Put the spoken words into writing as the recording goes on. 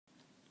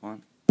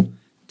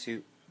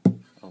two.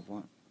 Oh,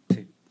 1,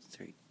 2,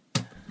 3.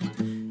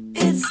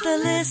 It's the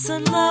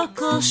Listen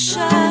Local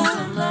Show.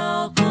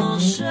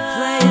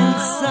 Playing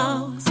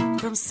songs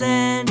from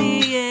San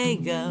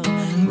Diego.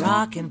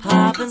 Rock and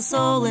pop and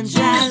soul and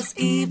jazz,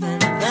 even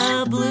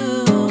the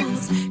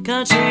blues.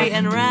 Country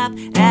and rap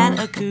and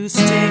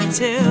acoustic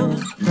too.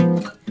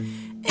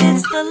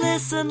 It's the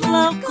Listen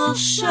Local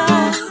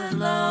Show.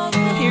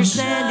 Hear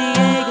San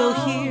Diego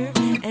here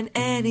and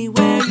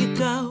anywhere you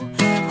go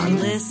on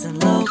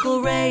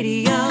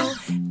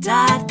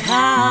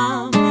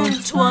listenlocalradio.com.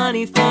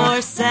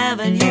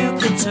 24/7 you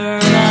can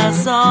turn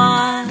us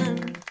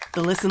on.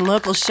 The Listen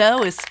Local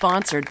Show is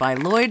sponsored by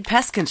Lloyd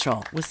Pest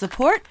Control with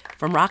support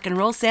from Rock and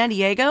Roll San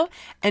Diego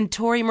and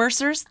Tori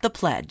Mercer's The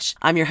Pledge.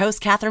 I'm your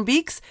host, Catherine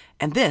Beeks,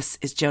 and this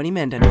is Joni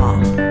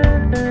Mendenhall.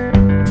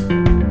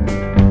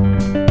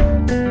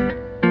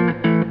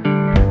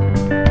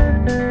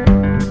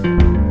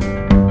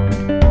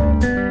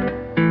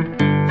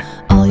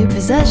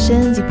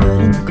 Possessions you put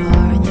in the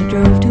car and you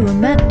drove to a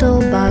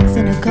metal box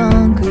in a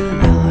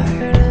concrete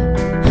yard.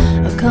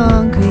 A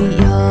concrete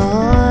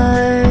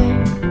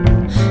yard.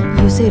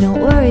 You say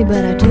don't worry,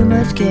 but I too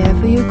much care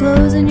for your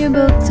clothes and your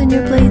books and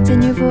your plates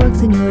and your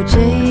forks and your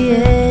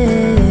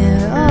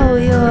chair. Oh,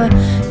 your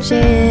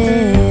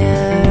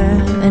chair.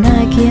 And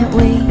I can't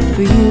wait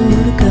for you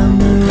to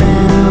come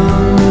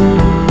around.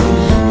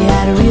 You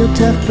had a real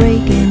tough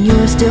break and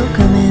you're still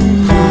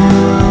coming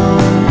down.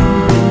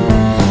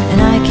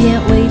 I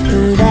can't wait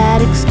for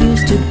that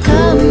excuse to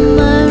come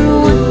around.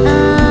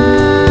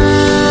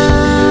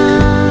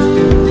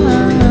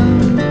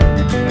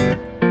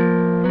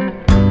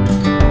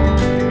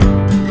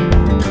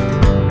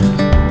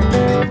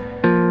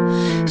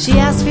 She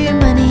asked for your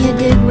money, you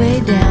dig way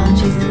down.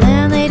 She's a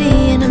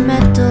landlady in a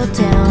metal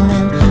town.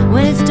 And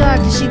when it's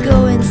dark, does she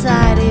go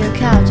inside of your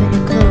couch and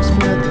your clothes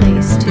for a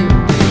place to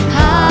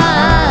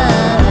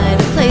hide?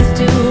 A place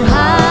to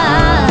hide.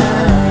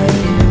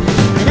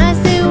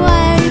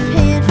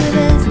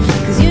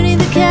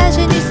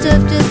 And your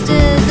stuff just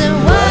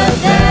isn't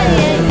worth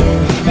it.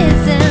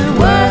 Isn't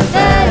worth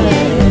it.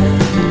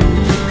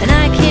 And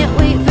I can't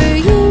wait for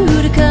you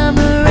to come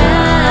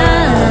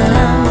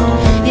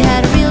around. You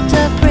had a real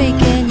tough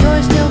break and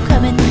you're still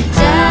coming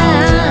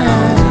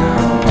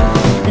down.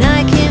 And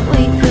I can't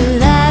wait for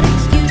that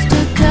excuse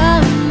to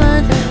come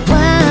unwound.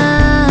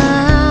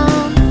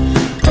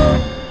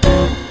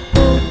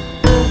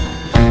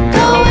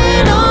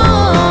 Going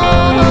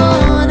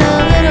on a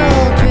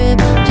little trip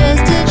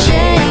just to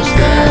change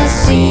the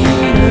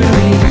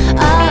scenery a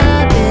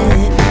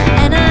bit,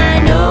 and I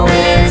know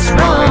it's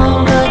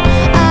wrong, but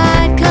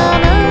I'd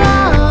come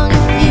along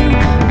if you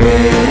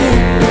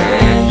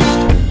wished.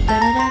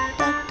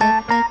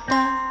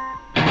 Da-da-da-da-da-da.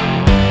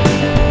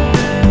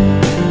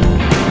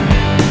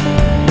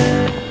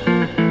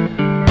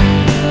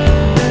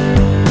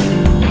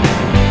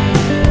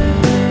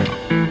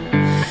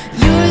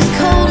 You're as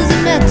cold as a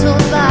metal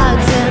box,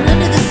 and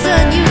under the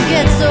sun you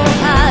get so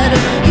hot.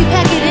 You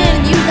pack it in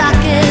and you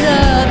lock it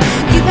up.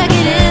 You pack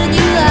it in and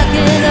you lock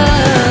it up.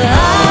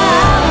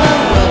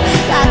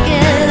 Lock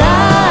it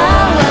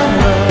up.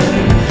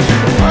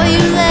 Before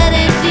you let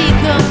it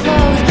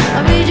decompose,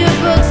 I'll read your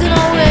books and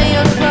I'll wear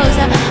your clothes.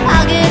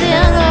 I'll get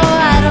in,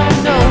 oh I don't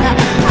know how.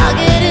 I'll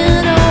get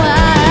in, oh I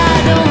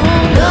don't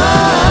know.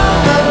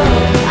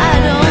 I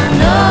don't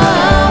know.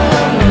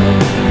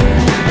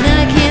 And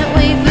I can't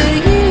wait for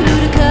you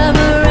to come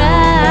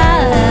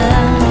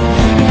around.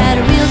 You had a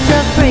real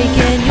tough break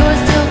and you're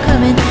still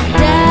coming down.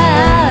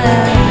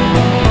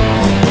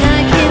 And I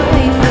can't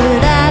wait for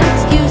that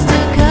excuse to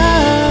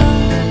come.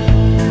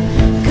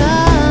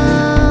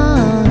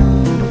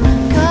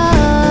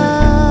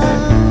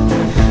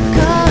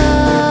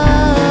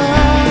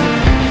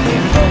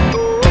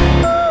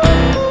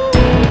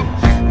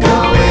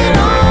 Going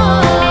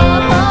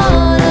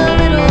on a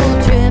little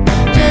trip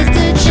just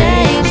to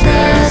change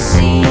the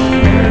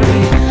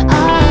scenery a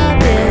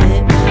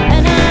bit.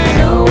 And I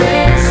know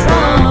it's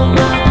wrong,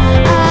 but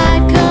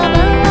I'd come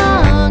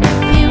along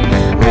if you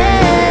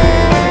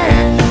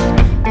wished.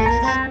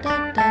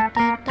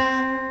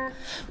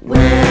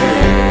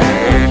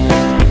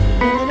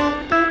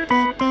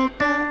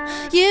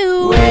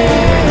 You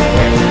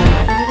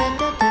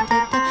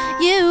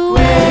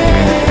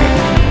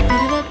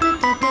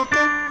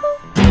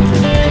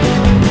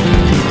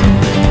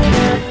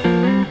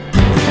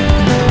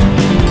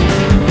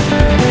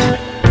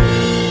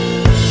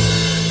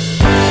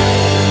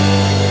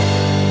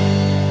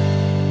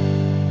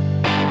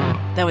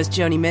That was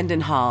Joni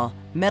Mendenhall.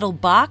 Metal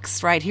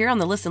Box right here on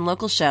the Listen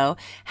Local Show.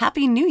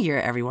 Happy New Year,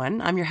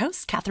 everyone. I'm your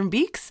host, Catherine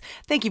Beeks.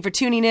 Thank you for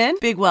tuning in.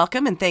 Big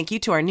welcome and thank you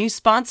to our new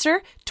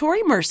sponsor,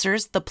 Tori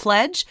Mercer's The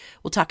Pledge.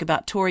 We'll talk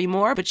about Tori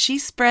more, but she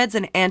spreads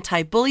an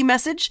anti-bully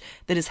message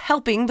that is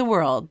helping the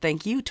world.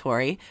 Thank you,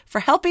 Tori, for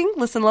helping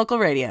Listen Local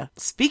Radio.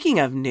 Speaking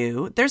of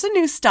new, there's a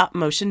new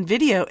stop-motion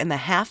video in the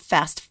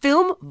Half-Fast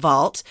Film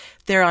Vault.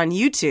 They're on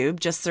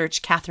YouTube. Just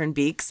search Catherine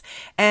Beeks.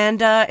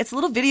 And it's a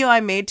little video I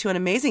made to an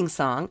amazing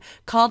song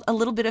called A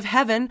Little Bit of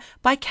Heaven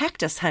by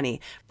Cactus Honey.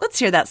 Let's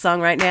hear that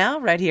song right now,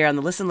 right here on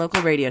the Listen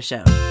Local radio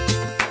show.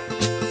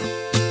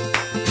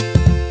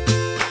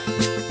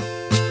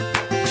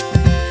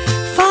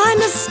 Find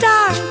a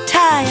star,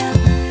 tie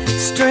a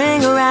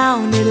string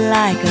around it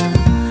like a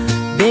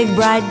big,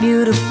 bright,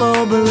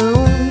 beautiful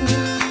balloon.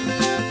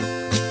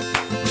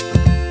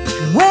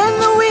 When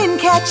the wind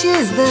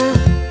catches the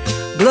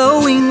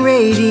glowing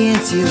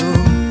radiance, you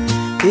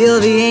feel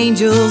the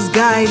angels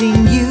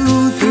guiding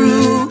you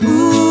through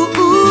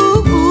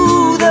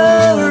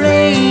the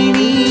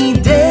rainy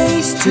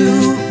days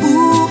to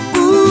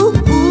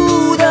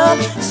the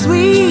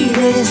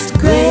sweetest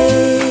grace.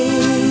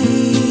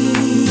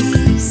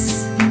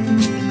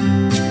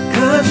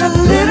 'Cause a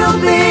little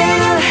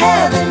bit of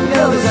heaven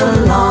goes a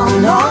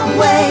long, long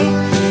way.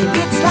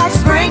 It's like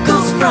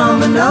sprinkles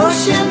from an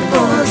ocean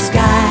full of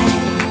sky.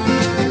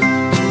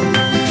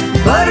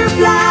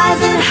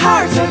 Butterflies and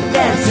hearts are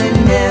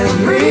dancing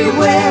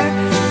everywhere.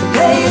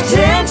 Pay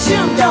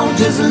attention, don't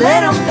just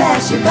let them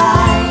pass you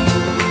by.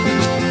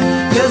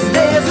 'Cause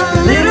there's a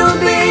little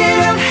bit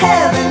of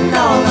heaven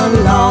all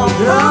along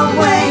the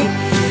way.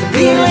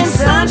 Feeling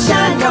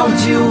sunshine, don't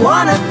you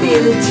wanna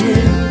feel it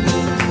too?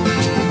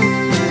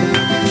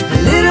 A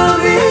little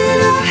bit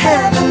of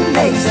heaven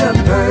makes a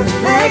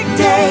perfect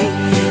day,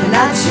 and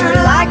I'd sure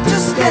like to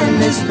spend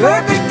this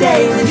perfect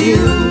day with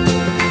you.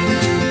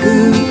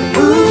 Ooh,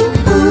 ooh.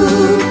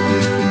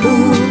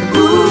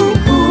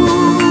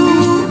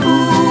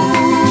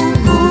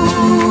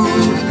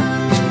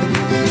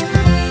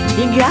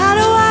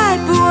 Gotta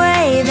wipe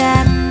away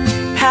that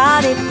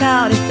pouty,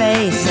 pouty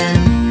face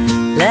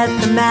and let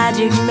the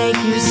magic make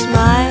you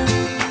smile.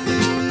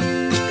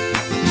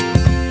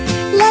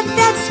 Let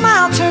that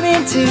smile turn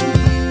into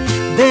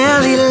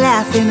belly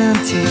laughing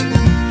until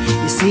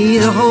you see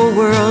the whole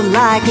world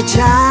like a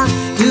child.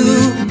 Do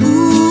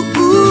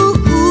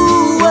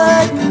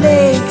what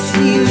makes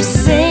you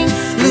sing.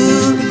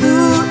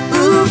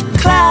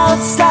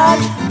 Clouds start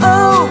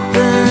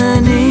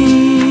opening.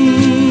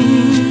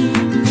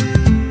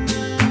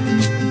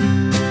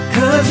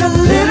 'Cause a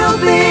little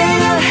bit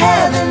of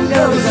heaven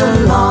goes a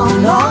long,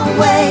 long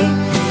way.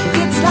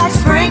 It's like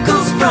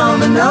sprinkles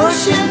from an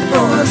ocean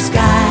full of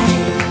sky.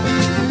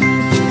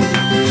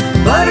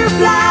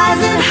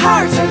 Butterflies and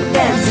hearts are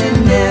dancing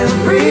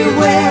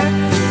everywhere.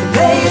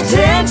 Pay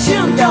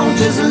attention, don't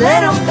just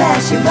let them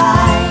pass you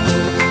by.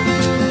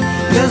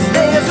 'Cause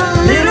there's a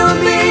little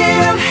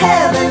bit of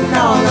heaven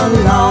all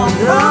along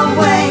the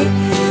way.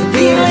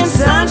 Feeling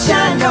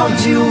sunshine, don't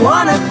you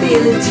wanna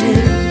feel it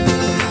too?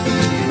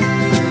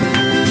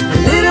 A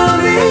little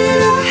bit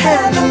of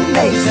heaven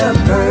makes a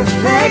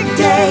perfect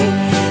day,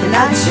 and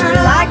I'd sure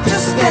like to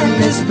spend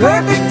this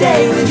perfect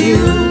day with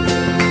you.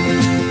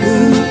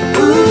 Ooh,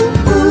 ooh,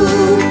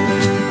 ooh,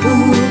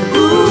 ooh,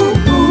 ooh,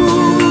 ooh,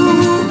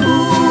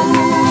 ooh,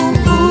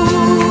 ooh.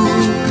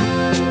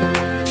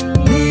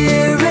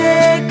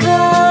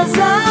 Miracles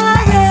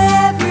are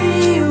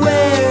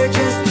everywhere,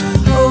 just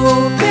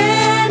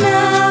open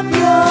up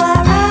your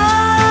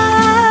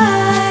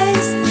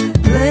eyes.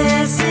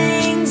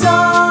 Blessings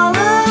all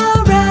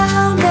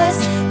around us,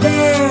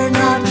 they're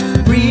not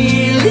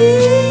really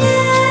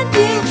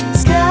empty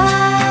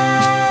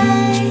skies.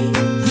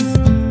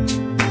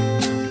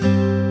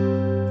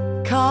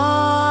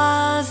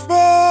 'Cause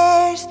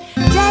there's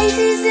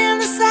daisies in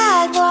the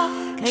sidewalk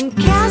and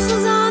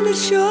castles on the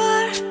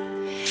shore,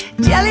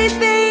 jelly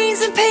beans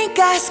and pink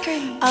ice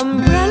cream,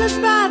 umbrellas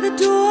by the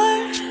door.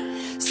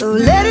 So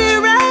let it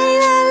rain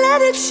and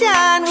let it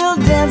shine, we'll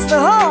dance the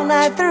whole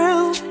night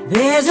through.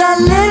 There's a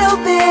little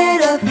bit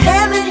of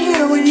heaven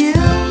here with you.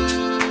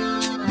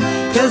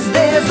 'Cause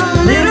there's a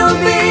little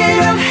bit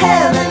of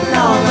heaven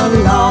all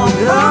along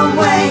the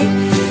way.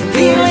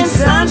 Feeling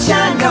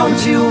sunshine, don't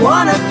you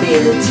wanna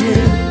feel it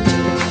too?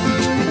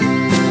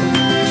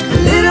 A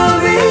little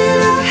bit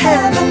of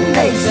heaven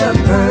makes a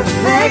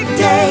perfect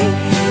day,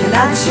 and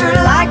I'd sure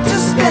like to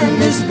spend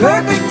this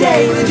perfect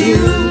day with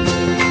you.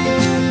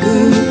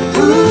 Ooh,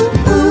 ooh,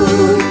 ooh,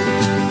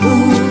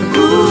 ooh,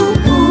 ooh,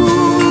 ooh, ooh,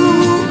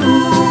 ooh.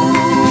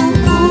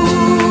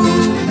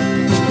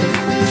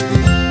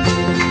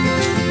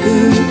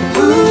 Ooh,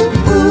 ooh,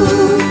 ooh,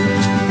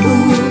 ooh,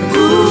 ooh,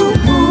 ooh,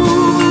 ooh,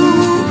 ooh.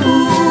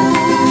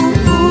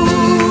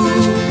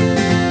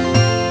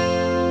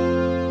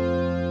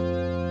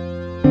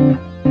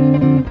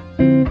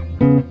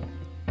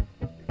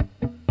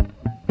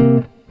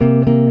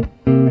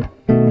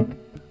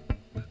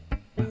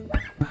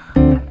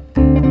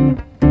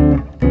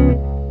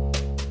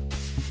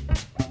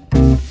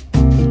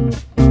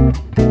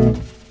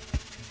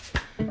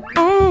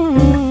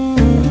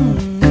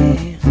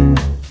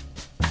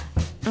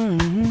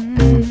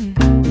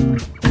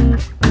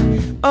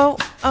 Oh,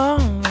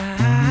 alright.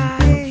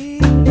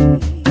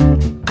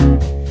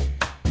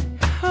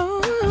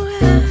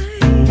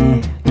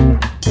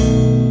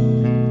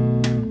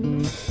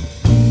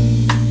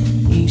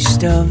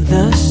 East of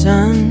the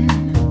sun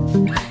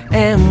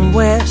and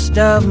west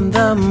of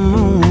the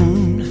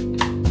moon,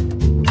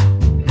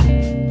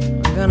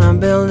 we're gonna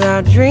build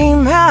our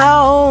dream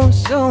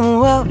house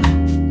so up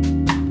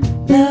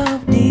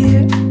love,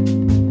 dear.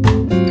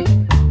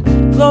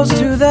 Close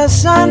to the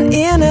sun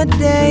in a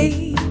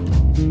day,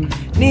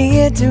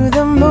 near to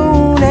the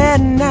moon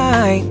at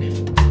night.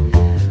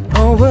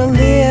 Oh, we'll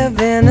live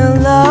in a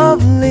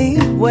lovely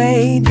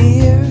way,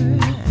 dear.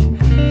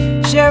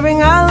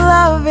 Sharing our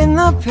love in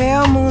the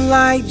pale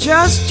moonlight,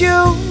 just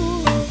you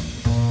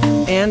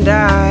and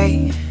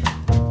I,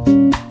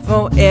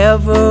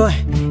 forever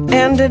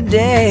and a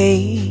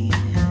day.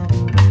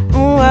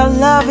 Oh, our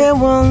love, it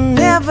will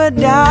never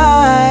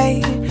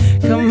die.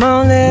 Come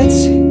on,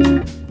 let's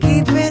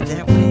keep it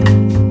that way.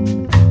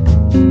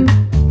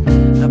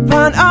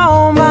 Upon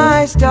all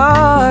my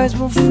stars,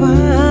 we'll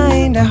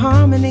find a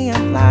harmony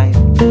of life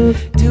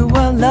to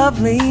a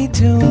lovely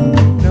tune.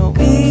 No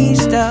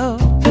east of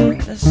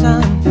the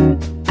sun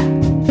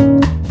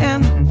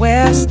and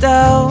west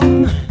of.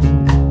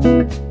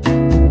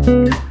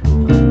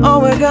 Oh,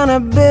 we're gonna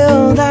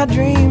build our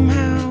dream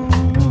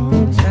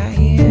house right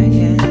here,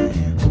 yeah.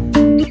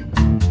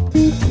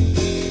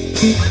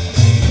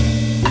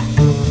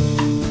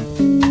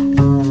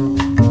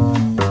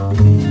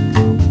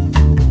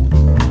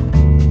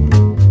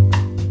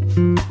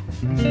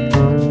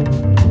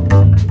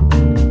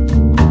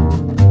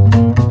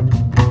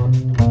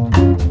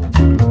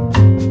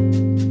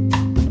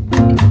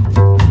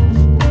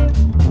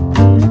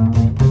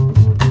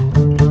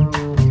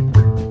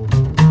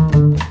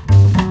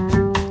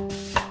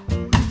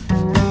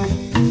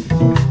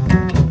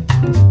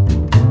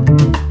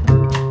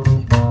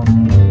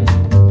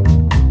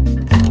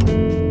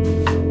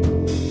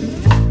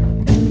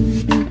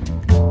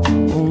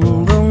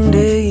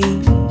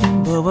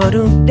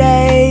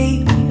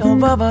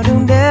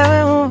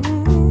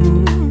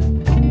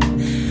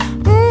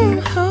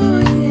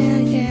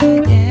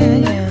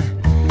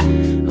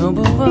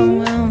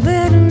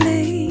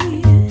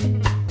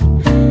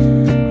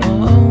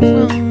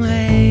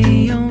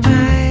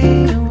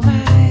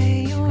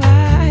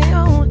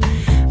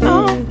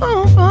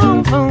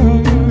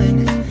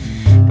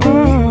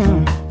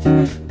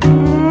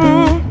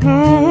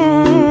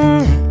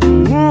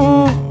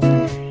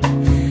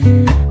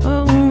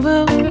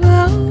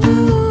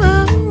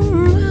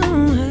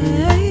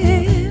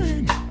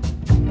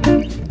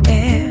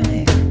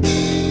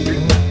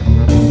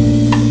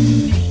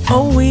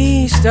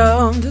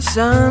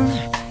 Sun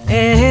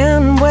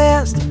and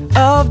west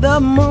of the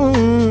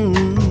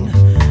moon.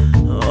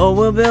 Oh,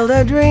 we'll build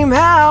a dream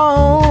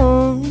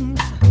house,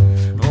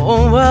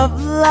 oh, of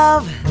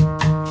love,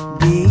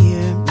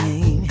 dear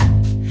me.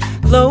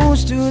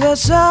 Close to the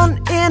sun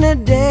in a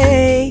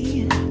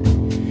day,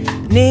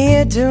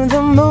 near to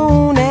the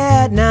moon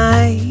at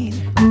night.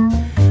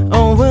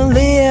 Oh, we'll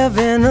live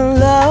in a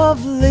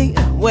lovely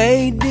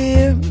way,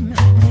 dear.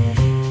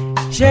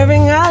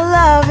 Sharing our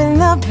love in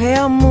the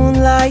pale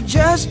moonlight,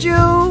 just you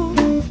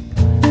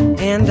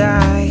and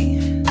I,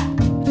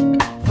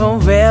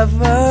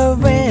 forever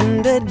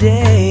and a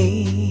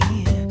day.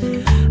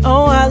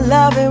 Oh, our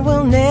love, it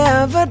will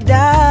never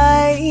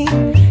die.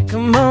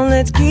 Come on,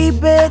 let's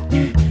keep it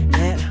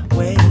that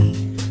way.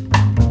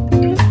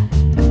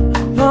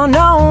 Upon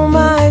all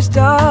my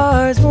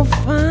stars, we'll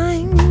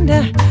find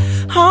a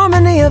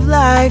harmony of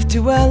life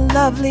to a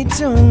lovely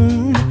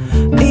tune.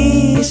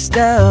 East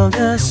of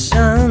the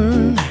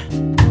sun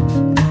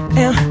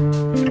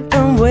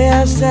and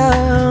west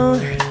of.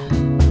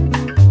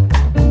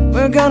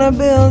 We're gonna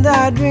build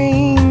our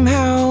dream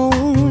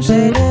house,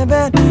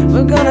 but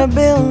we're gonna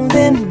build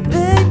it,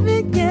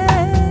 baby,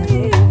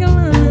 yeah. Come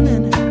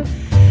on,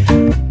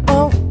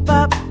 oh,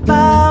 ba,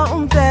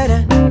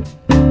 better.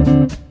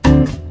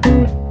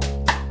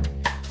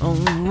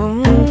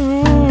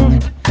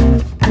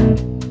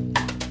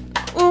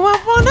 Oh, I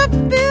wanna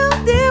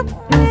build it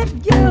with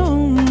you.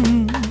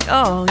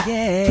 Oh,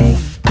 yeah.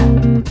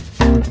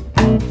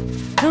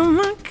 Come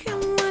on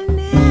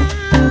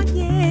now,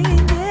 yeah,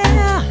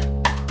 yeah.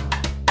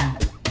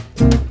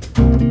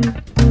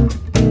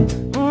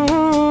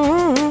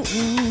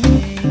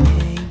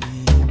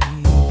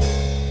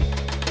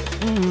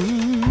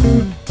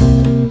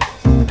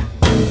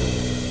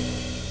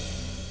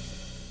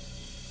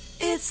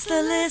 It's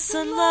the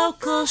Listen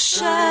Local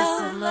Show.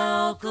 Listen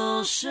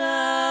Local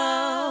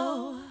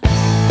Show.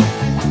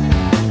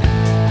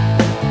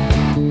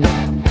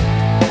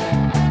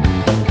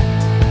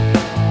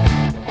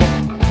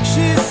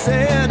 She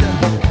said,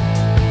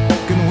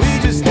 can we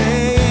just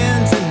stay in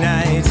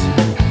tonight?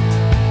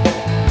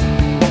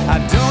 I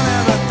don't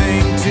have a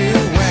thing to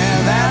wear,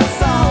 that's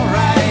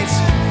alright.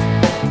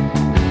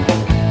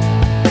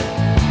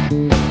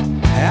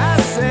 I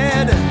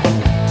said,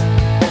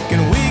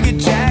 can we get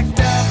jacked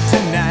up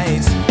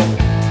tonight?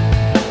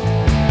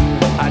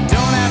 I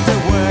don't have to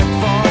work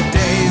for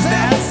days,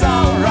 that's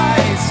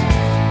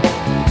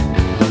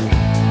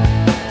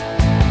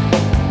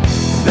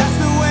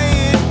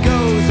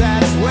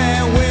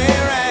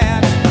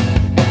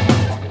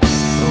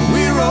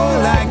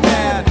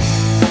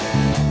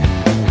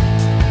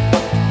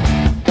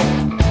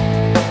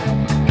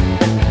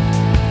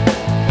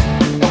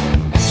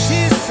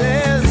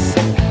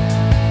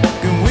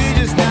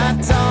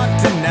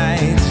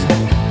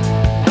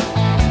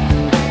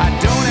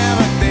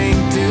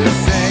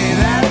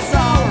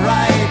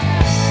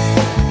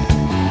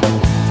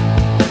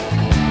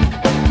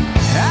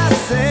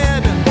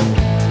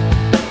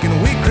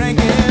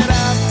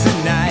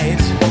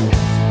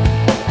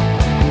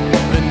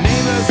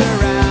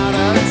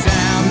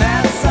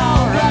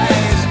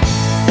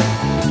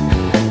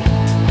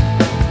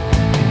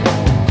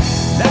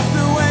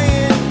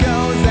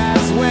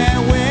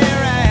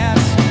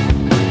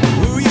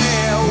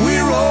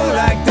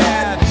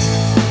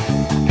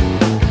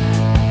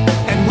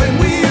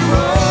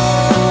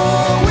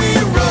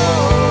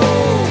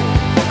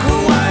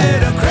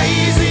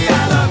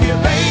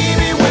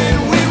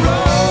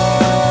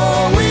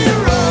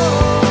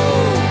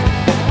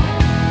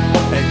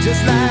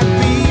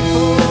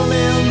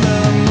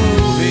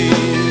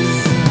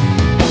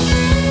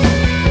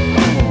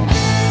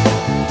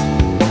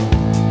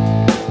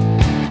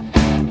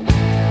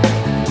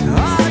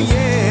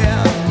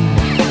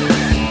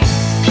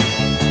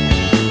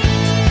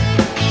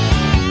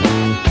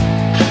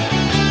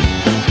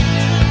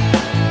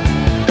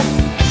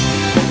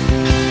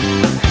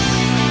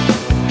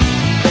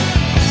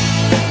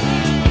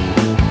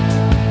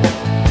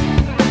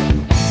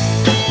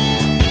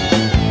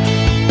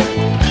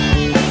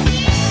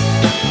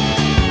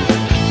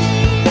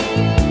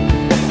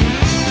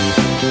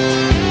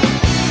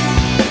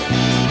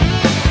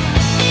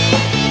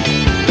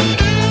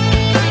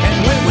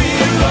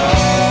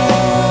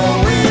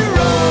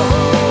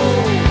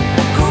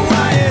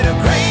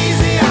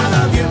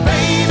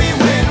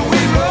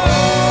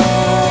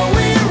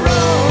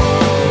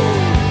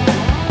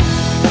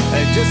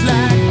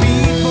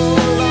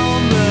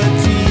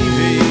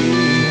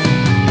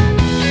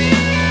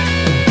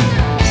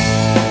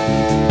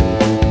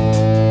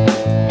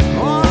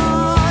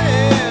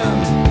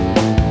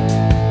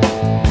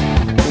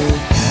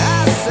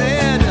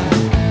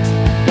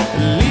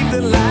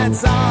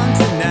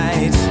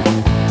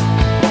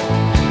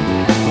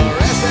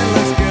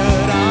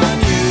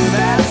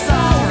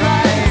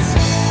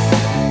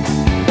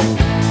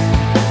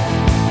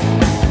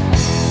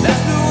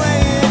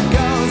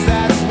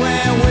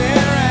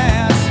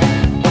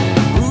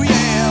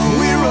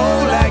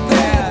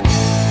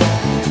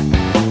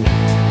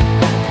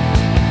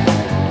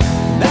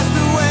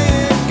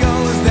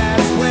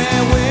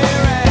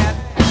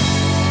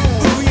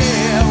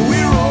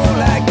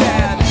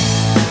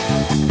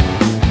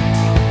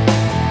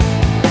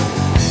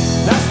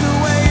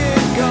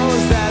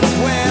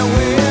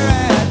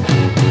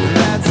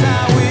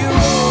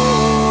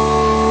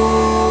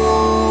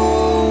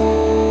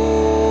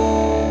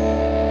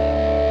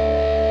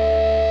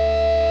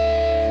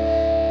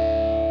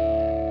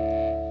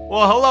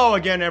Well, hello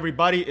again,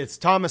 everybody. It's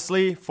Thomas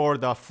Lee for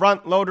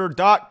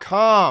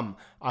thefrontloader.com.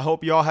 I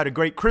hope you all had a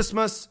great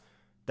Christmas,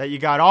 that you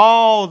got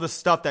all the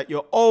stuff that you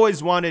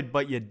always wanted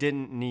but you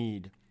didn't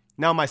need.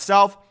 Now,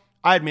 myself,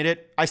 I admit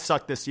it, I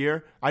sucked this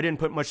year. I didn't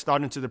put much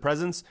thought into the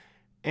presents,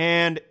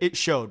 and it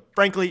showed.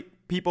 Frankly,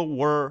 people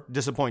were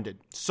disappointed.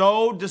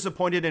 So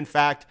disappointed, in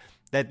fact,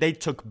 that they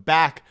took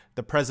back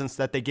the presents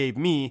that they gave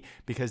me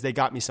because they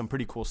got me some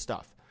pretty cool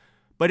stuff.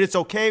 But it's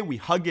okay. We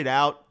hugged it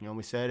out.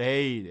 We said,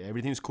 hey,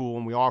 everything's cool.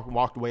 And we all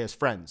walked away as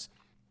friends.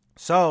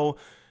 So,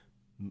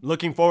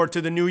 looking forward to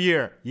the new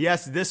year.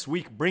 Yes, this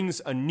week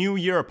brings a new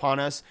year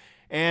upon us.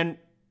 And,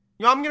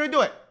 I'm going to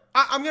do it.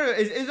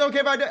 Is it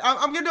okay if I do it?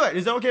 I'm going to do it.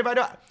 Is it okay if I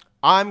do it?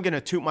 I'm going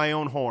to toot my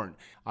own horn.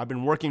 I've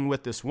been working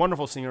with this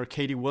wonderful singer,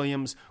 Katie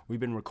Williams. We've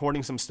been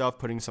recording some stuff,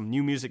 putting some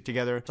new music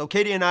together. So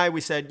Katie and I, we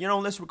said,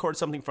 let's record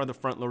something for the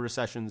Front Loader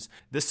Sessions.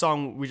 This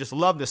song, we just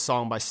love this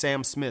song by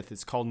Sam Smith.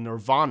 It's called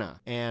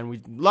Nirvana. And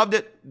we loved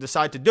it,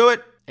 decided to do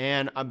it.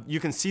 And you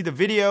can see the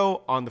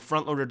video on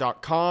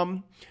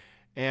thefrontloader.com.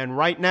 And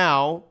right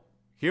now,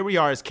 here we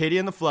are as Katie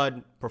and the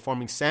Flood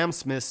performing Sam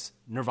Smith's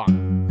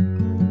Nirvana.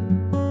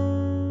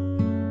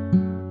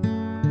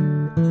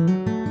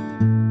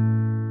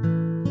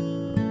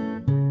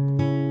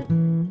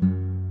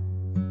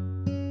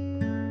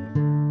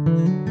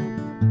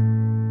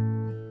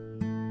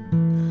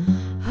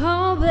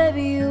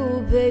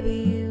 Baby,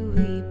 you,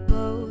 we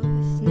both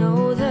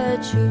know the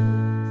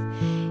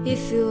truth.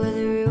 If it were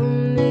the real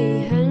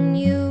me and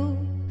you,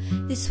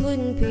 this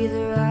wouldn't be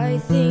the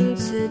right thing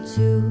to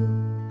do.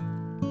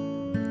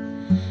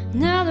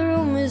 Now the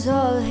room is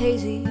all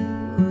hazy,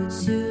 we're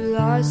too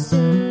lost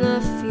in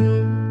the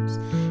fumes.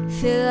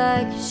 Feel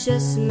like it's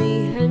just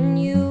me and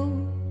you,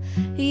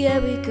 yeah,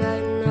 we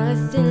got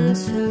nothing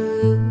to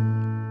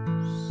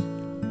lose.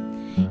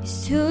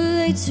 It's too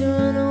late to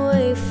run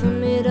away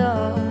from it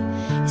all.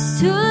 It's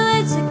too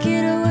late to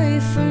get away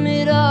from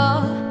it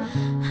all.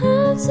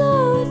 I'm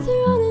done with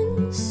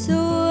running, so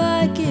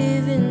I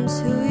give in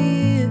to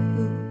you.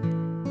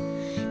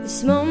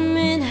 This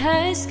moment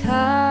has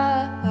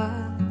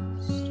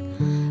caused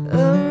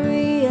a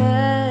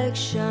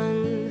reaction,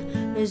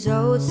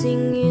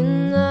 resulting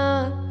in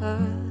a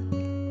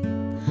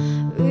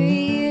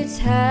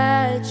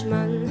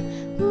reattachment.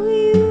 Will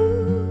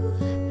you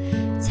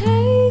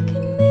take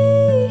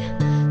me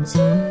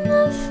to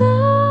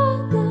Nirvana?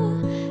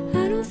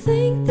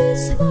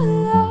 This was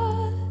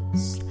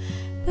lost,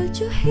 but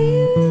you're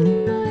here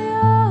in my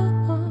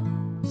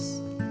arms.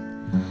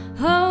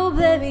 Oh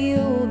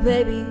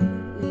baby,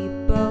 we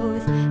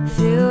both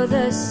feel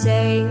the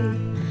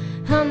same.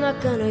 I'm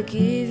not gonna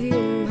give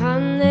you my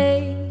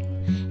name,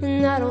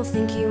 and I don't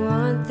think you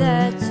want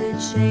that to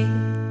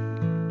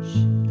change.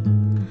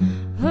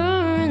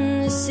 We're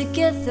in this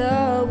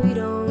together, we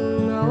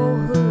don't know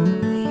who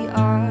we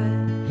are,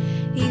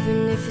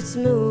 even if it's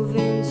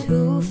moving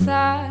too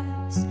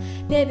fast.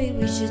 Baby,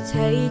 we should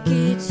take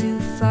it too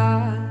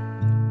far.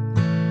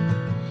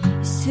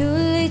 It's too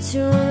late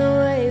to run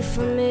away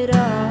from it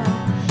all.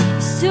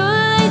 It's too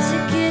late to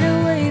get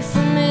away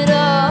from it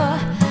all.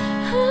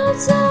 I'm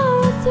done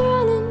with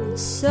running,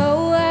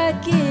 so I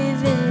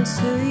give in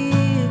to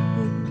you.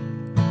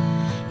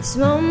 This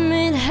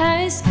moment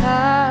has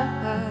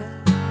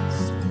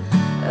caused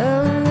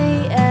a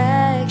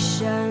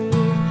reaction,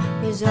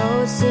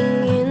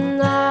 resulting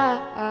in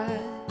a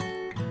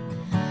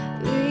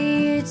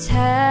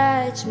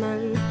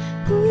attachment.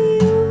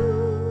 Will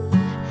you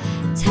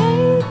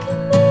take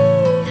me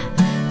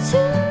to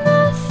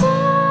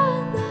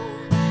Nirvana?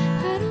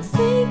 I don't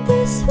think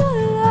this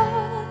was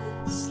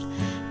lost,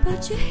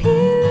 but you're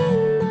here in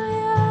my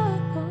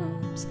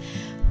arms.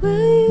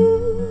 Will you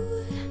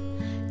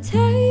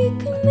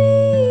take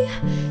me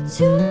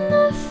to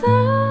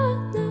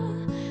Nirvana?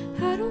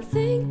 I don't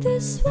think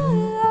this was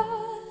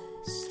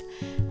lost,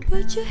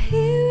 but you're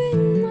here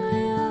in my arms.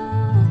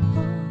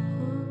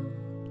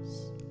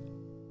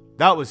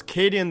 That was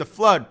Katie and the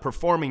Flood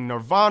performing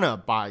Nirvana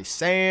by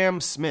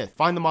Sam Smith.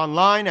 Find them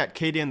online at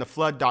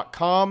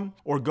katieandtheflood.com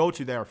or go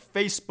to their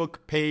Facebook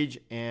page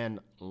and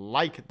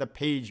like the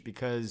page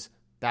because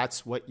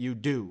that's what you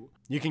do.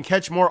 You can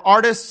catch more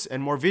artists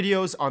and more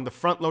videos on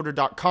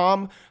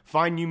thefrontloader.com.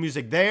 Find new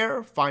music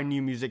there. Find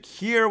new music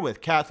here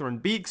with Catherine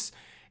Beeks.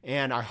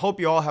 And I hope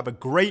you all have a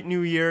great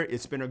new year.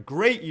 It's been a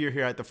great year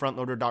here at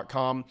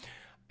thefrontloader.com.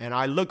 And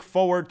I look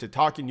forward to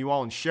talking to you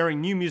all and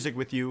sharing new music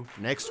with you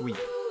next week.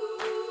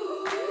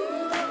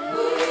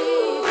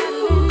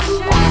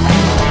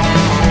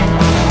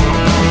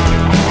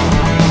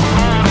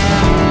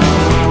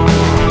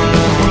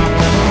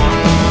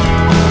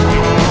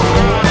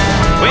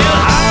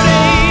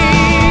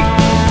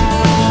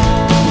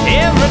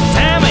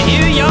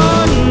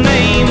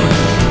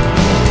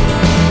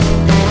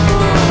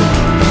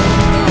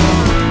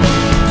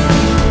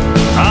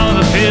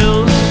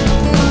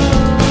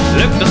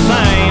 Look the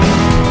same.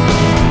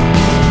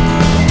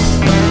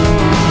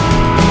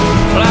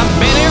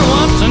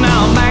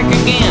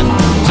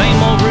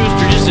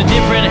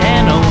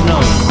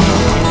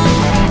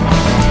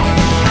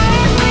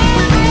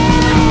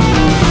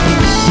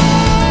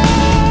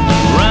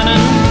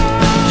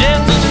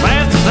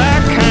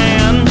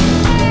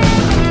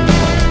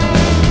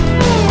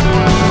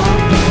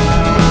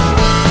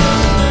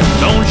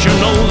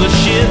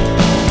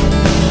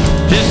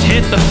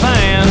 the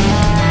fan.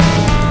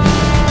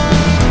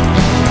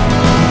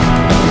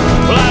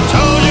 Well, I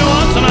told you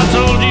once and I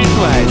told you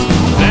twice.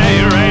 Now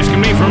you're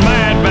asking me for my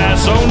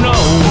advice, oh no.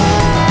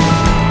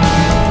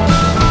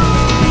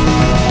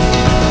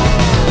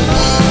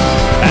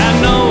 I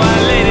know I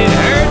let it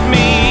hurt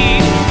me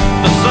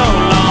for so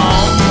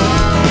long.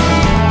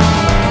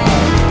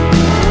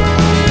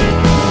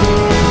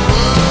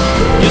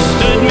 You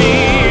stood me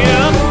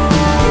up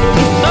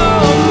and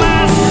stole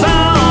my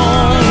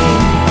song.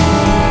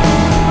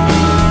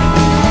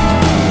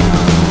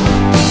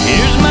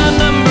 Here's my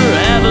number,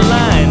 have a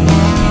line.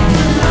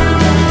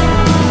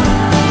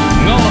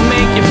 I'm gonna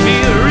make you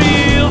feel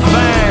real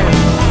fine.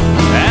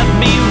 I'd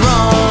be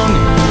wrong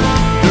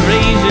to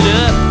raise it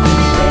up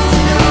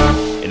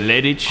and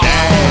let it shine.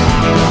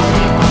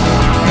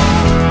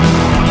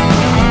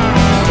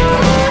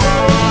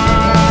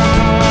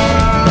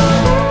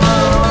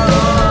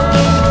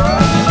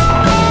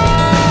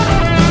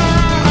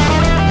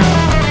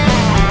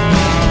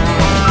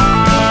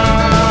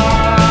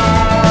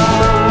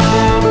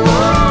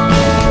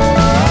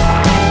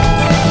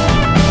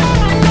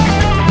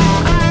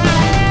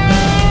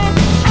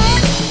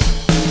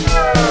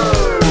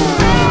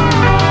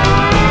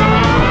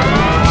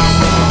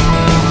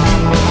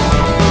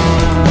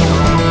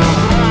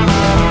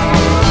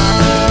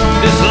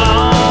 This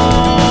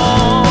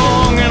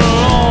long and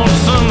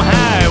lonesome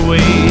highway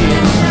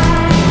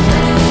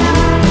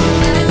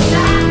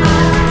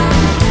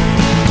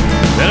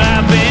that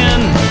I've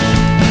been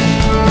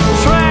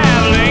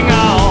traveling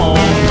on.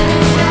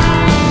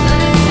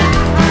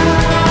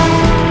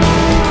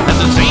 Has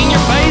it seen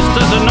your face?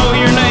 Does it know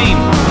your name?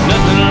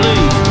 Nothing to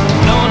lose,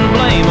 no one to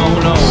blame, oh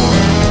no.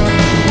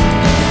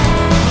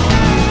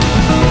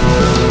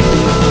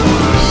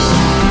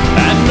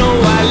 I know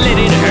I let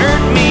it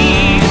hurt me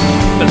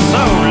for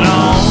so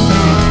long.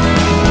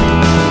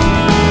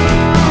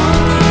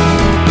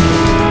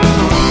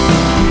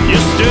 You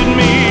stood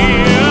me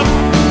up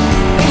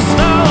and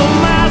stole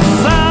my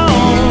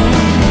song.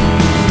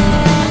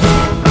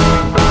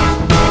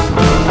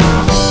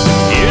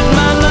 Here's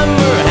my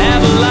number,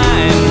 have a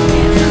line.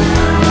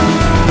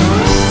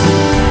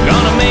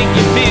 Gonna make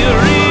you feel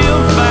real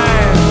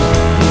fine.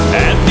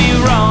 I'd be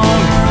wrong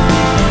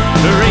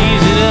to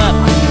raise it up,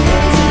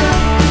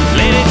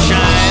 let it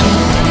shine.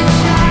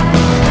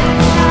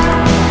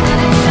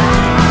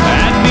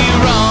 I'd be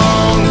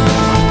wrong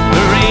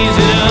to raise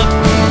it up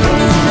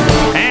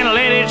and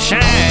let it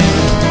shine.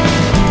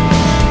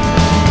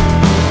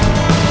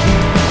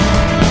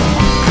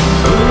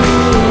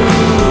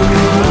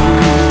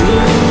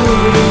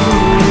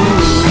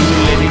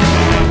 Let it shine. Let it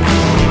shine.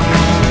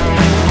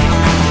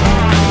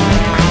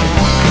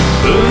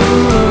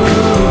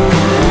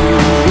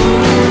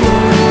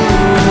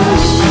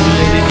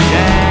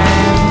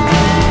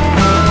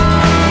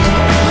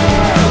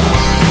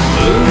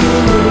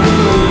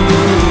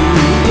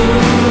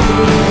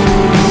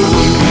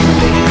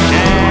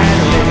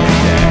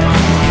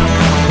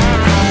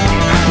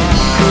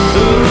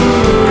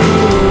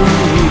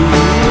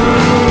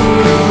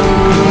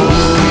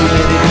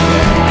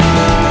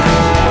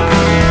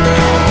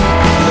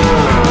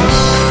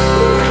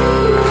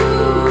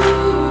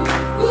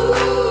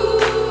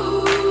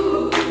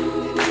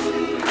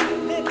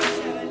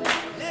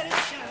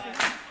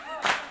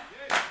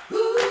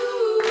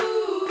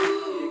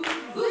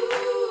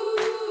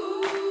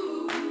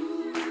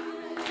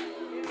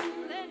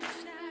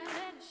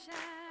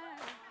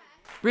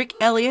 Rick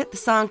Elliott, the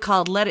song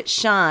called Let It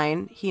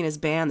Shine. He and his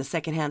band, the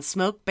Secondhand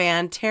Smoke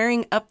Band,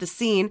 tearing up the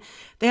scene.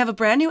 They have a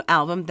brand new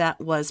album that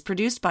was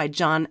produced by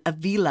John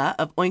Avila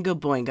of Oingo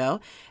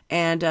Boingo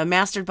and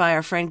mastered by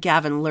our friend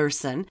Gavin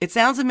Lurson. It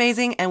sounds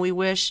amazing, and we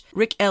wish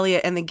Rick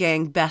Elliott and the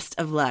gang best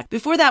of luck.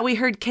 Before that, we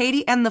heard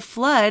Katie and the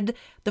Flood,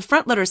 the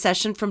Frontloader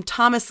session from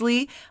Thomas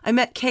Lee. I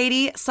met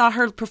Katie, saw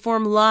her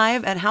perform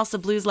live at House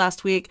of Blues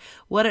last week.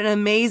 What an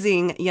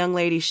amazing young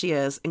lady she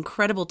is.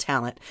 Incredible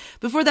talent.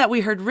 Before that, we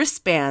heard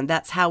Wristband,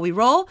 That's How We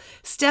Roll,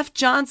 Steph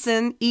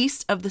Johnson,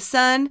 East of the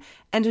Sun,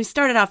 and we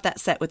started off that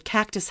set with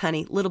Cactus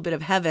Honey, Little Bit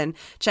of Heaven.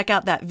 Check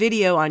out that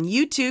video on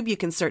YouTube. You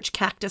can search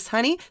Cactus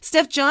Honey.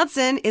 Steph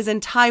Johnson is in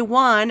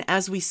Taiwan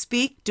as we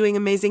speak, doing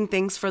amazing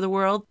things for the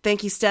world.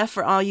 Thank you, Steph,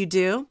 for all you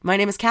do. My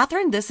name is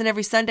Catherine, this and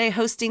every Sunday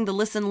hosting the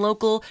Listen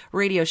Local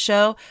radio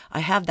show. I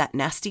have that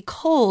nasty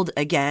cold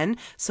again,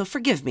 so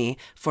forgive me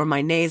for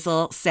my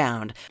nasal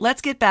sound.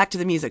 Let's get back to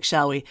the music,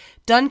 shall we?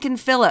 Duncan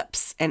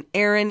Phillips and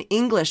Aaron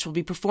English will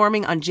be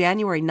performing on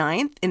January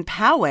 9th in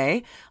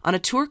Poway on a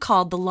tour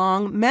called The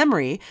Long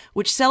Memory,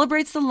 which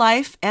celebrates the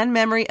life and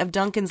memory of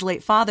Duncan's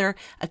late father,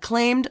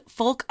 acclaimed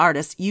folk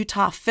artist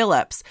Utah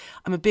Phillips.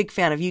 I'm a big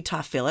fan of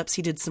Utah Phillips.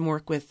 He did some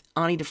work with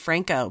Ani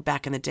DeFranco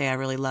back in the day I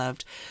really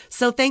loved.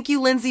 So thank you,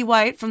 Lindsay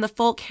White from the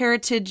Folk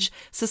Heritage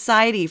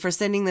Society, for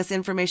sending this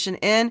information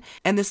in.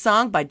 And this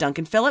song by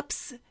Duncan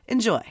Phillips.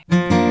 Enjoy.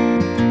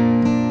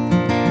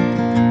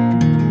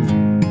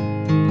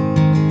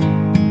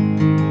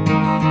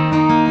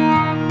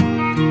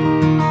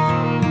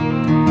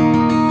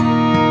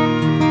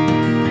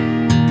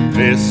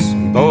 This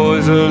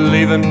boy's a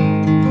leaving,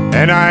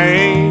 and I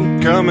ain't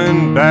ain't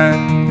coming back.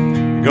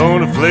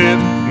 Gonna flip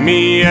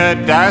me a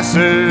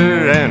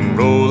dicer and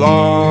roll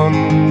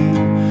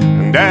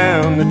on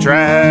down the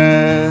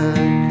track.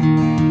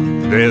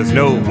 There's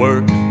no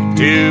work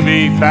to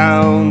be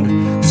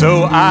found,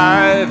 so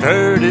I've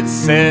heard it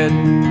said.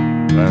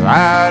 Well,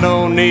 I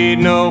don't need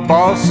no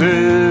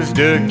bosses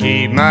to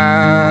keep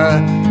my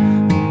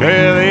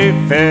belly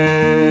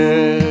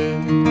fed.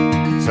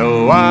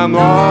 So I'm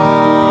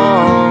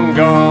long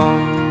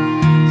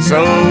gone,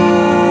 so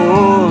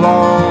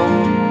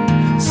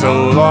long,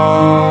 so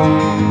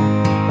long,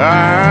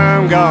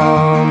 I'm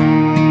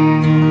gone.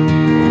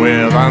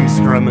 Well, I'm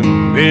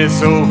strumming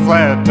this old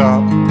flat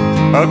top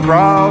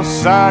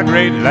across our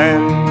great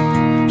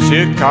land,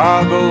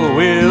 Chicago,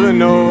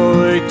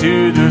 Illinois,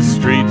 to the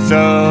streets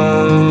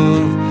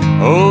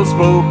of old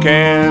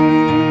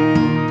Spokane.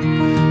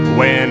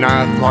 When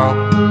I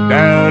flopped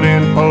out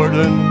in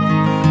Portland,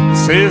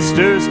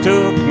 sisters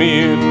took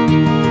me in.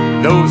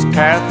 Those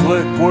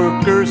Catholic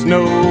workers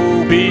know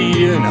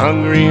being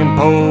hungry and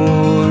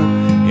poor,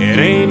 it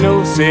ain't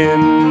no sin.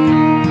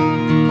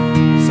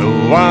 So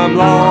I'm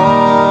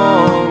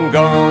long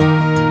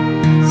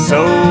gone,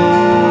 so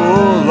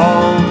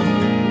long,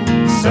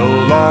 so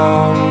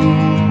long,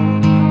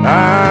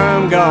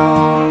 I'm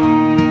gone.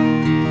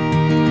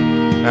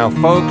 Now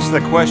folks,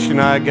 the question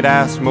I get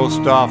asked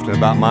most often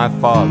about my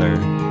father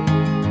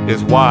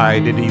is, why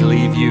did he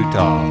leave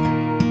Utah?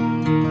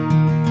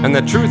 And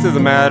the truth of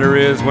the matter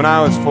is, when I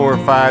was 4 or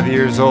 5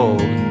 years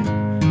old,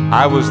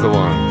 I was the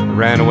one that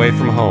ran away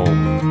from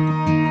home.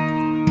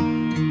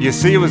 You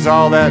see, it was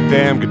all that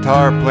damn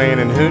guitar playing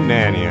and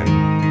hootenannying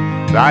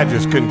that I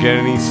just couldn't get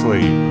any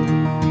sleep.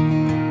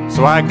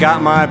 So I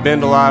got my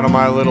bindle out of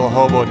my little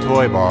hobo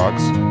toy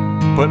box,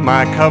 put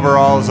my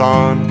coveralls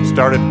on,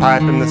 started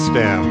piping the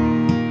stem.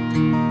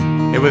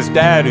 It was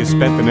Dad who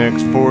spent the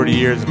next 40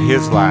 years of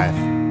his life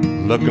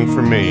looking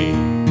for me.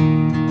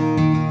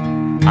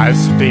 I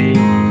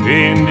steamed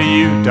into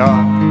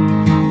Utah,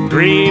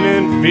 green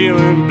and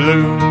feeling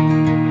blue.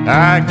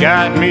 I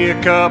got me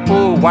a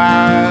couple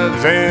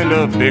wives and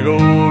a big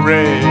old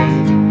red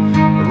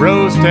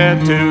rose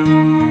tattoo.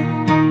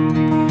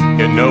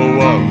 You know,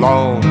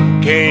 along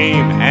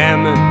came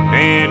Ammon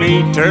and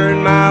he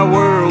turned my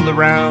world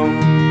around.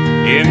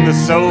 In the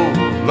soul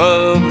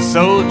of a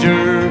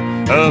soldier,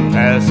 a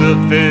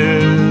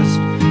pacifist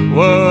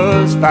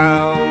was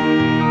found.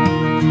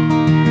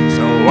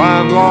 So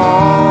I'm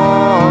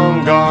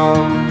long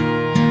gone,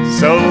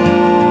 so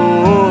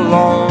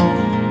long,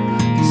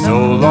 so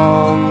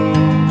long,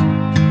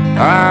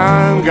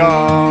 I'm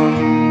gone.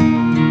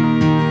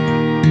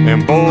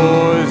 And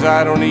boys,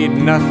 I don't need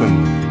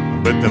nothing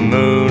but the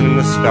moon and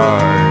the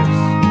stars.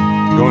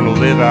 Gonna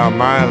live out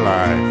my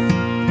life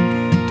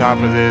top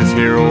of this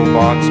here old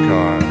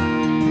boxcar.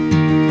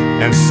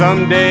 And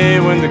someday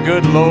when the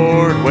good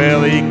Lord,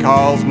 well, he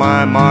calls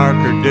my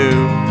marker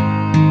due,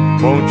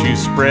 won't you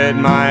spread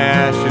my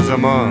ashes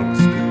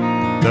amongst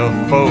the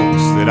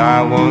folks that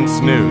I once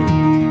knew?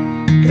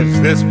 'Cause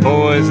this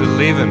boy's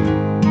a-leaving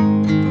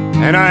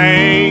and I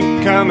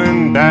ain't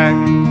coming back.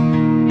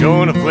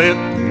 Gonna flip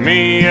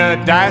me a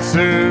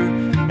dicer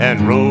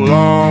and roll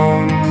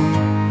on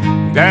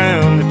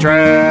down the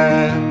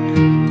track.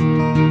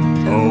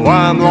 Oh,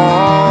 I'm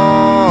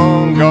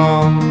long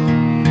gone,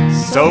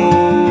 so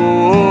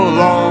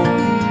long,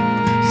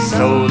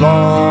 so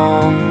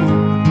long,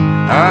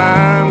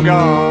 I'm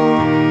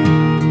gone.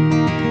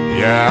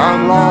 Yeah,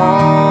 I'm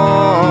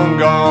long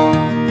gone,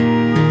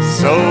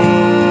 so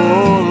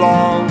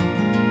long,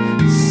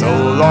 so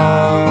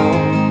long,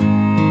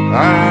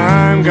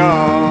 I'm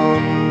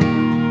gone.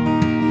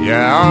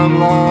 Yeah, I'm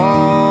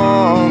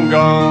long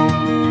gone,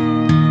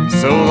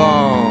 so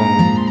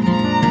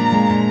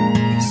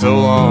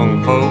long,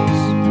 folks,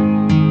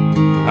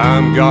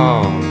 I'm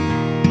gone.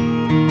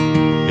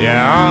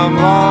 Yeah, I'm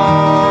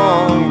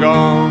long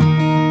gone,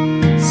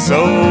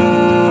 so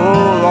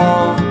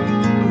long,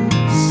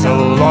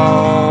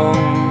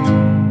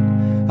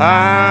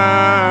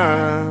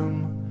 I'm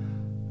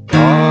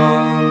gone.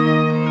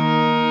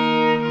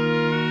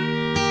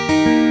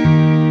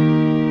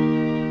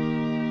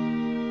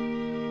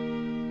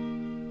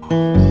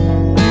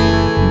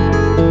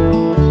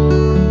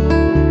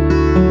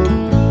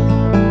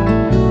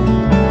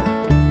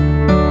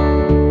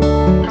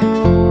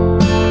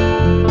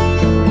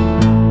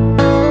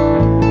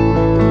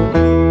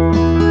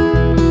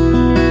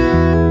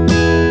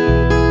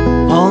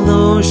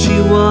 Although she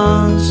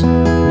was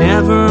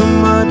never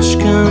much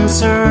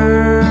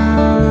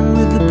concerned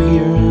with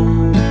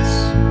appearance,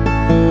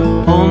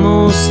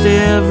 almost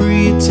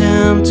every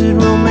attempted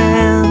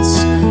romance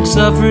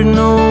suffered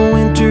no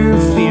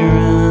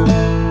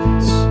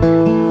interference.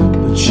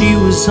 But she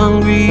was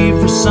hungry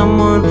for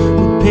someone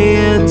who'd pay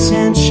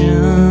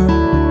attention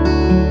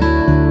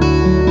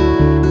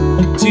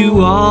to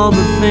all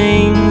the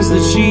things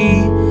that she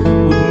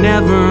would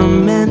never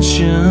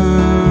mention.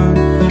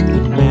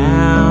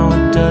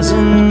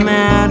 Doesn't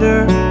matter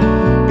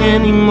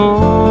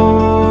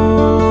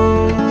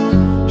anymore.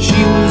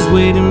 She was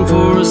waiting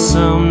for a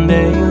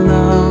someday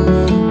love,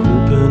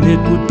 hoping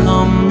it would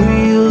come real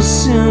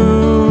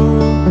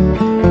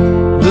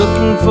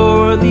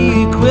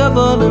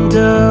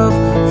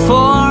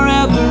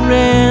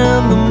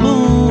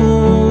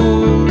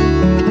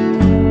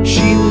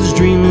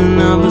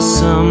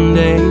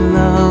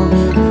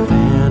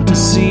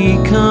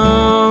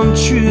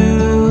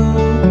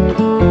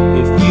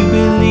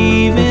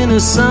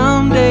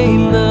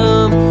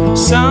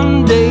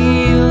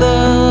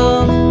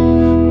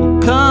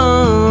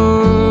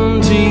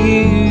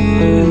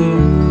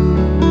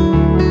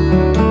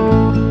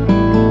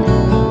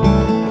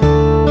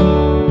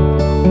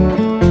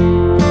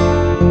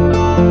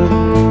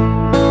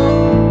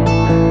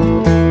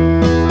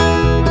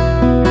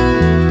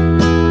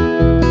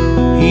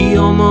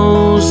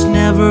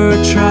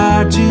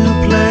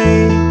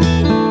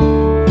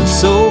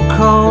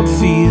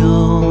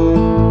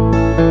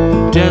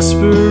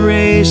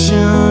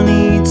temptation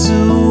eats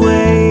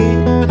away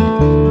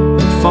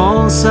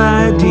false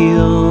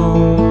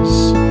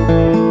ideals.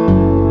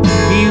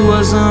 He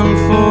was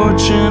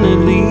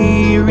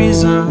unfortunately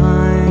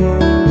resigned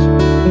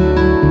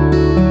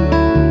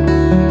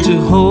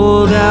to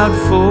hold out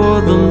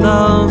for the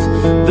love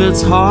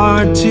that's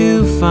hard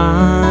to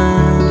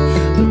find,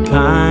 the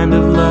kind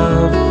of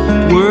love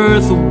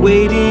worth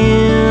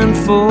waiting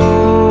for.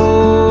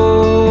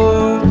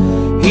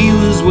 He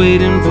was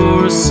waiting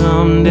for a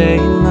someday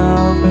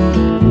love,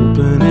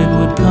 hoping it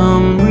would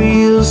come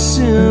real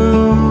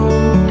soon,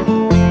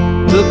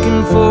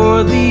 looking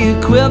for the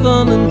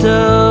equivalent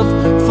of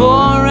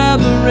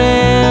forever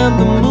and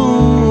the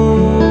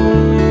moon.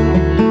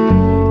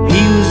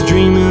 He was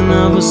dreaming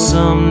of a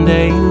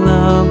someday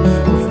love,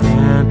 a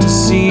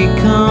fantasy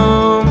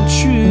come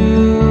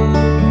true.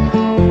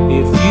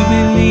 If you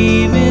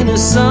believe in a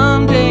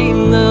someday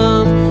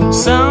love,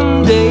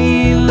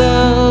 someday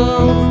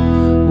love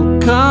will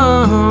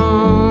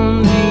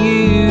come to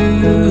you.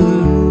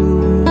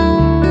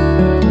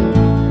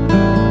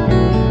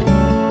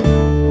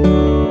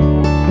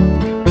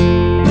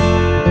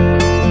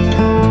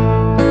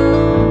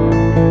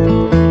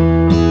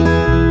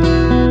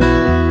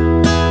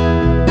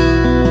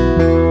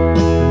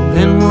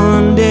 Then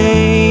one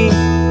day,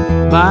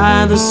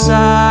 by the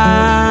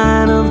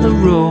side of the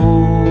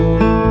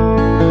road,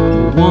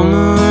 a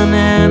woman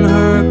and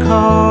her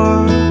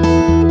car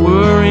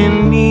were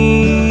in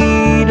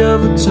need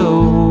of a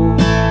tow.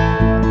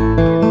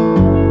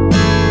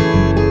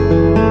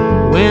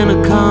 When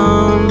a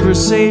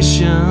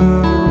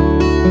conversation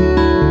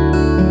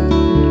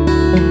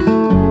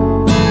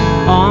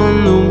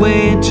on the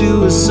way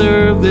to a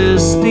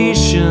service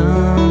station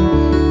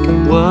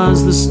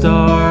was the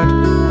start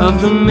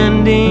of the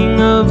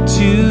mending of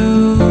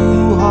two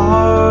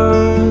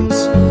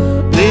hearts.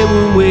 They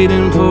were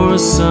waiting for a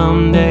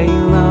someday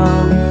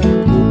love,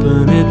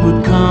 hoping it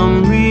would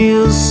come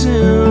real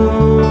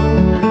soon,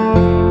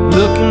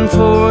 looking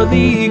for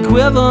the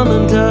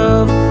equivalent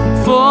of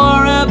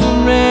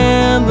forever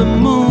and the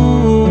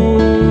moon.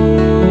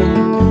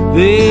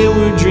 They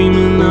were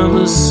dreaming of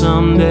a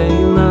someday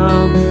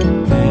love,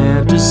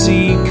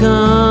 fantasy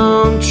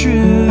come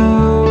true.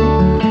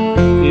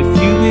 If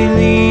you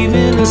believe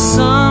in a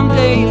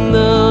someday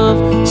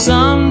love,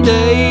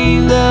 someday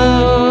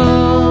love.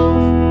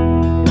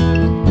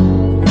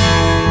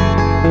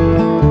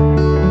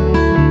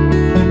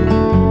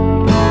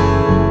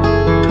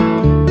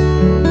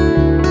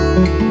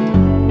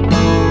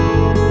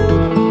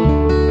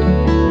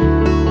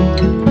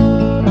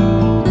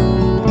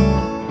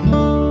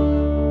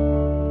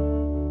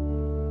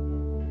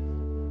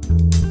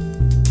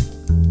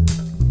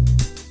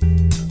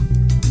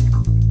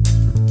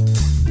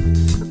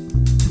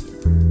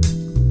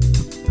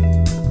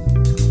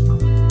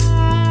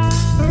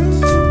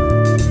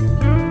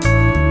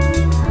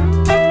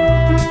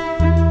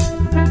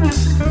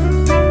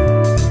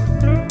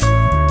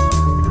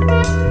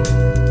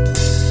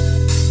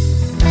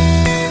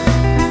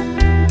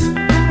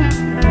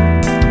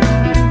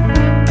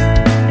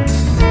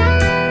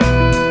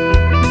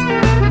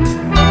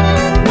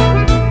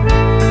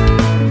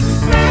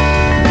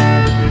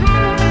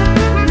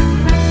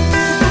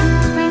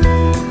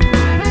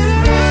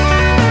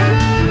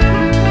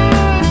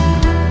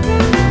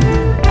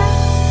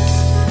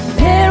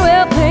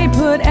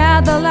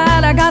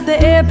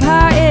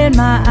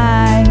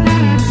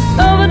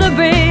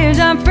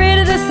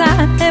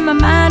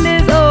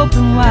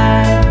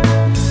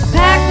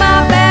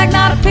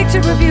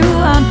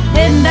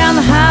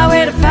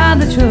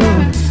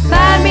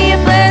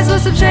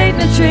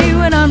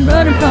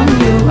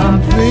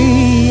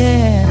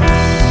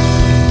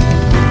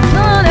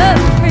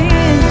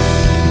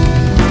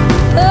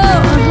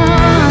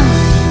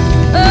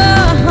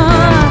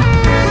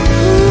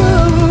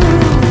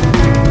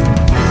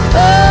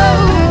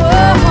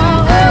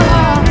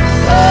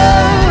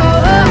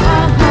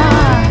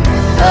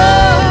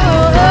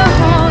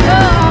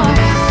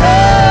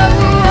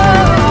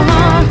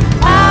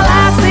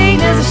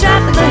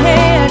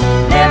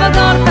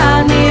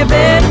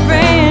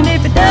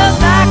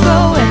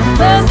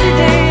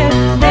 Dead.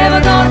 Never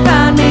gonna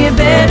find me a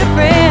better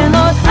friend.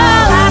 Lord,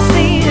 all I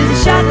see is a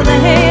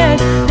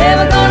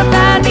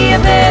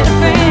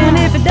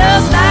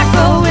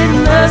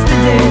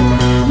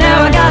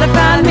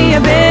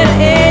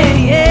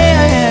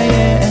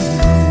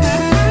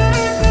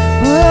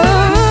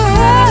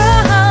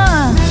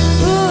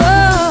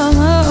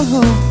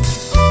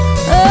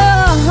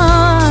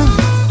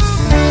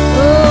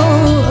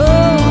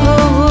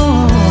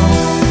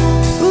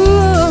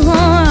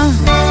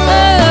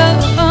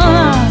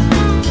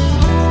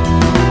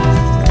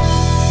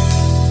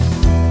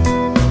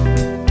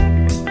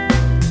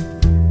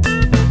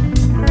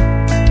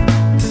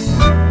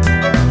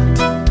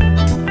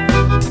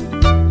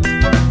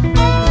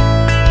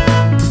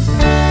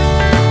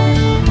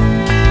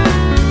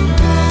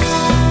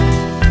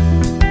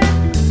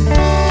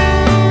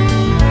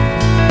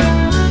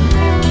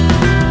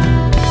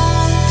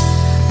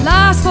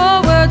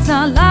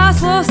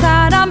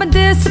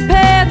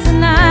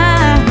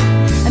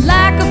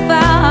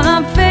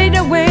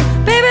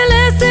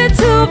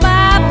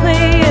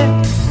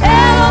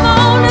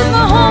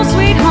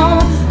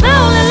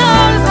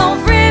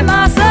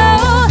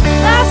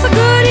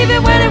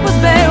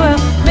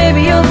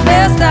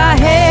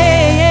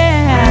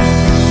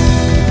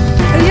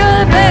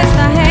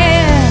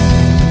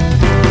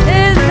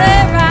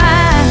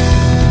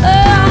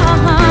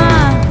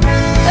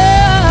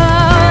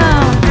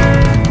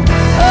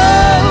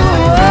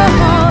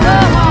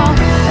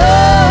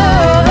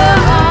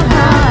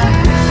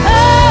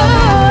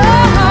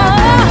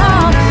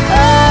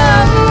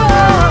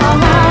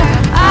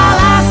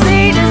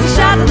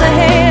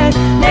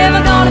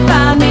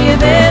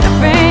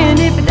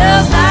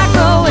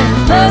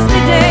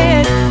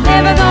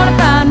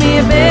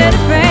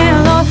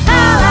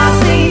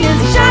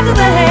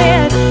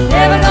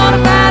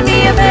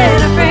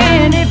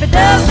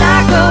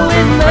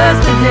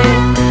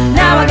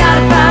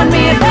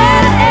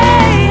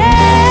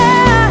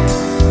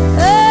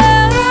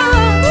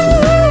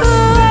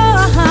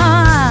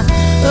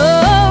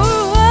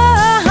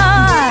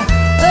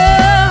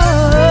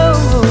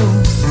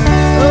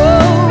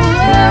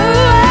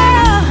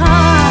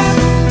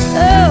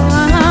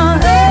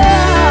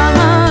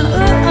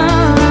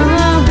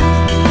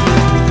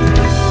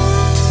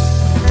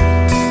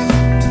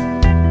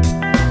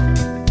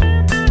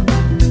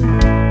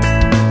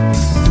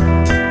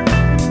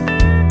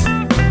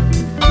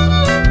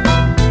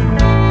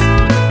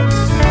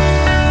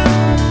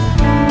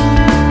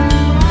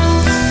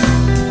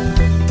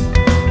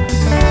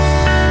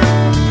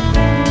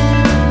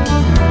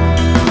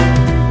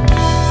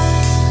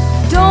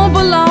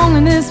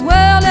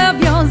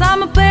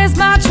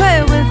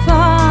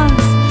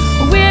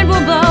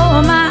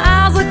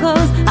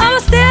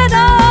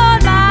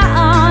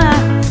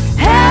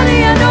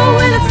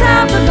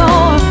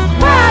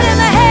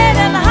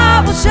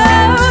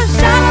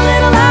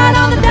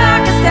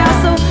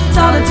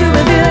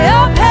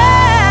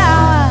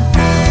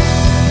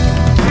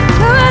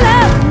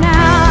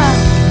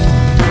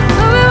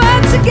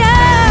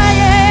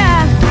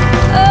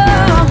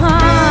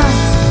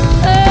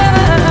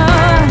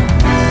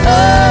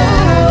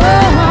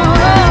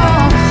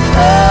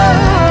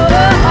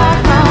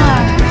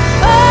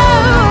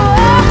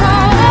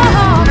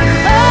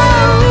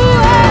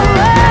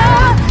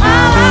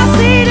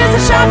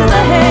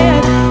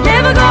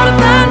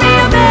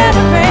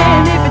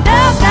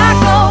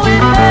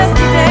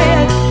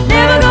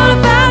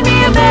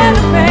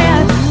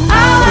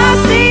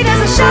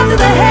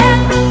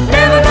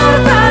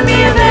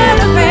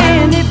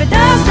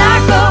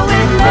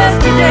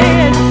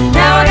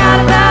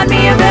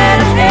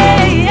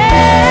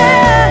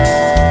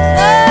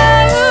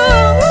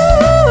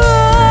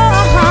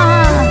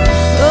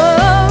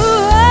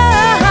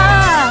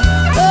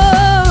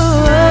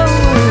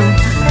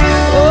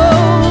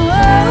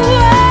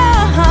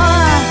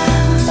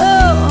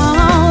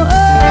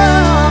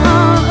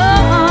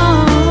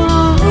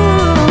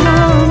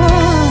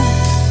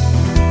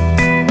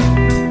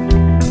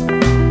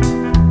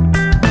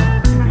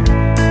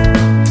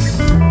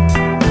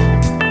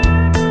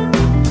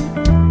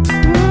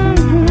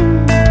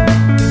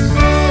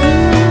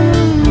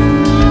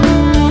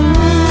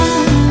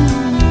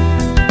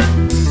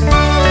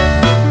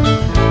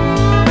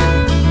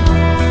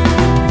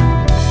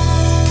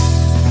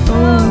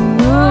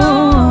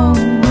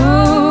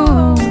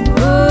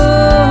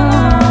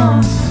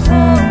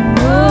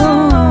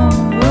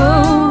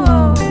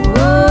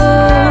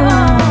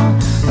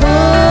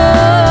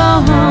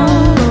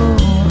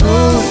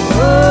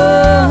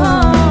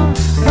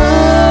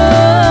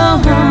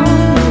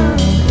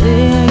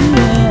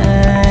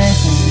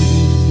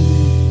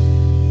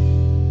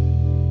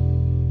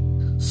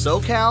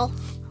SoCal?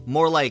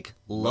 More like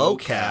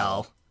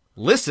low-cal.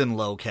 Listen,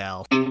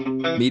 low-cal.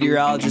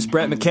 Meteorologist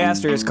Brett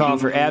McCaster is calling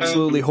for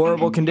absolutely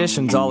horrible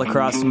conditions all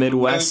across the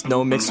Midwest.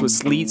 Snow mixed with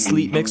sleet,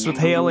 sleet mixed with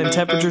hail, and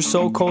temperatures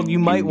so cold you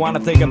might want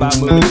to think about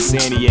moving to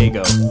San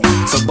Diego.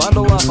 So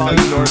bundle up, all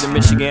you northern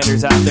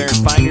Michiganders out there, and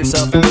find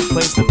yourself a good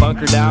place to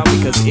bunker down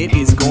because it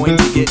is going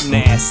to get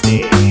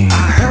nasty.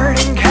 I heard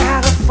in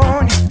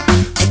California,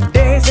 the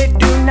days they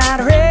do not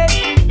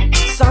rain.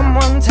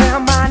 Someone tell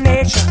my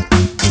nature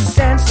to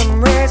send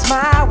some rays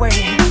my way.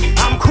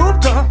 I'm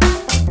cooped up,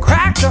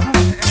 cracked up,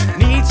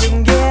 need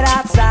to get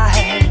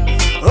outside.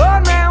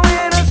 Old man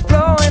winter's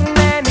blowing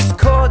and it's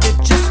cold, it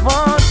just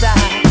won't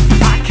die.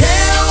 I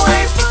can't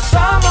wait for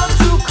summer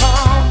to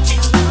come.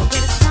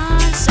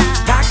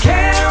 I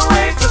can't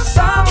wait for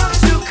summer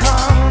to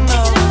come.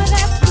 No.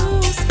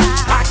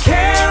 I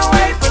can't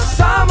wait for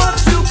summer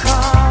to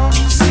come.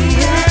 See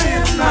it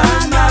in my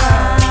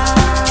mind.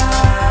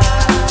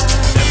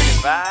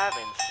 75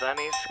 and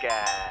sunny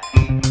skies.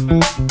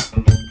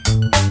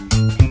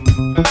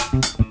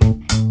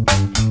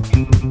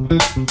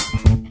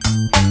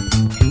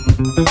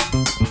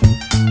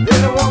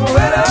 Little one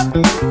wet up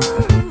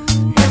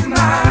in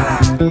my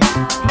life.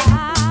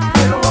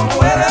 Little one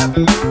wet up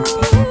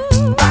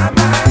by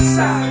my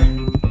side.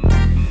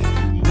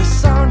 The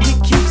son, he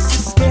keeps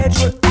his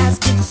schedule as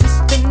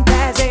consistent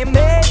as a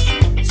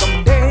maid.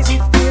 Some days he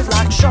feels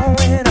like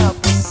showing up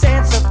with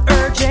sense of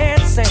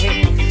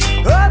urgency.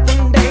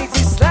 Other days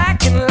he's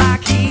slacking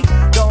like he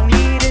don't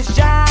need his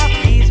job.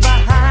 He's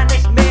behind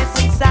his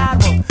missing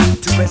sidewalk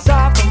to piss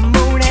off the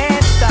moon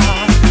and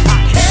stars. I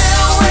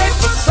can't wait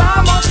for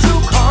summer to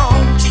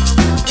come.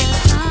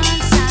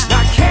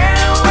 I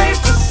can't wait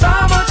for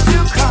summer to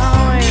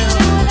come.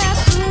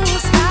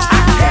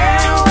 I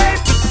can't wait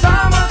for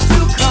summer to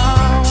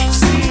come.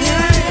 See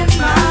it in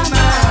my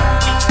mind.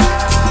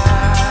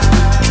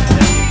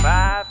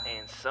 75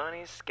 and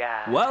sunny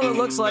skies. Well, it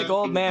looks like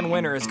Old Man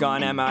Winter has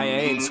gone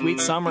MIA and sweet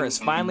summer has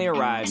finally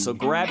arrived. So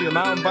grab your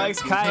mountain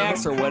bikes,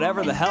 kayaks, or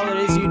whatever the hell it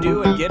is you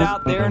do and get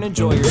out there and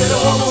enjoy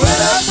yourself.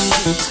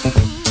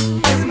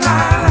 In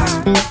my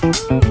life.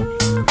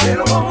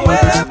 Little one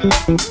wet up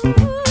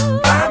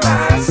by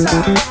my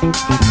side.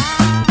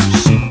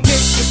 She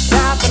picked the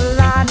top of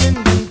lightning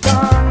and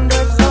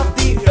thunders of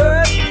the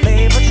earth.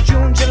 Flavors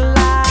June,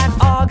 July, and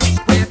August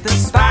with the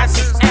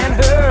spices and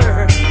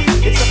herbs.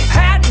 It's a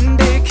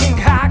patented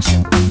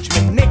concoction she's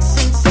been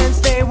mixing since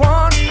day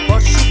one.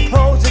 But she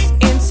poses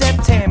in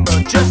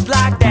September, just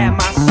like that.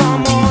 My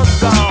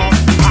summer's gone.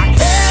 I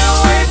can't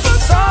wait for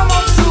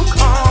summer to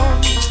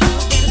come.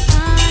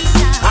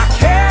 I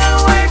can't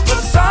wait for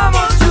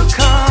summer to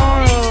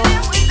come.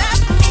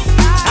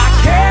 I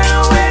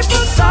can't wait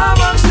for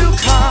summer to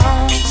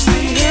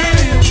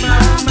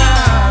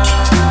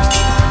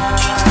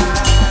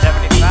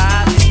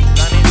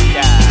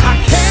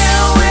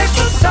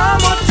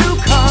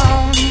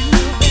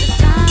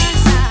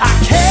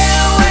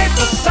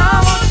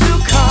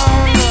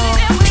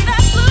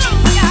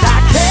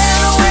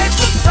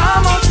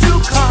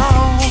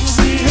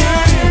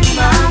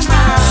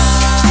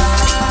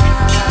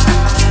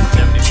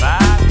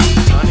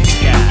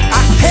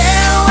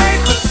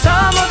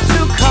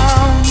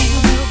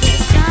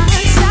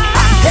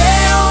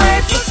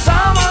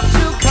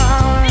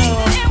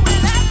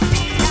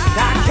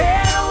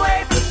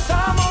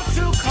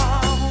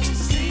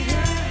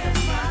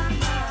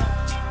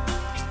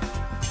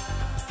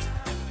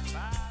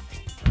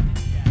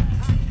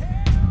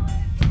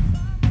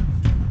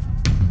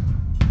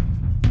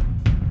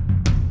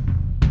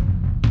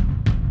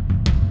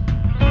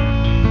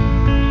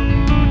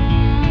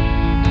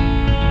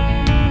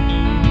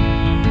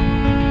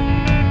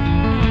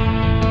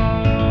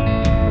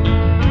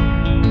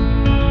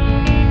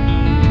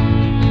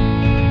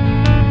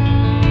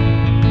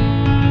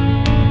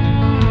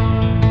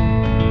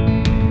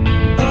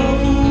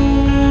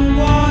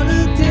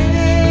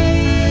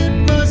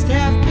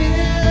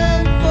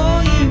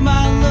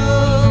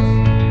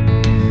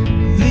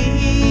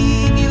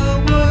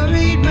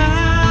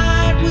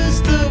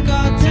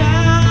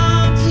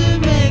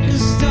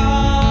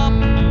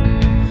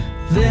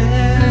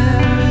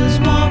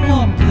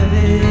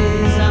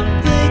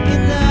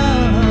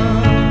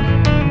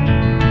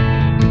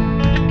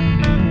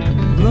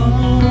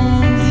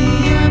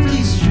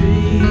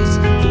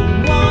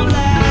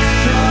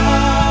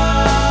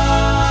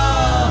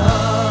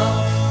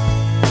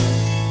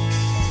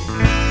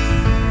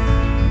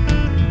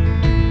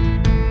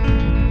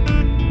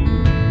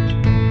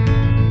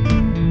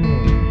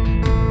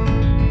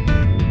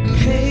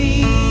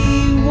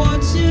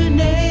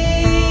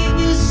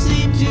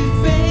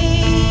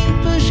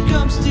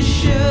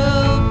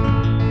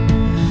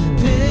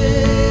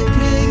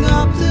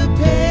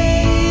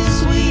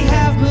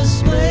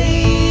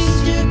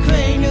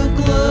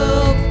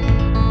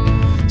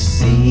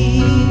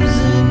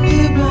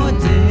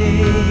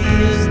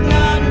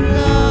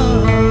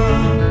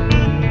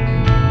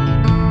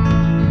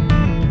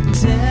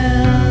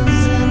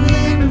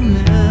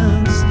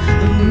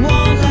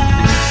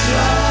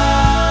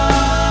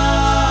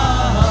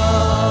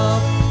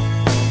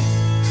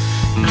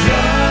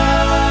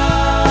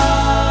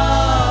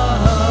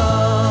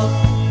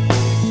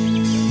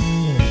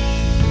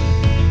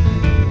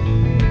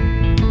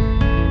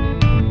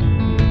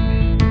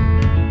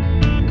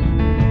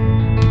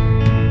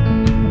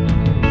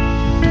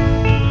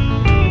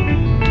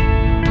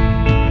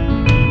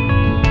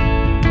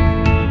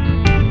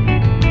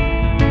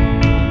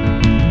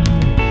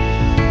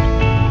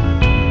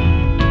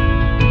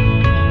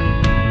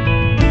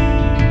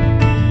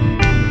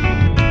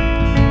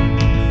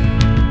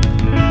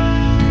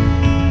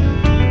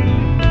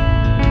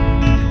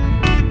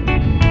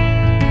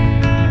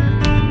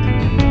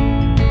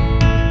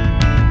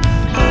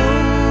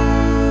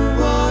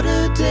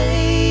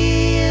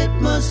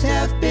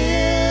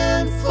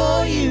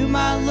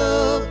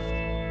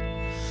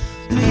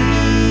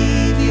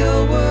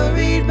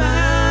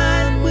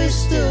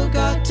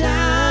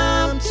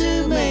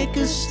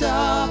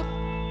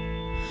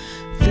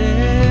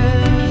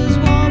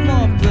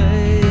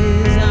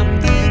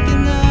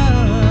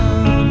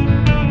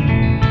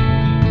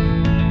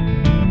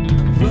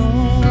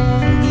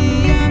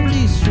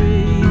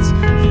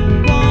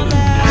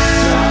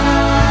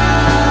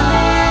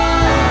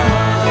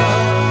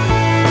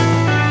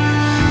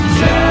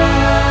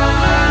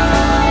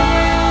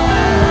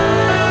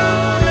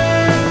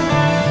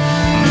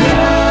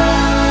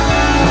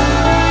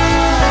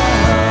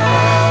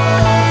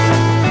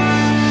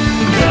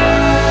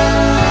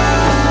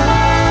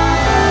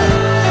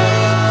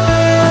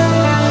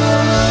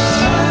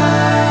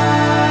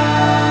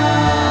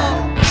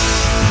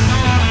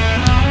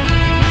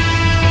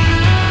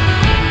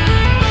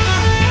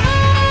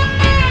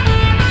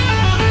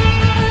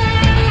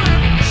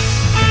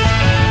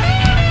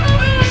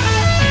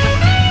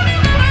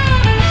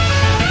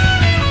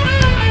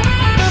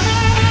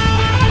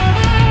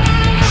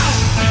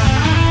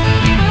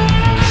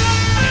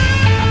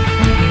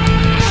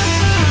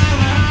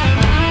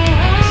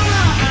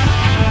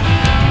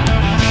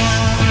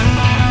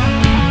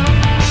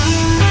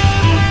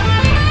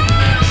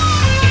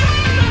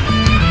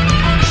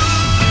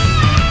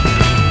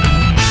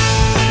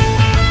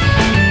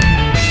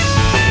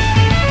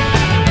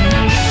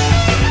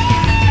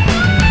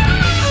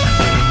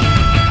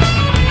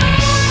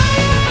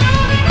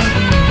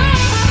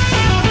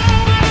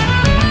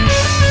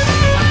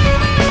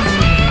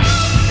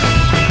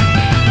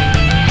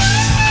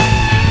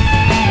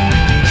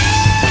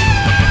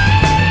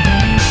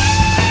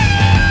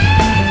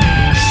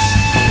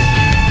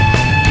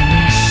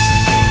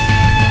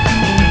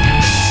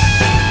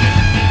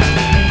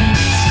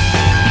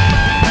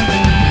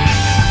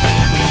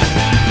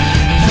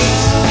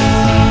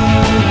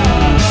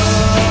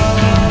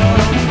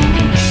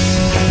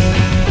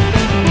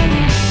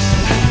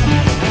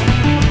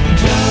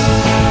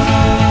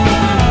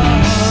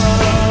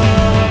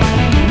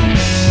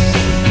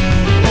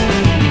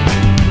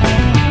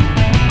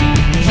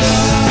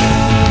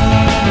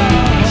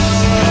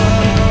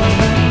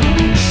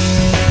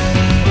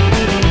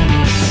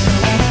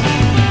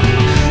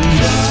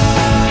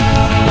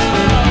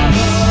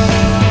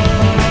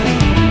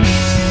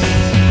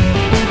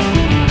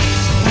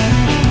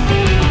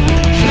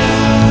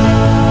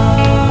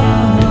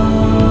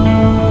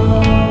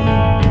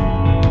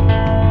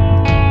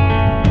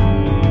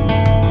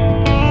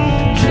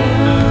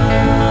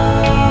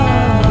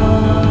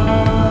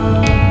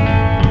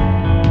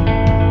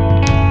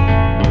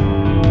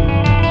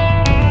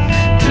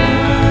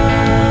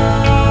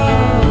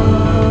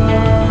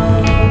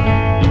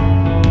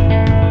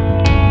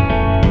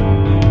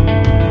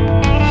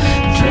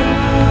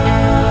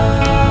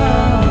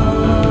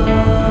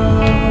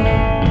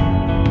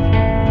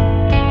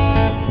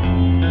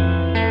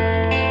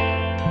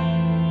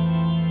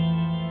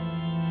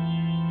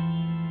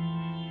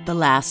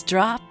Last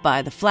Drop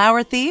by The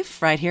Flower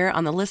Thief, right here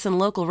on the Listen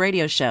Local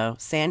radio show,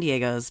 San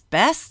Diego's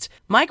best.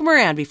 Mike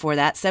Moran before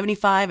that,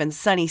 75 and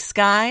Sunny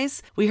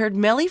Skies. We heard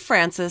Melly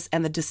Francis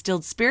and the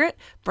Distilled Spirit,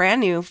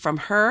 brand new from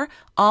her,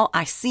 All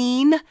I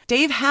Seen.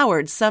 Dave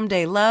Howard,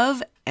 Someday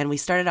Love. And we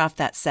started off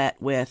that set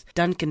with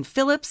Duncan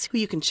Phillips, who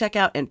you can check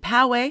out in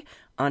Poway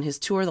on his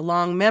tour, The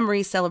Long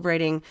Memory,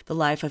 celebrating the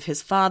life of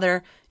his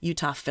father,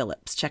 Utah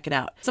Phillips. Check it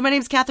out. So my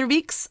name's Catherine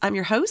Beeks. I'm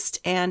your host,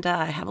 and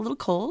I have a little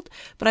cold,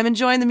 but I'm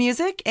enjoying the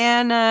music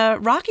and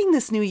rocking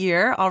this new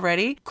year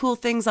already. Cool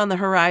things on the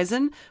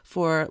horizon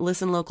for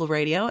Listen Local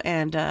Radio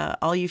and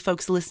all you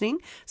folks listening.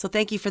 So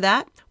thank you for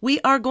that.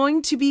 We are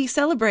going to be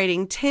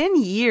celebrating 10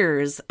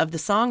 years of the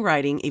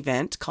songwriting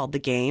event called The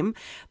Game.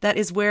 That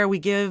is where we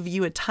give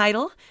you a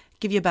title,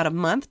 give you about a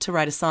month to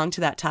write a song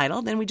to that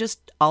title. Then we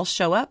just all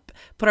show up,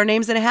 put our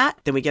names in a hat,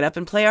 then we get up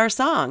and play our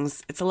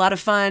songs. It's a lot of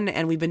fun,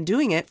 and we've been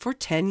doing it for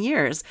 10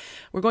 years.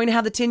 We're going to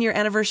have the 10-year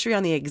anniversary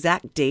on the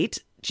exact date,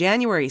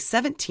 January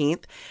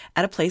 17th,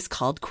 at a place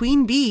called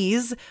Queen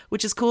Bee's,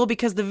 which is cool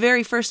because the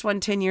very first one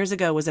 10 years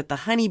ago was at the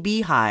Honey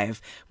Bee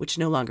Hive, which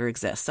no longer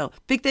exists. So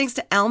big thanks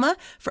to Alma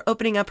for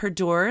opening up her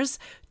doors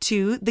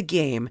to The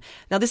Game.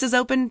 Now, this is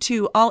open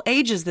to all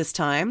ages this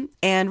time,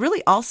 and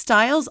really all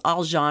styles,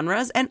 all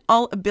genres, and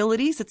all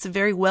abilities. It's a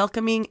very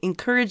welcoming,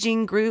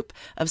 encouraging group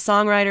of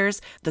songwriters.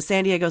 The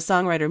San Diego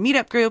Songwriter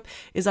Meetup Group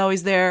is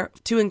always there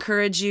to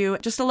encourage you.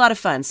 Just a lot of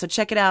fun. So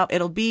check it out.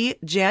 It'll be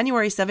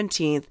January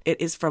 17th. It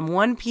is from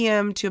 1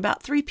 p.m. to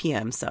about 3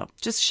 p.m. So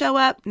just show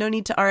up. No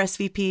need to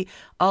RSVP.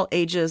 All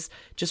ages.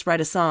 Just write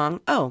a song.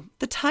 Oh,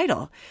 the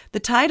title. The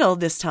title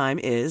this time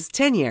is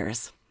 10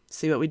 Years.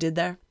 See what we did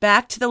there?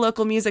 Back to the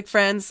local music,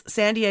 friends.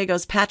 San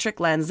Diego's Patrick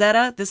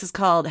Lanzetta. This is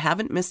called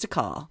Haven't Missed a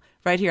Call,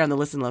 right here on the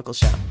Listen Local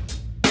show.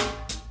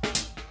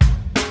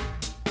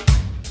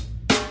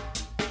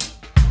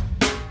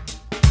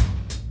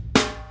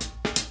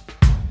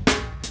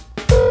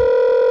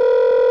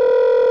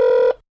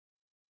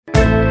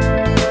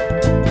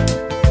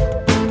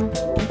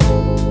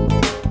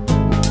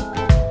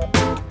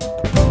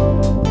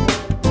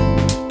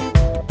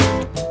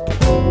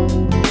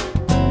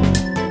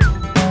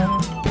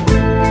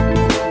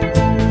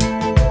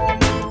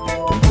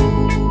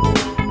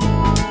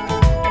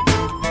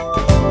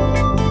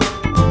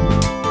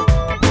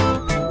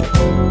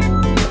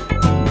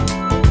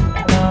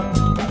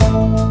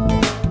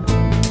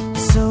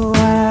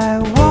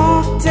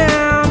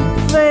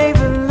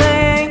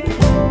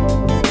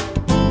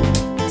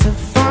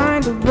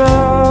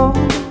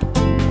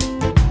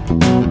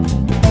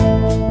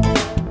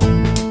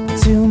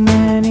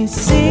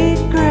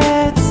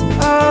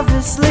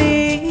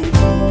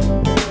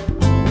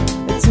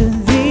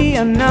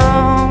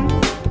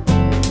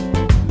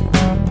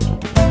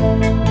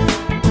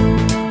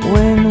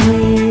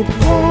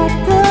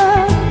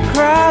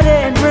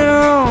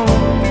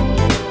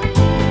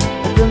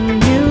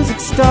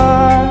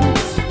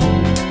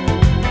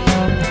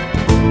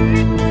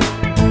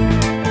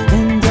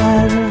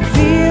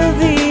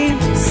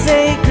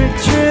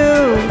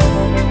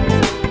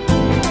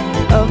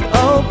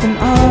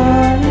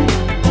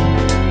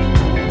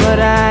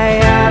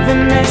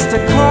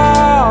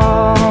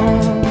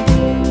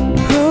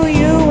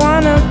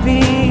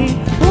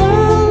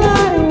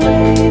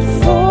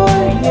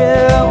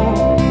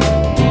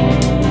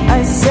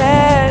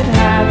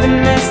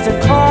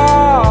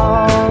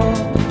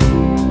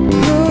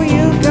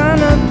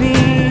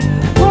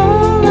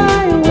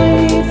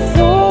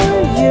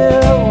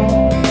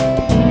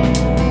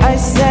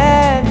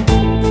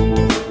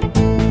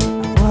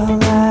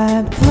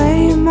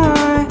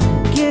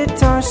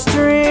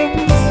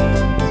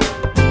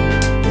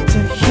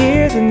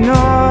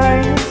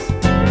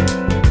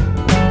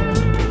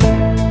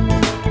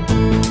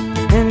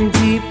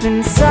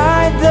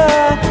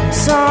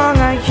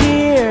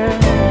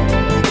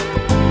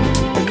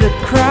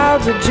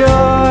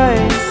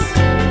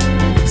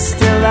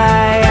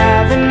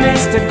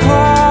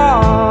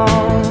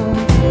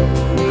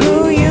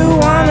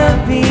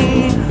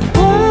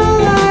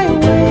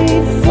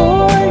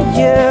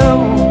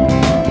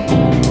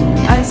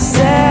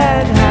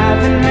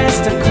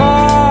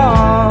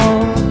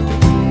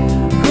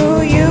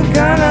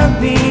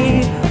 Be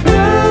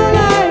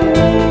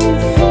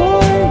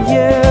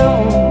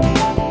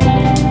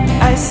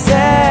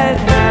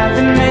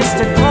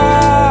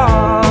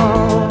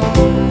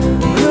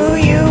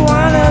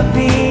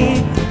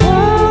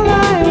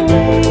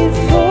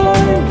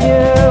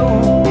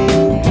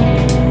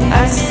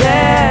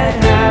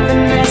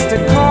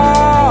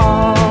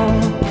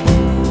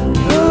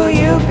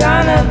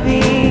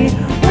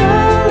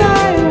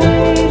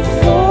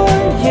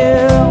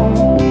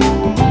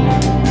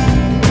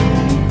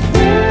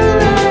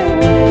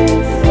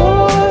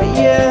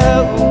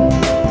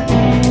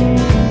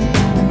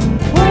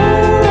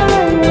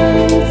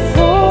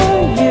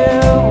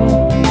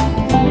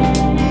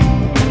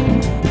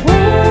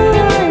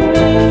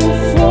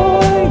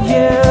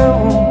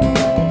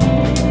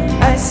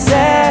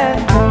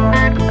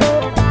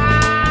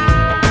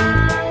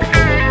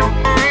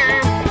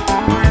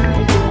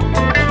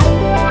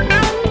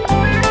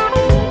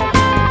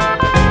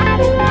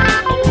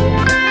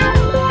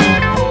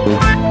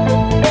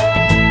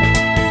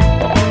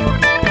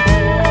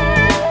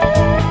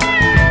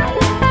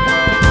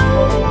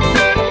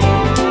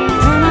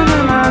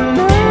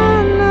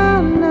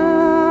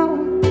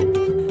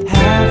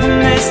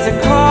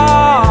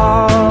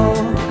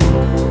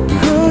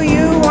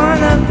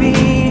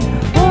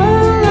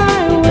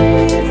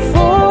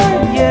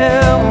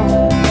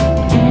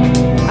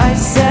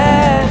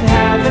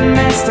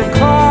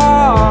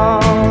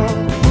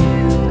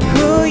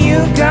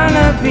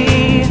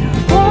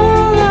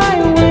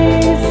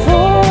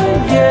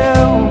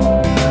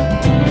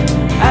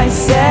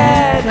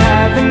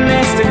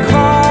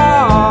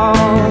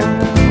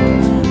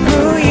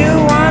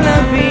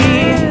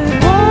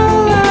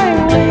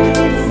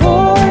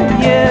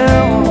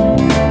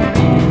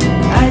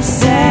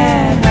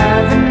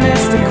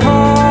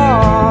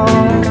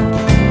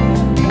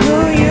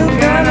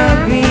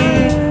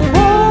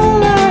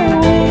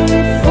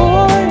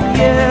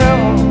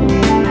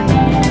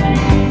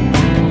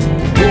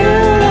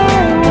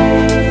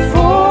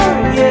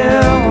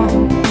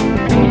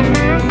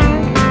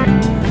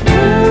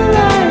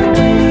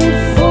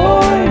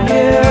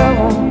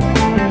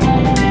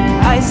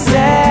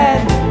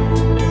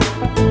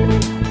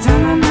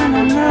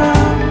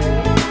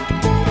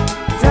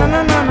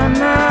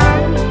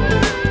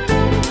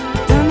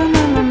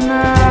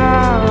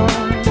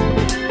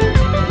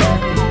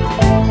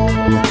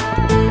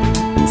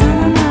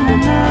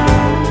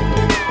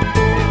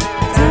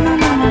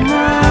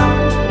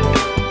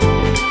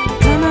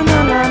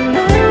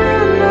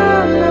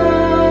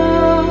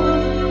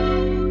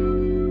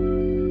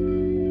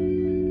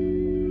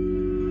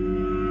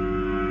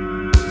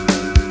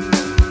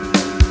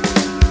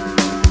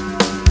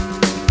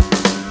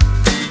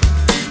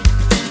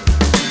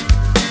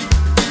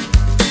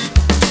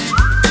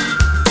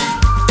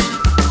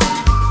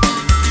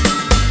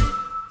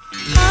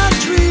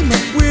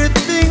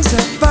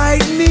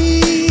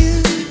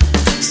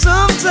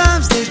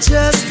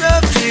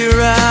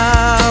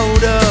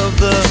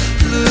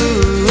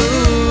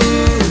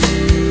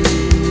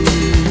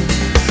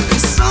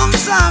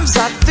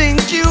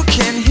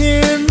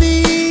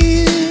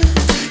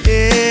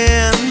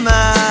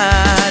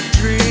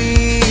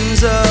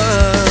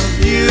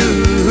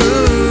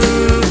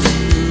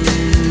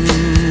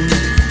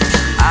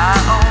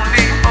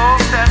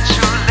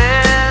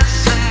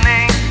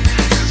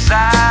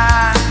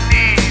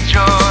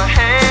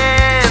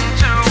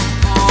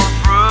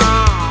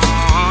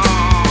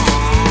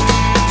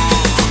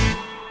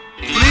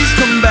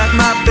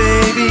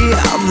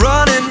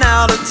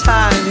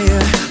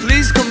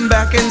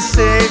back and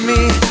save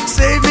me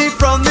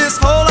from this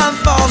hole I'm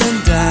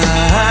falling down.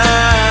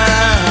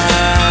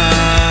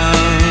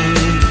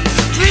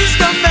 Please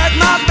come back,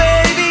 my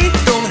baby,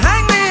 don't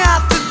hang me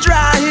out to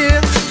dry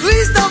here.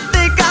 Please don't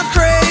think I'm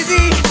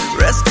crazy,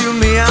 rescue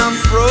me, I'm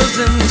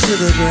frozen to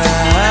the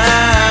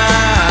ground.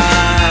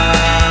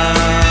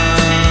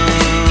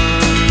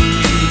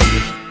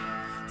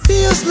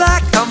 Feels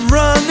like I'm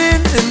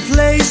running in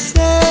places.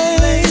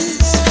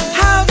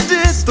 How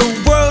did the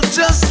world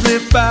just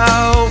slip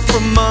out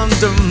from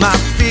under my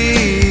feet?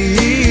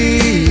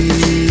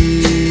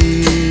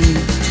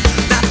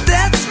 Now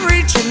that's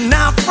reaching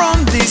out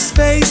from these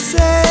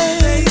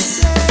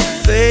faces.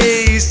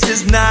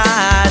 Faces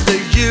neither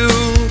you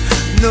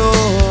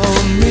nor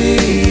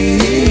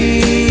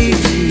me.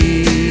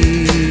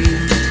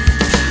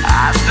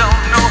 I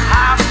don't know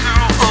how to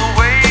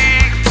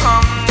awake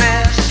from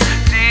this.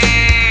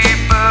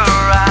 Deeper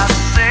I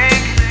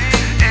sink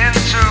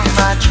into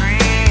my dream.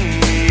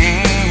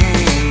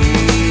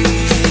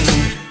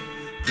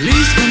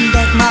 Please come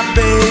back, my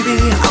baby,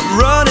 I'm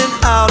running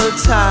out of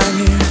time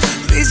here.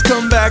 Please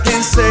come back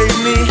and save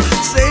me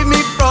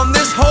from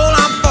this hole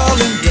I'm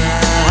falling down.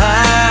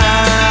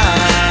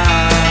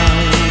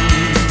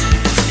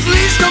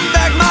 Please come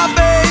back, my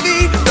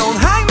baby, don't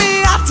hang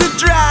me out to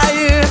dry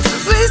here.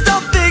 Please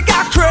don't think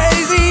I'm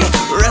crazy,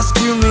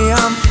 rescue me,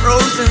 I'm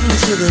frozen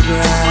to the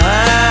ground.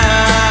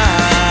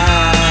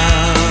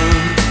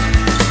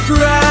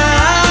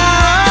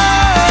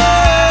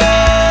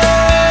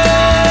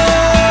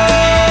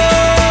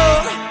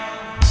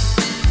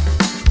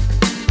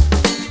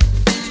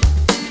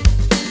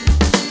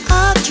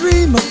 I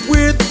dream of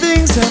weird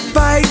things that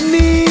bite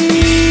me.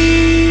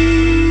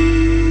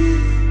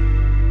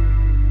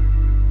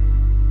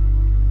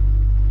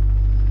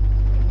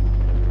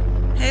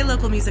 Hey,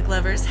 local music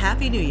lovers,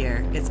 Happy New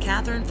Year. It's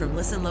Catherine from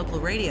Listen Local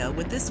Radio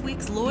with this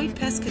week's Lloyd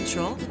Pest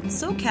Control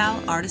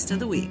SoCal Artist of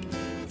the Week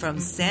from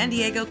San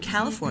Diego,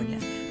 California.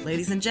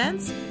 Ladies and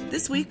gents,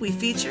 this week we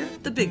feature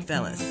the Big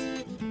Fellas.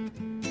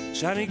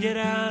 Johnny, get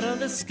out of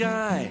the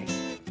sky.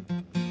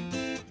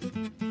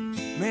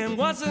 Man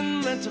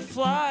wasn't meant to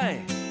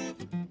fly.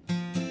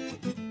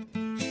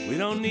 We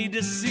don't need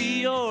to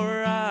see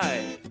your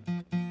eye.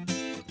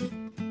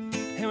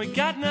 And we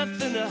got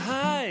nothing to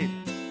hide.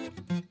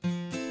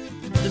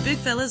 The Big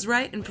Fellas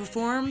write and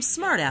perform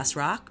smartass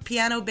rock,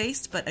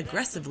 piano-based but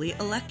aggressively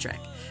electric.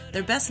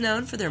 They're best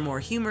known for their more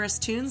humorous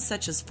tunes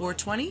such as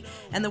 420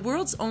 and the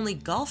world's only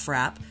golf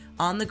rap,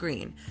 On the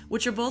Green,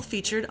 which are both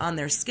featured on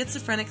their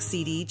schizophrenic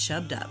CD,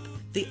 Chubbed Up.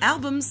 The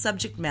album's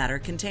subject matter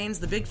contains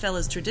the Big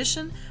Fellas'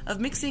 tradition of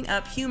mixing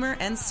up humor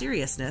and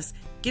seriousness,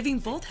 giving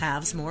both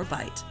halves more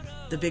bite.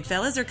 The Big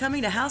Fellas are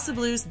coming to House of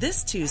Blues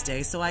this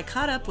Tuesday, so I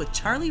caught up with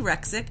Charlie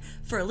Rexick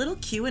for a little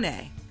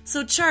Q&A.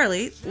 So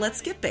Charlie,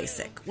 let's get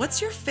basic.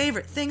 What's your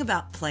favorite thing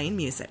about playing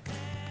music?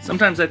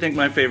 Sometimes I think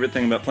my favorite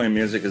thing about playing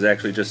music is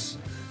actually just,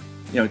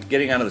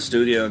 getting out of the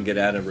studio and get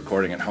out of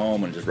recording at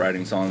home and just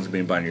writing songs and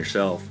being by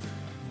yourself.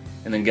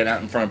 And then get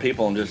out in front of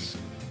people and just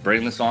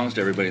bring the songs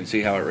to everybody and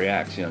see how it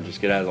reacts.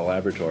 Just get out of the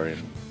laboratory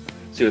and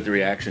see what the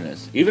reaction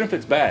is. Even if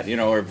it's bad,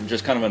 or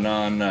just kind of a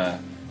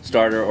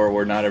non-starter or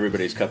we're not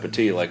everybody's cup of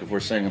tea. Like if we're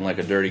singing like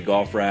a dirty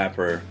golf rap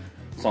or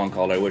a song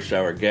called I Wish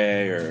I Were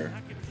Gay or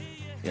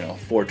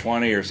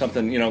 420 or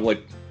something,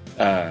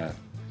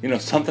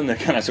 something that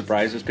kind of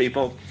surprises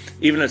people.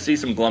 Even to see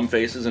some glum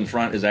faces in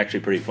front is actually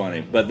pretty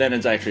funny. But then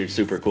it's actually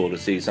super cool to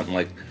see something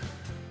like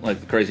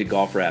the crazy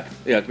golf rap.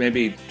 Yeah,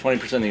 maybe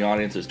 20% of the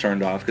audience is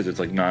turned off because it's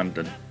like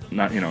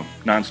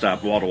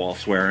non-stop wall-to-wall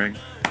swearing.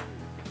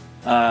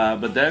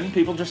 But then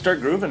people just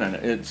start grooving in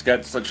it. It's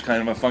got such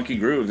kind of a funky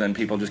groove, then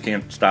people just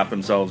can't stop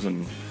themselves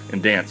and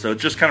dance. So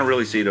it's just kind of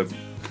really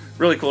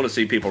cool to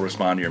see people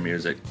respond to your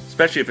music,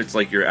 especially if it's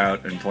like you're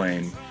out and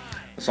playing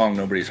a song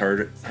nobody's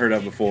heard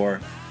of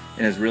before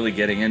and is really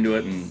getting into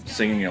it and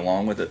singing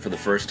along with it for the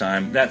first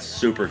time. That's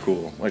super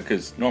cool,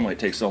 because normally it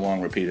takes so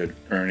long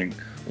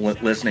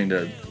listening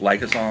to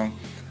like a song.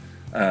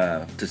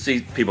 To see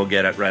people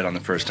get it right on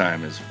the first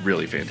time is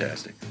really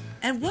fantastic.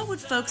 And what would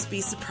folks be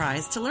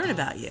surprised to learn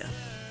about you?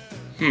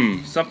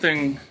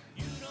 Something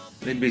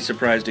they'd be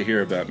surprised to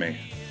hear about me.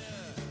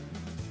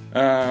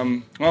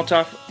 Well,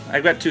 tough.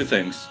 I've got two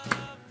things.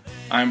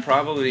 I'm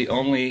probably the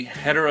only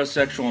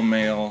heterosexual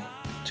male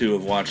to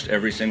have watched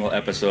every single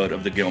episode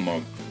of the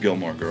Gilmore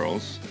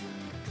Girls.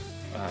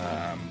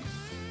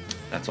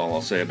 That's all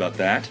I'll say about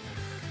that.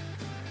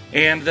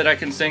 And that I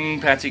can sing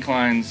Patsy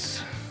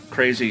Cline's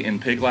Crazy in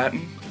Pig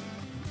Latin.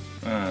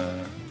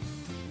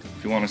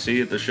 If you want to see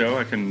it at the show,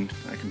 I can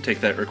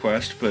take that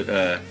request, but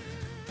it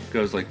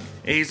goes like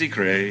Azy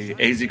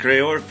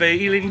cray, or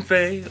failing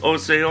fay, or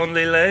say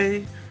only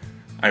lay.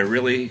 I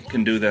really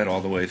can do that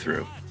all the way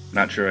through.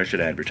 Not sure I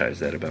should advertise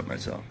that about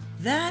myself.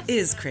 That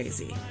is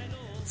crazy.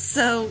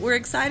 So we're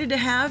excited to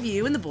have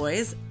you and the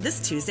boys this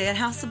Tuesday at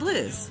House of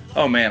Blues.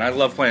 Oh man, I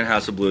love playing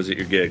House of Blues at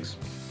your gigs.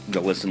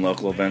 The Listen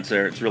Local events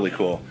there, it's really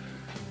cool.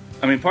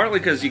 I mean, partly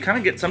because you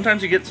kind of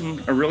sometimes you get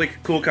a really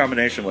cool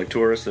combination of like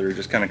tourists that are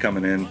just kind of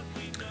coming in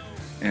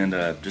and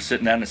just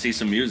sitting down to see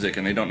some music,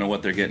 and they don't know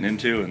what they're getting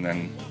into, and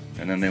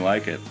then they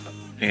like it.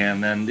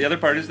 And then the other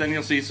part is then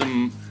you'll see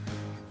some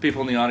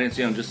people in the audience,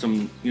 just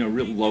some,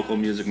 real local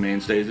music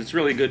mainstays. It's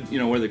really good,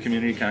 where the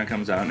community kind of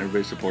comes out and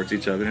everybody supports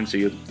each other, and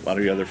see a lot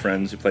of your other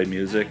friends who play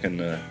music, and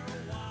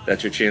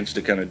that's your chance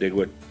to kind of dig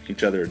what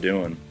each other are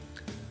doing.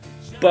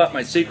 But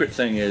my secret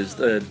thing is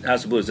the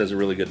House of Blues does a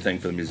really good thing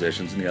for the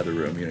musicians in the other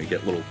room. You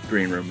get a little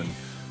green room and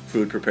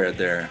food prepared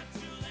there.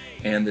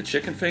 And the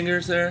chicken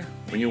fingers there,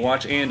 when you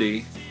watch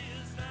Andy,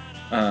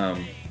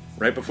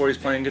 right before he's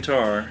playing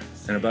guitar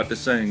and about to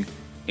sing,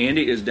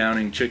 Andy is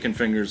downing chicken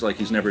fingers like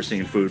he's never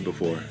seen food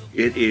before.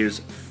 It is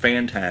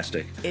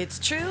fantastic. It's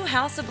true.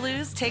 House of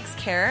Blues takes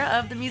care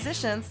of the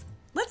musicians.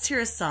 Let's hear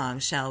a song,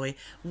 shall we?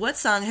 What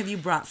song have you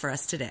brought for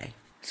us today?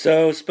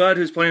 So Spud,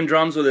 who's playing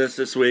drums with us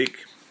this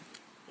week,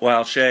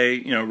 while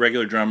Shay,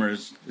 regular drummer,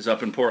 is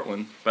up in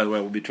Portland. By the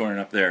way, we'll be touring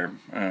up there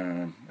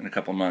in a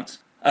couple months.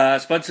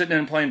 Spud's sitting in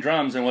and playing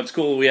drums, and what's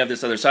cool, we have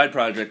this other side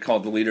project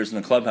called The Leaders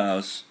in the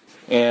Clubhouse,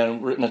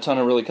 and written a ton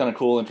of really kind of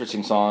cool,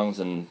 interesting songs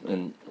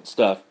and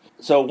stuff.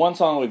 So one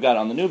song we've got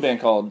on the new band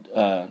called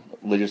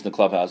Leaders in the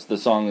Clubhouse, the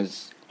song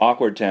is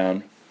Awkward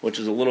Town, which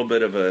is a little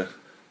bit of a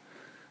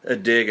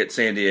dig at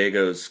San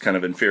Diego's kind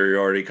of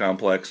inferiority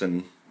complex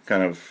and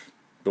kind of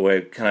the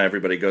way kind of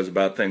everybody goes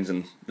about things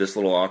in this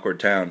little awkward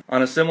town.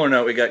 On a similar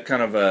note, we got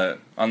kind of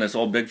on this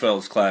old Big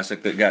Fellas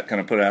classic that got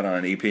kind of put out on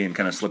an EP and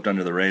kind of slipped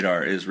under the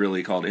radar, is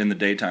really called In the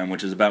Daytime,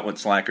 which is about what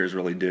slackers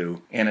really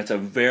do. And it's a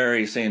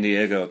very San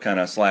Diego kind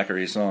of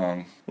slackery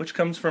song, which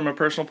comes from a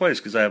personal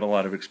place because I have a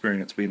lot of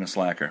experience being a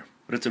slacker.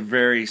 But it's a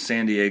very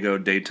San Diego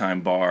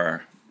daytime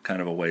bar kind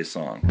of a way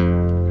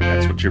song.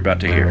 That's what you're about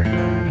to hear.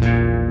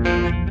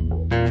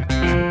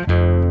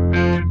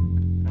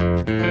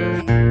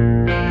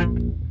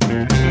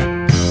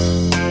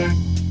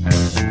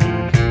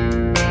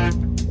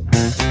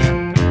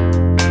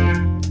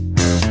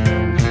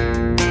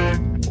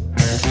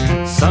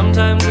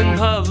 Sometimes in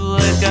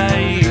public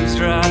I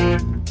eavesdrop,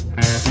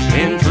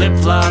 in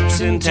flip-flops,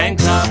 in tank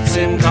tops,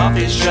 in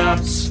coffee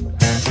shops.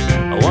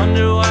 I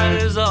wonder why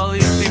there's all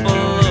these people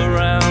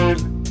around,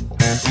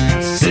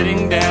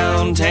 sitting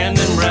down, tanned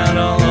and brown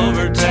all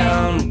over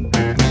town.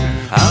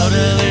 How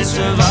do they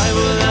survive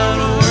without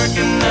a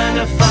working 9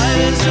 to 5?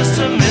 It's just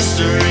a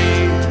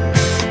mystery.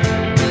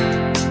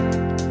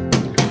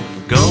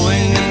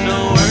 Going into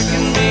work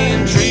and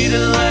being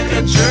treated like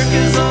a jerk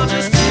is all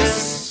just history.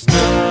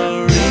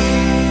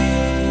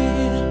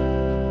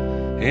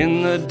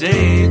 In the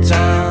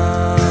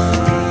daytime,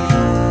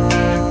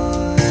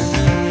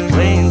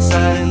 plain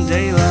sight and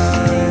daylight.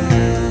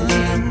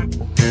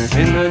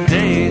 In the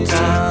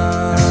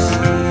daytime,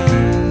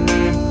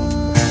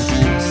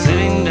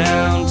 sitting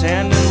down,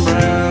 tanned and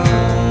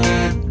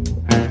brown.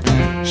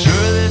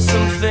 Sure, there's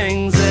some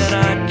things that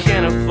I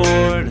can't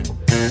afford.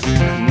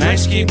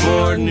 Nice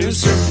keyboard, new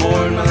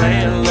surfboard, my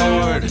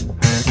landlord.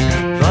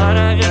 But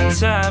I got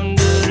time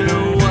to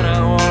do what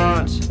I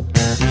want.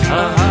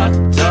 A hot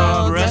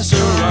dog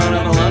restaurant,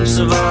 I'm a lunch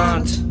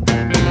savant.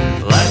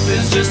 Life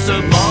is just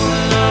a ball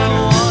and I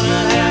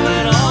wanna have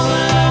it all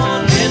and I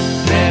want it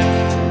back.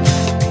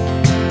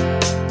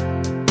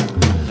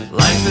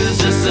 Life is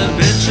just a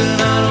bitch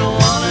and I don't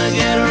wanna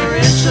get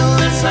rich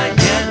unless I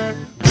get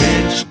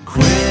rich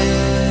quick.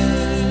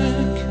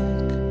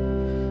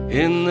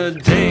 In the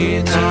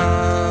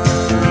daytime,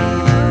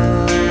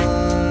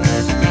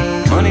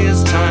 money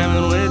is time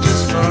and we're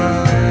just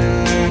fine.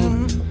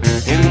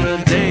 In the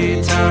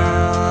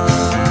daytime,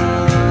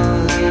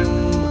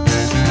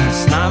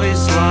 snobby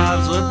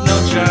slobs with no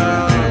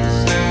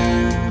jobs.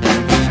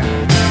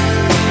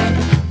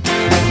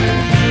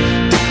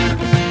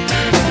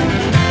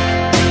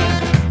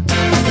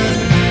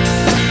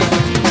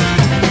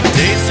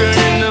 Days turn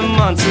into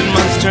months and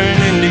months turn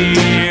into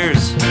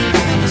years.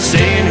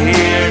 Staying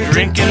here,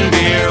 drinking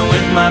beer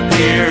with my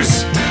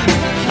peers.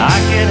 I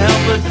can't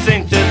help but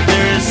think that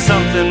there is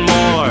something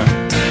more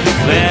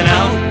than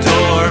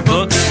outdoor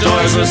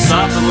bookstores with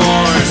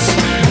sophomores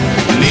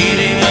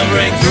needing a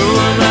breakthrough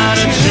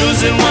about and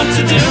choosing what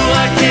to do.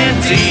 I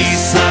can't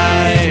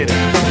decide.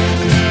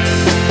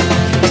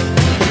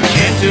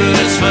 Can't do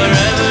this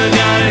forever.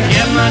 Gotta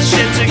get my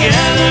shit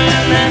together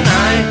and then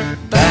I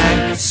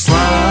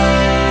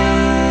backslide.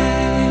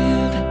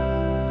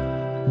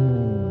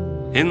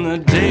 In the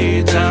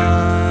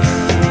daytime,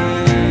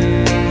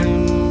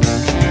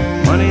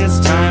 money is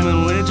time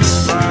and we're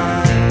just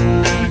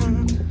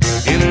fine.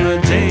 In the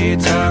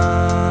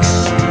daytime,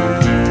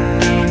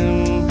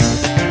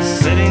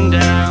 sitting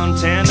down,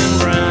 tanned and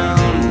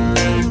brown.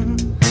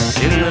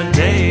 In the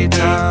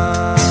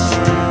daytime,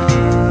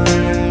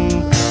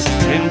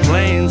 in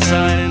plain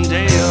sight and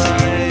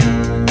daylight.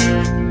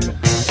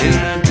 In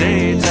the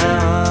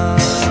daytime,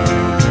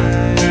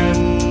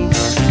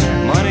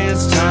 money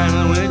is time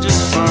and we're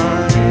just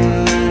fine.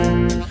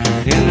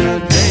 In the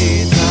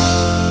daytime.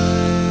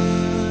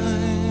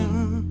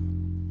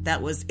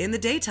 That was In the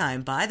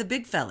Daytime by the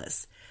Big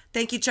Fellas.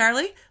 Thank you,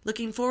 Charlie.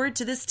 Looking forward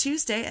to this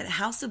Tuesday at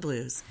House of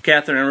Blues.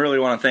 Catherine, I really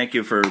want to thank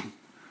you for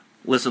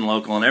Listen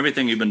Local and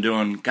everything you've been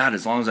doing. God,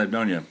 as long as I've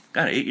known you.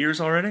 God, 8 years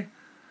already?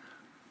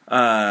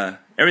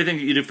 Everything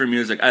that you do for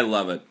music, I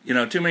love it. You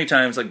know, too many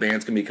times, like,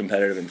 bands can be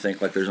competitive and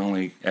think, like, there's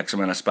only X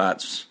amount of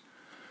spots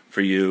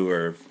for you,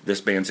 or if this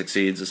band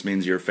succeeds, this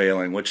means you're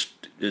failing, which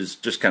is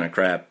just kind of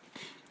crap.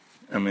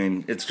 I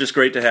mean, it's just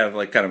great to have,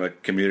 like, kind of a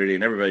community,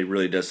 and everybody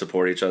really does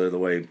support each other the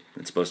way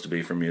it's supposed to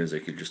be for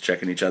music. You're just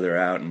checking each other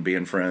out and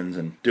being friends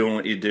and doing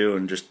what you do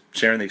and just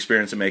sharing the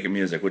experience of making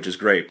music, which is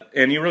great.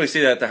 And you really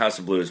see that at the House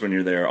of Blues when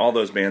you're there. All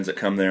those bands that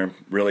come there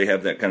really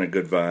have that kind of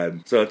good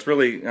vibe. So it's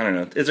really, I don't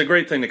know, it's a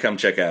great thing to come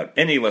check out.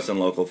 Any Listen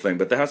Local thing,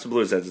 but the House of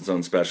Blues has its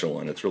own special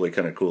one. It's really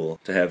kind of cool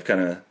to have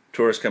kind of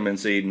tourists come and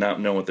see, not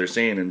know what they're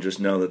seeing, and just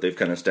know that they've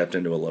kind of stepped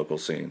into a local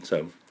scene.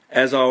 So,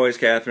 as always,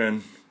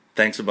 Catherine,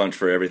 thanks a bunch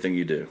for everything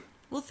you do.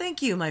 Well,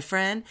 thank you, my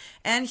friend,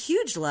 and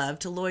huge love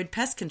to Lloyd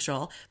Pest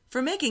Control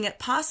for making it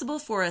possible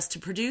for us to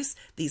produce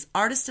these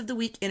Artist of the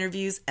Week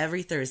interviews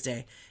every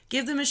Thursday.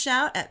 Give them a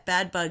shout at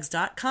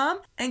badbugs.com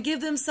and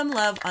give them some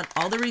love on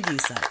all the review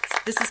sites.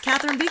 This is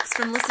Catherine Beeks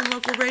from Listen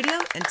Local Radio.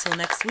 Until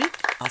next week,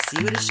 I'll see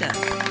you at a show.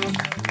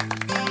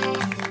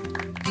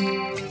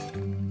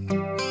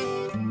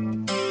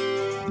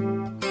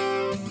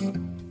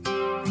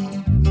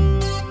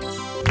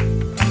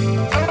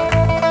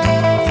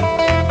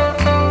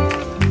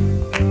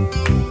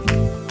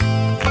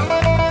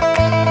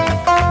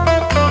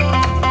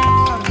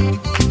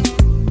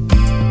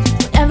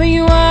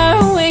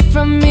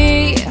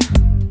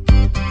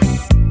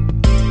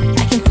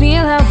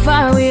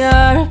 Far we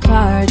are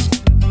apart.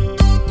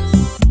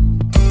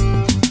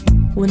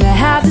 When I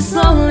have this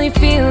lonely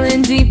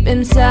feeling deep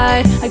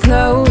inside, I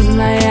close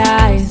my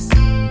eyes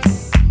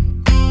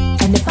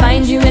and I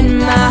find you in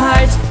my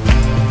heart.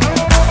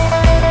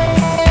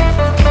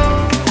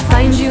 I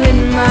find you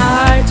in my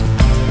heart.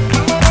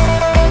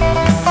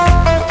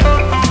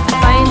 I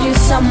find you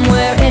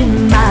somewhere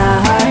in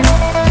my heart.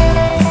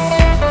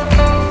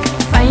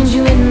 I find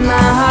you in my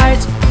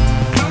heart.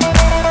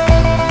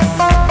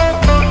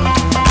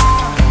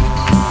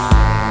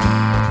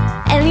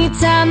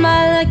 Anytime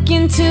I look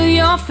into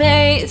your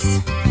face,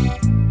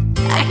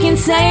 I can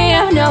say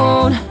I've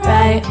known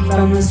right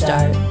from the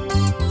start.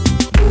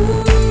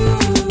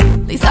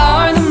 These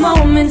are the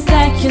moments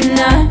that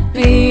cannot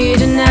be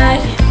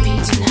denied.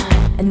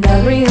 And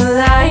I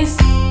realize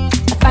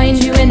I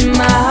find you in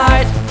my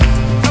heart.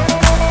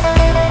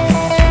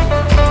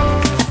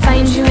 I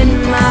find you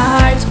in my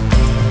heart.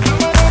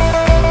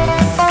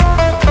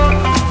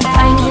 I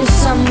find you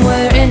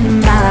somewhere in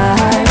my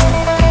heart.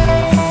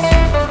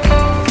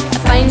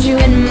 Find you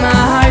in my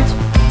heart.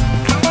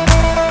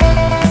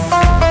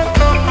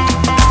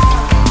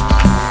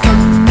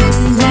 Come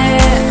and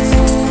dance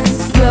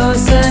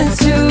closer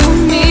to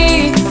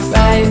me,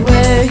 right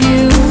where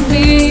you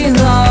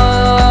belong.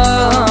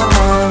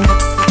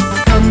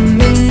 Come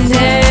and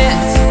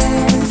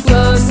dance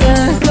closer,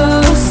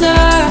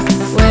 closer,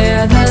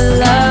 where the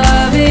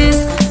love is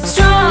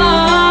strong.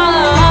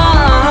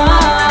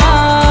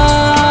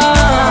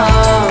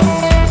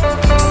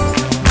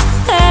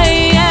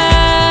 Hey,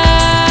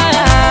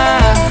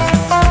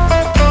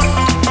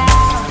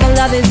 my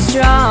love is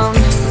strong.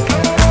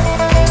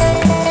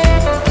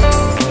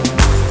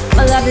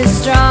 My love is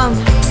strong.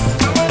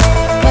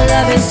 My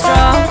love is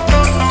strong.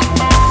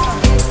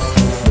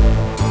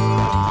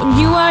 When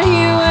you are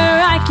here where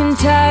I can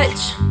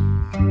touch,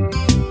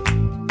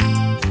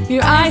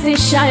 your eyes, they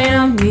shine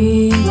on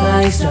me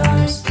like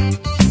stars.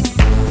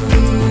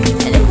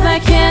 And if I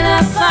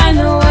cannot find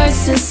the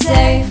words to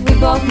say, we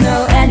both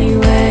know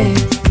anyway.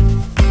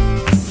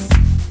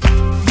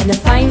 And I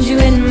find you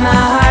in my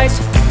heart.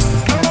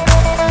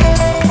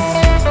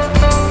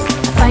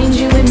 Find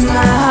you in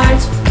my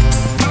heart.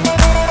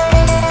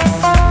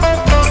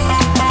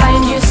 I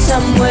find you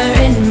somewhere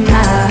in my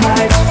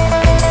heart.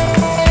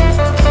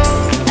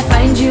 I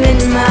find you in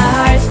my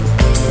heart.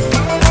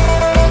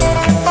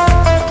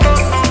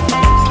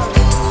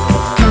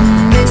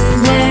 Come and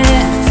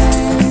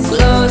dance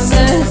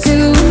closer to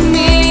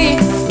me,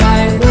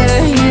 right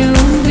where you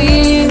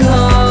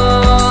belong.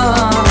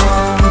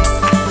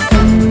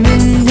 Come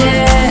and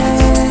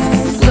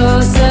dance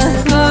closer.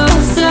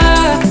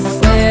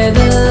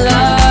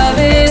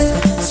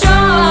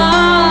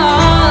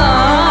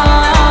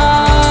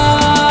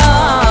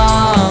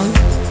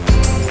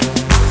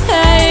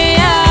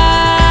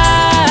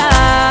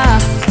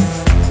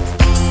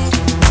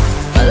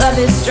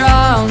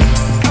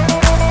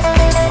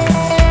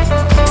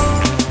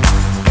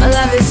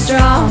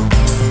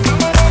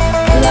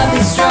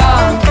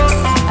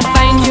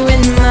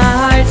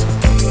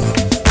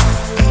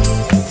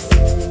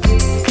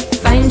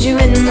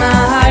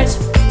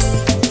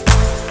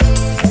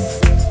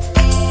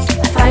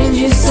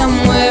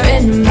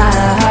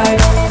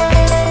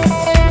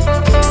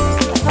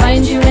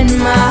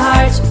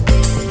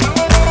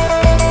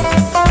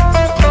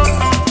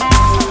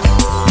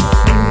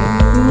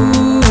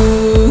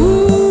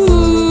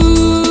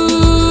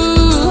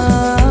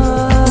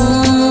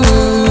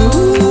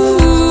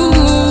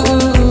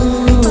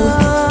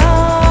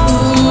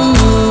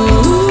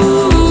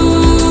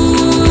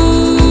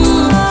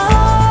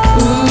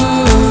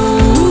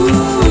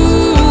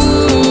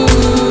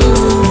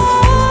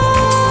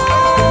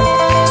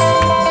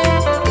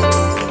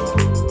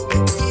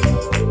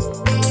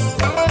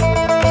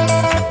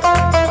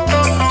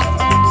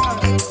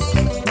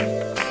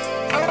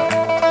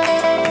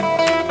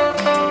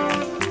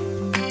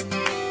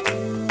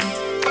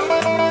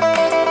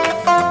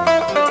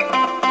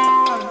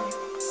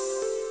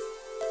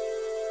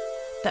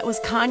 That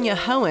was Kanya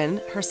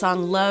Hohen. Her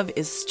song Love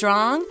is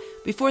Strong.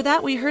 Before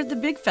that, we heard the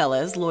Big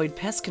Fellas, Lloyd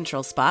Pest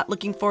Control Spot.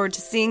 Looking forward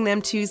to seeing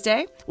them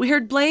Tuesday. We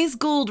heard Blaze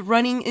Gould,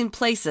 Running in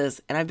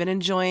Places, and I've been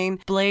enjoying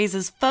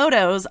Blaze's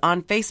photos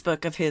on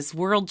Facebook of his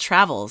world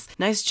travels.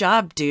 Nice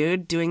job,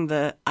 dude, doing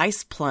the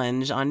ice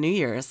plunge on New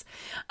Year's.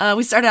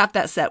 We started off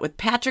that set with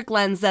Patrick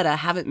Lanzetta,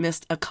 Haven't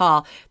Missed a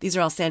Call. These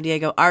are all San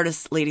Diego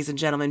artists, ladies and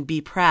gentlemen.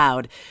 Be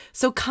proud.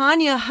 So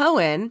Kanya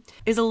Hohen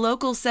is a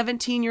local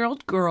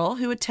 17-year-old girl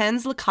who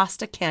attends La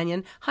Costa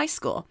Canyon High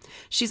School.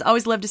 She's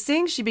always loved to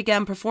sing. She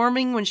began performing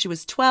when she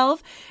was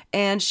 12,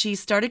 and she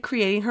started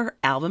creating her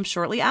album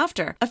shortly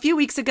after. A few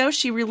weeks ago,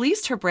 she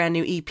released her brand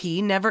new EP,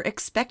 Never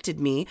Expected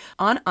Me,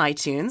 on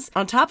iTunes.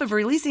 On top of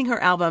releasing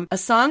her album, a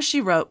song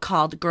she wrote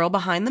called Girl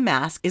Behind the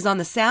Mask is on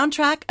the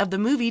soundtrack of the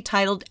movie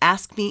titled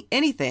Ask Me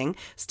Anything,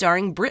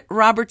 starring Britt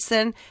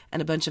Robertson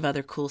and a bunch of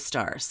other cool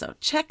stars. So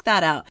check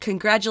that out.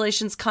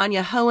 Congratulations,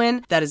 Kanya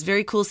Hohen. That is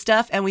very cool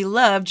stuff, and we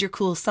loved your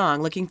cool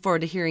song. Looking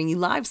forward to hearing you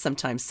live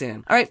sometime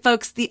soon. All right,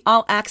 folks, the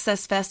All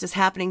Access Fest is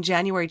happening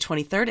January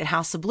 23rd at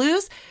House of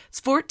Blues. It's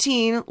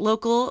 14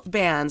 local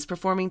bands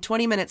performing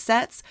 20-minute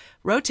sets,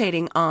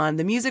 rotating on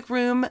the Music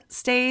Room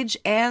stage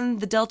and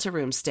the Delta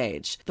Room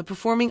stage. The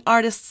performing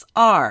artists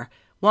are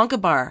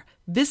Wonka Bar,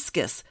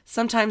 Viscous,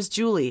 Sometimes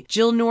Julie,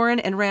 Jill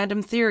Noren and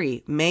Random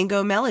Theory,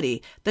 Mango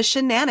Melody, The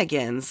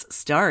Shenanigans,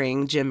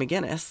 starring Jim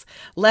McGinnis,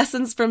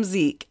 Lessons from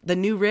Zeke, The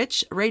New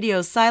Rich,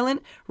 Radio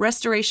Silent,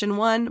 Restoration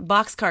One,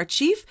 Boxcar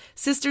Chief,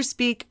 Sister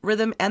Speak,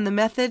 Rhythm and the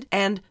Method,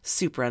 and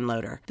Super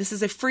Unloader. This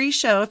is a free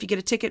show if you get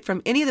a ticket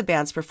from any of the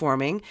bands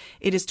performing.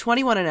 It is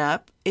 21 and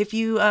up. If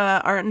you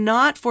are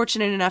not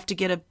fortunate enough to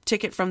get a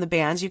ticket from the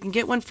bands, you can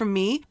get one from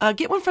me.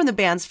 Get one from the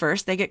bands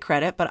first. They get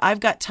credit, but I've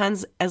got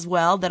tons as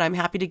well that I'm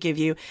happy to give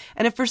you.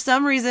 And if for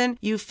some reason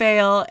you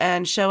fail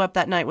and show up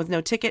that night with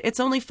no ticket, it's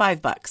only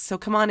 $5. So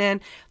come on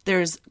in.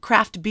 There's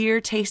craft beer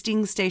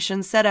tasting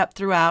stations set up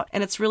throughout,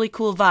 and it's really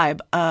cool vibe.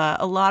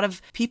 A lot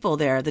of people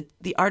there.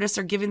 The artists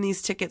are giving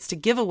these tickets to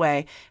give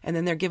away, and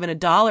then they're given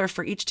 $1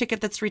 for each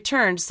ticket that's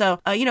returned. So,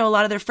 a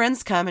lot of their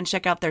friends come and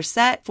check out their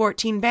set.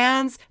 14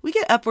 bands. We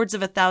get upwards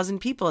of 1,000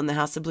 people in the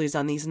House of Blues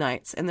on these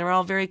nights, and they're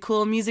all very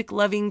cool,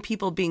 music-loving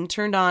people being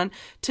turned on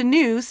to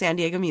new San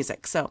Diego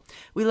music. So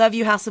we love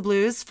you, House of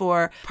Blues,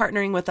 for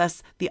partnering with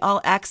us. The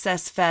All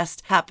Access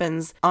Fest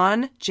happens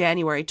on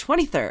January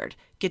 23rd.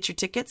 Get your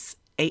tickets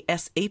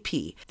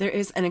ASAP. There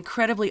is an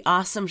incredibly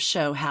awesome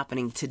show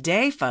happening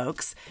today,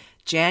 folks.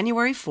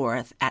 January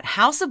 4th at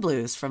House of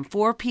Blues from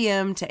 4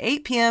 p.m. to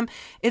 8 p.m.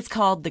 It's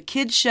called The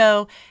Kid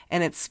Show,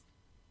 and it's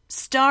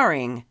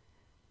starring,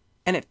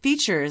 and it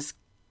features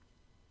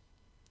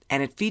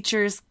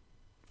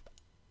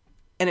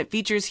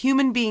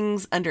human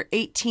beings under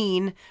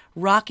 18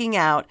 rocking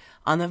out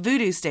on the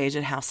Voodoo stage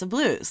at House of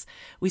Blues.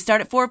 We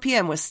start at 4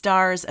 p.m. with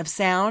Stars of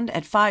Sound,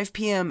 at 5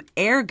 p.m.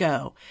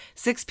 Ergo,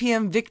 6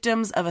 p.m.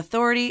 Victims of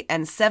Authority,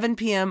 and 7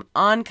 p.m.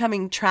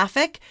 Oncoming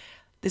Traffic.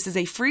 This is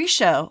a free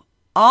show,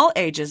 all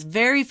ages,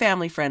 very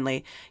family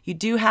friendly. You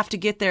do have to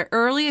get there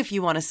early if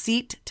you want a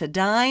seat to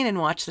dine and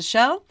watch the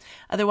show.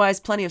 Otherwise,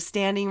 plenty of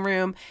standing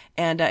room.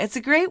 And it's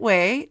a great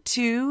way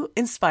to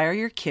inspire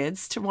your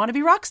kids to want to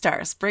be rock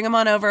stars. Bring them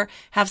on over,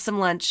 have some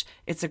lunch.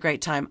 It's a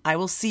great time. I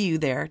will see you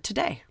there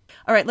today.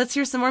 All right, let's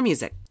hear some more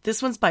music.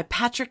 This one's by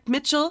Patrick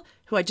Mitchell,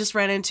 who I just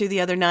ran into the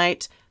other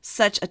night.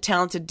 Such a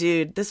talented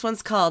dude. This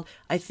one's called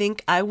I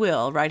Think I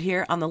Will, right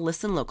here on the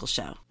Listen Local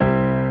show.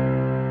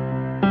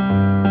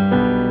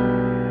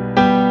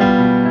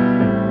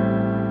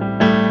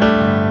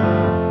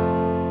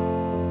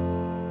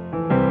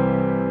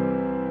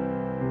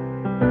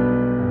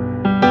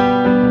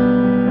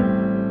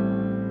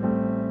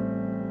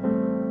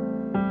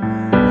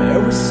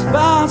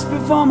 Spots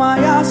before my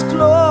eyes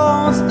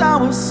closed, I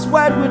was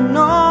sweat with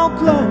no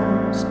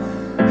clothes,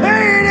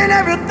 hating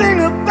everything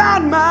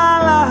about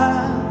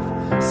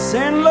my life,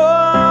 saying,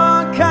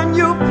 Lord, can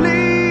you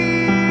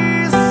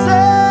please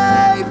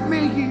save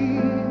me?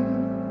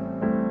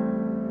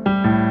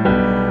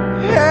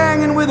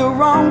 Hanging with the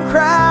wrong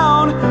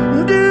crowd,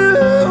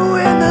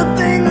 doing the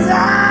things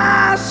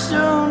I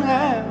shouldn't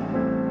have,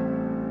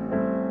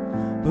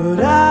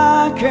 but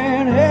I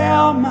can't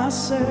help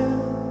myself.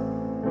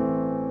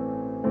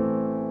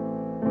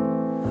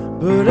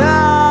 But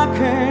I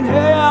can't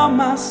help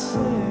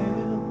myself.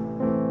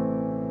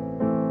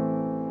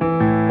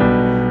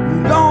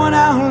 Going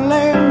out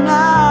late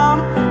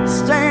night,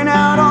 staying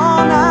out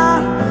all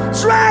night,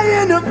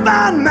 trying to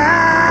find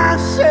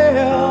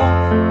myself.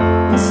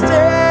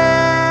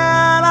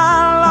 Instead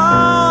I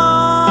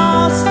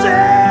lost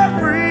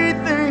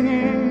everything.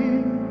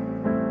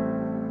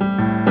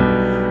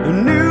 A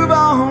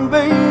newborn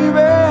baby,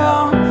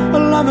 a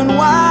loving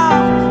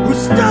wife who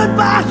stood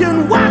by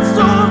and watched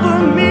over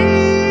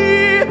me.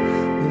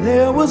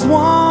 There was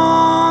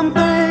one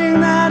thing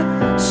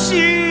that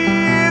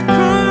she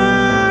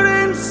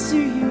couldn't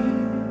see,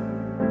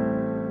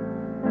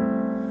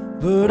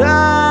 but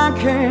I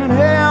can't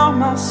help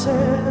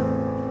myself.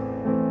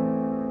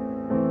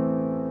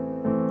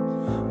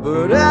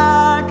 But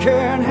I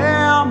can't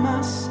help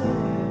myself.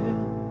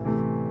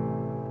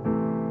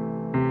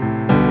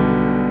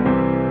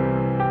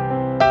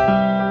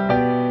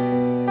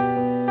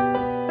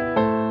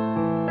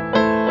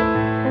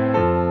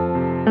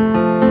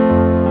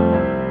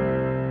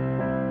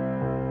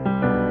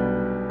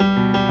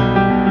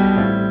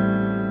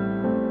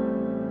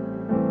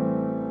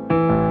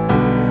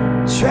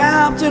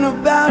 talking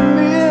about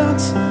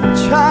mints,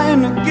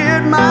 trying to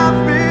get my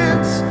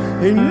fix.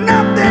 Ain't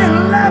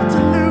nothing left to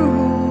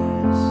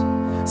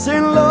lose.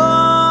 Saying,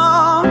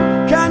 Lord,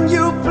 can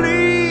you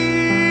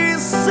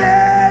please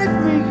save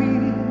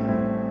me?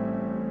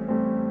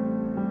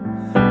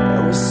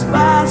 A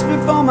response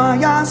before my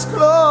eyes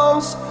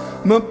close.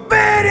 My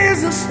bed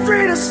is a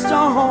street of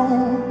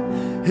stone,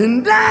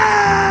 and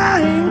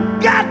I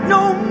ain't got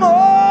no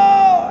more.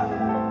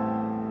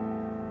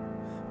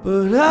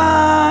 But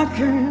I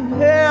can't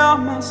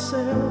help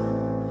myself.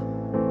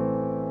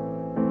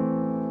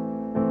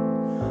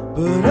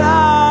 But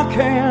I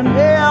can't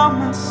help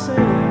myself.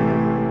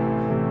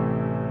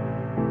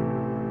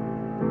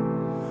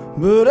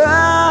 But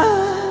I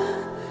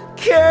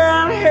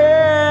can't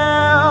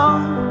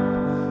help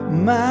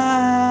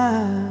myself.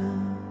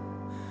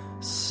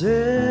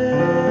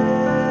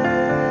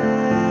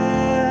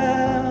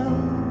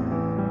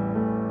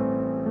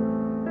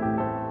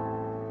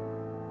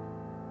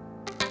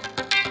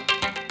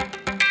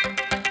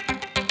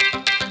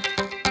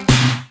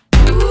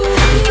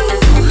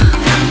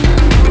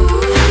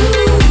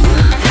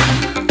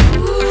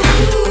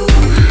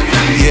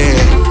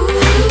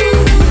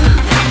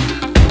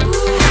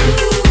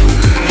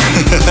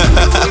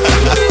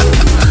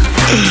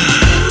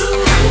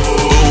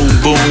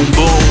 Boom,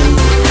 boom.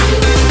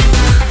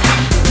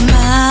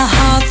 My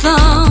heart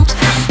thumped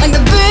like the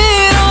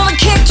beat of a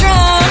kick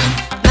drum.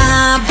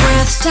 My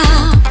breath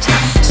stopped.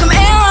 Some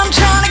air, I'm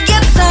trying to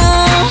get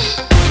some.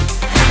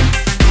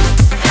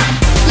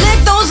 Lick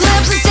those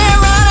lips and stare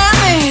right at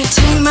me.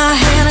 Take my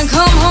hand and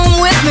come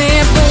home with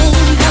me. Boom,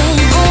 boom,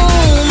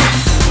 boom.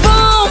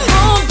 Boom,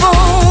 boom,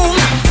 boom.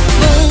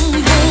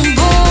 Boom, boom,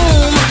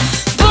 boom.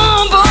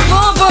 Boom, boom,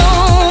 boom,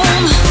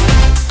 boom.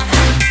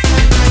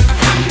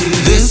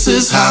 This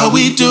is how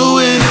we do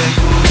it.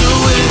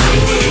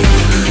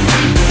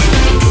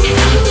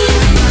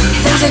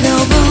 Things that go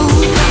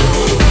boom,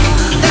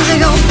 things that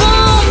go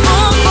boom,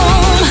 boom,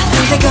 boom,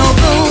 things that go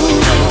boom.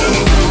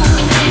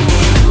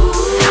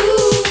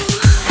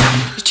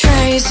 You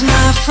trace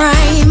my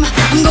frame,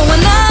 I'm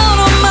going out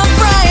on my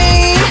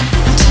brain.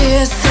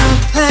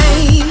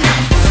 Anticipate,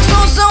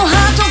 so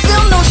hot, don't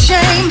feel no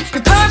shame.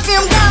 Your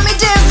perfume got me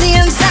dizzy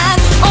inside.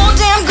 Oh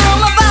damn girl,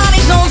 my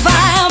body's on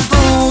fire.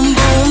 Boom,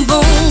 boom,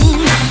 boom,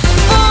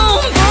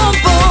 boom,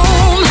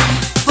 boom,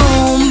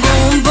 boom,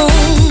 boom,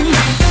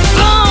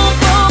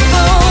 boom,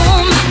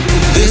 boom.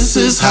 This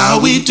is how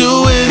we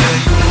do it.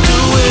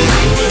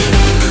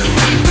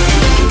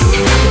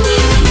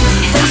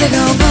 Things that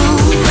go boom,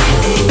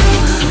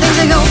 things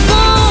that go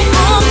boom,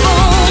 boom,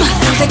 boom,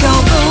 things that go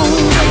boom,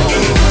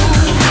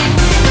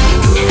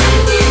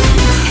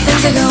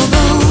 things that go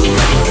boom,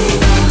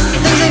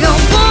 things that go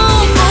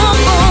boom, boom,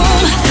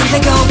 boom, things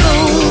that go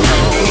boom.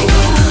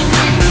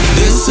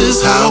 This is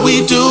how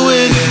we do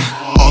it.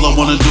 All I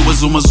wanna do is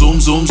zoom, zoom,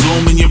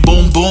 zoom in your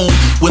boom, boom.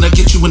 When I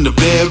get you in the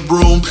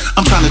bedroom,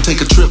 I'm trying to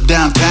take a trip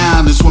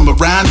downtown and swim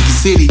around the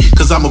city.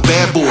 Cause I'm a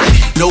bad boy,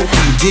 no P.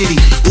 Diddy.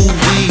 Ooh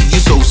wee, you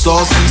so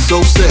saucy,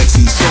 so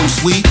sexy, so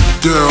sweet.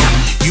 Girl,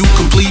 you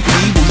complete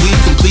me when we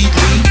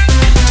completely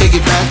take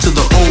it back to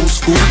the old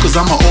school. Cause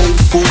I'm an old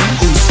fool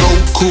who's so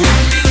cool.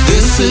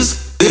 This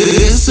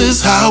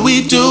is how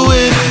we do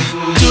it.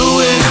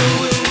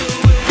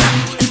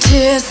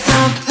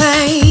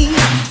 Anticipate,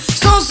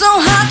 so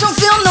hot, don't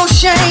feel no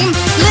shame.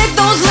 Lick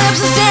those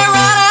lips and stare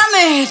right at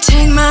me.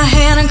 Take my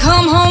hand and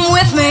come home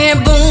with me.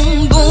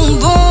 Boom, boom,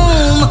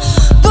 boom.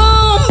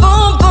 Boom,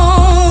 boom,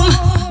 boom.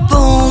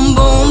 Boom,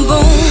 boom,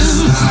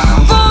 boom.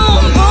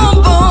 Boom, boom,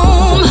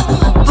 boom.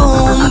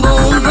 Boom,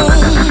 boom, boom.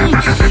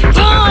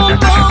 Boom,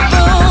 boom,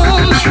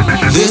 boom.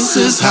 This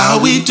is how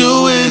we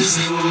do it.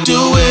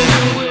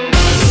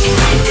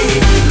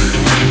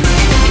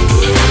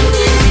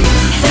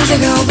 Things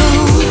that go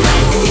boom,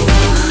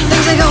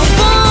 things that go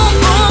boom,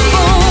 boom,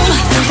 boom,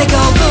 things that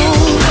go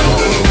boom,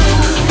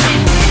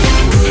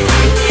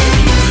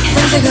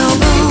 things that go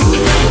boom,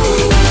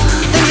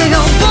 things that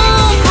go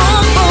boom,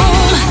 boom,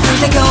 boom,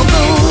 things that go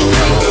boom,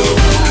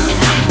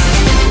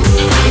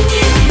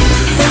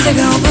 things that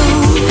go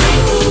boom,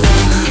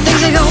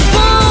 things that go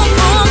boom,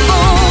 boom,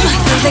 boom,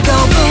 things that go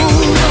boom.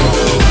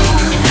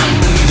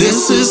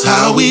 This is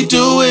how we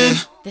do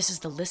it. This is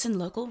the Listen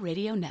Local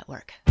Radio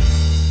Network.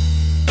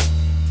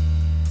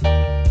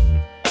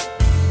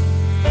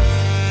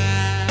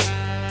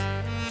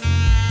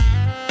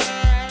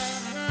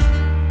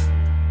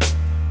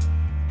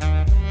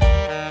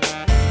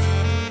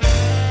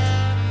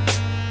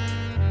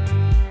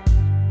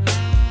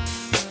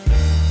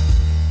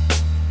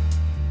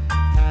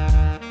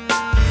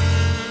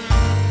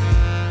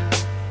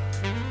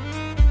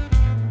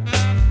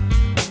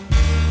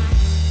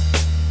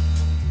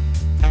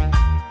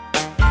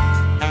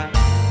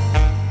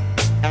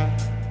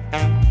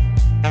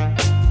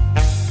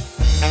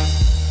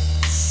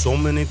 So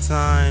many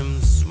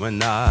times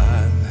when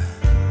I've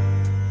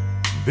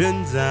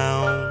been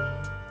down,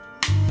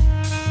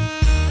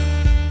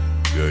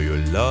 girl, your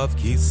love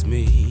keeps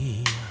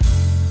me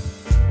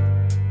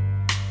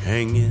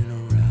hanging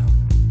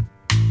around.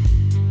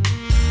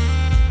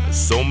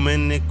 So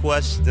many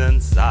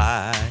questions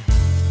I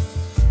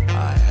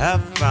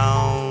have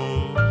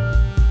found.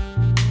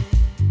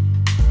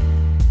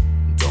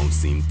 Don't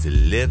seem to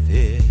live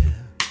here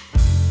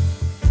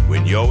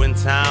when you're in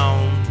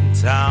town.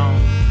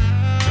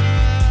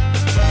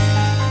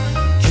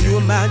 Can you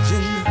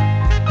imagine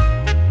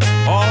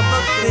all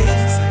the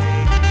things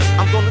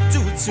I'm gonna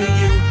do to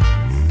you?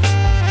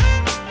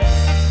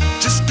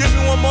 Just give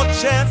me one more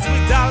chance,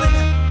 sweet darling,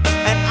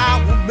 and I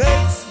will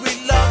make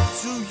sweet love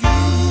to you.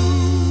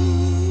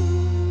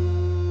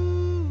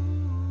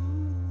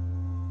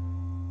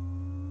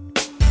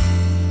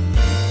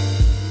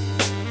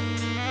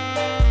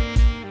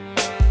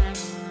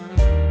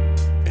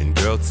 And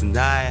girl,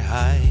 tonight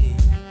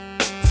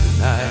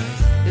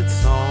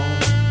it's on.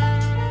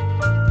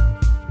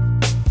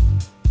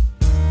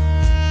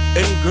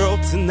 And girl,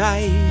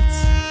 tonight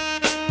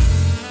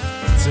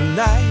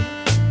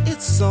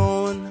it's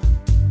on.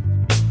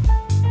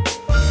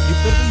 You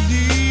better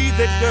believe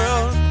it,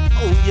 girl.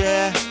 Oh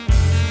yeah.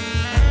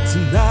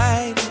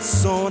 Tonight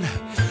it's on.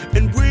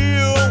 And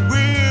we'll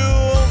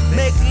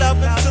make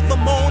love until the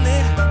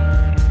morning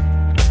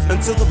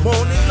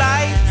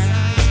light.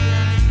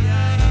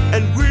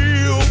 And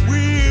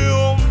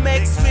we'll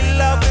make sweet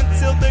love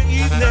until the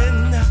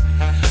evening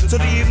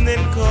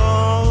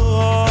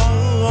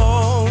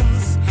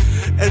comes.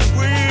 And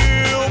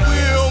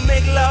we'll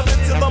make love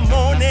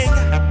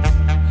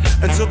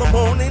until the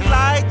morning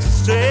light is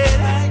straight.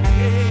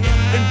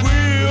 And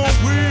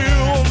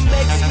we'll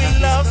make sweet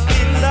love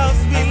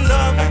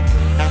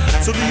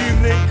till the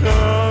evening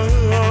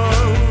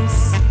comes.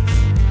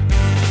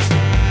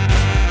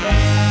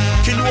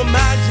 Can you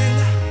imagine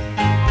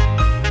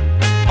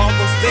all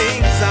those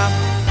things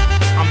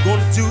I'm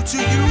gonna do to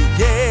you?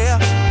 Yeah.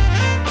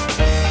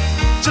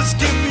 Just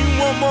give me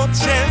one more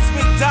chance,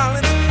 sweet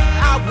darling.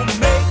 I will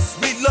make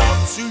sweet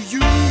love to you.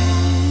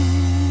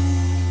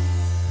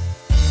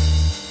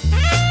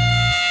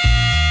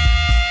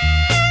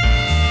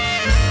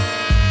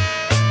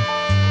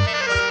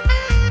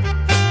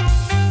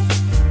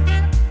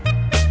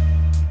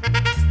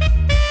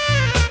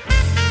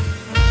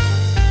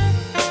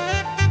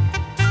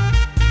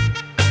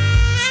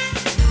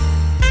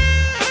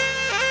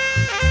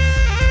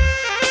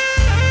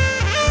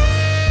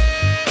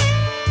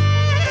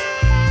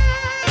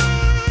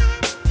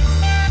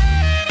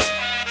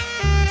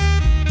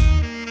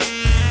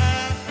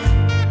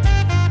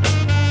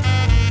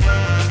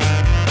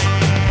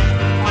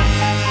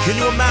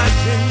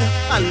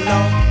 I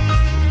love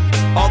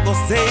all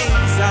those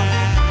things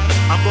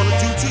I'm gonna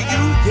do to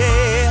you,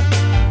 yeah.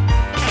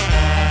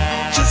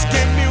 Just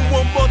give me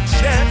one more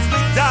chance,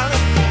 sweet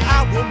darling.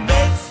 I will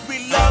make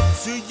sweet love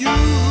to you.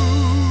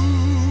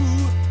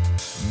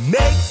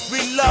 Make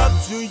sweet love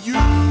to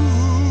you.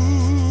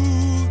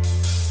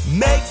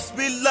 Make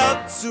sweet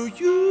love to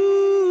you.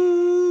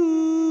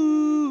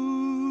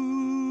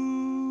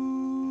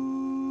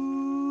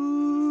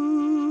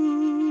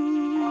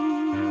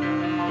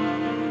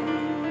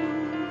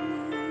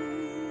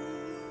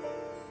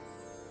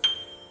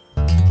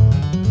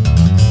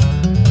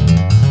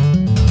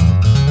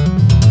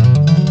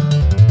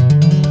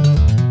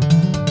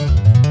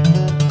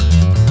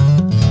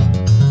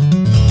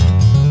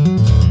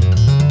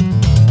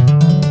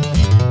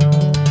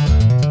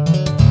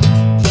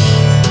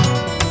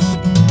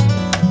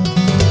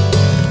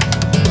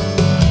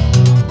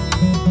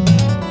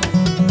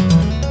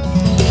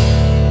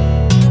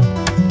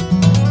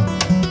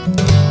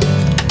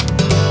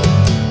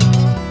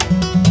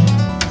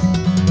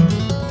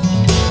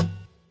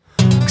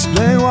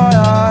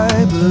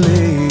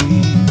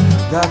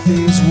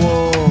 These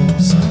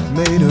walls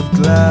made of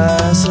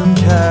glass and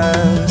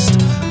cast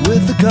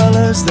with the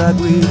colors that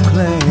we've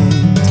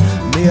claimed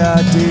and the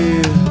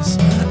ideas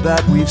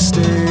that we've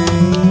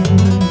stained.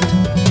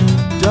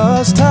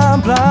 Does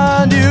time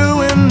blind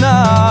you and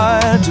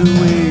I? Do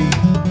we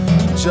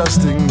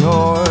just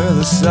ignore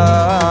the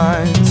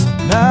signs?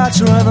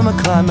 Natural rhythm, a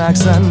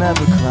climax that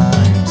never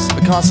climbs,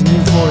 a constant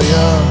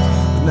euphoria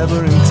that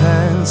never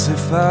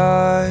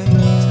intensifies.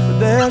 But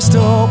there's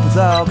still hope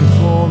without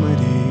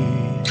conformity,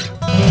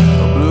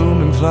 a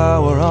blooming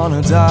flower on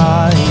a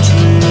dying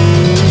tree.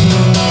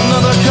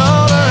 Another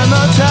color in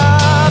the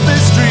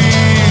tapestry,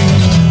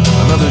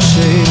 another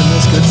shade in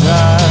this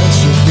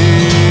catastrophe.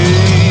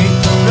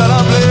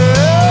 Gotta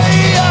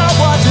play, I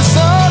watch the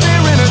sun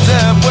here in a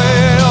dead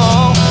way.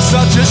 Oh,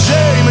 such a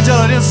shame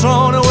until it is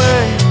thrown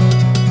away.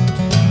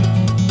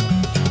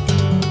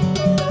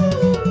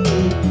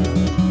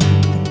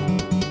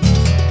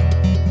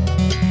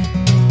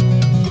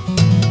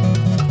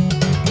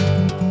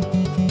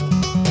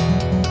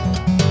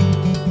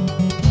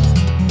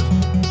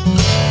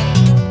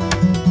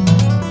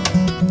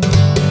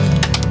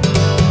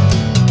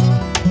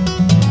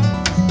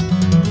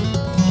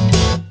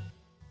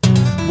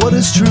 What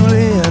is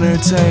truly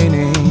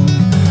entertaining,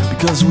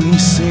 because we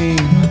seem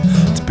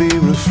to be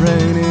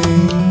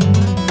refraining.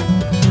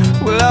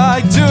 We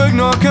like to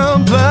ignore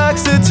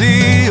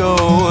complexity,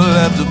 oh,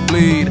 left to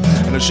bleed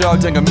in a shark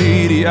tank of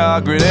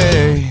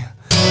mediocrity.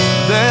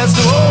 There's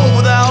no hope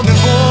without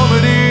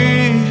conformity.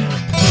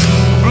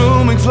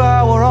 blooming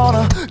flower on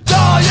a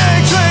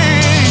dying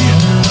tree.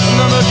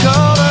 Another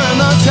color in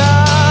the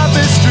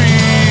tapestry.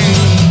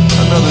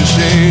 Another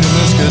shade in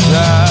this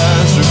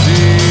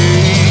catastrophe.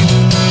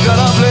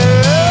 Gotta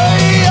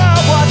play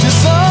out what you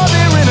saw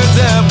there in a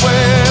dead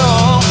way.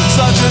 Oh,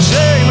 such a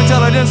shame,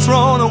 intelligence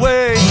thrown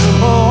away.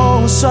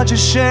 Oh, such a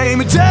shame,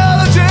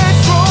 intelligence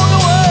thrown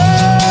away.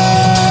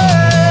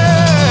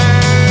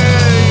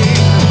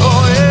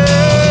 Oh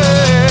yeah,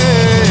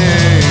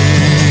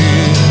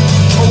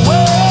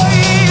 away,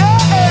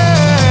 yeah.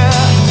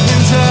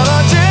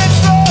 Intelligence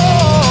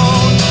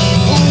thrown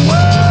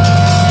away.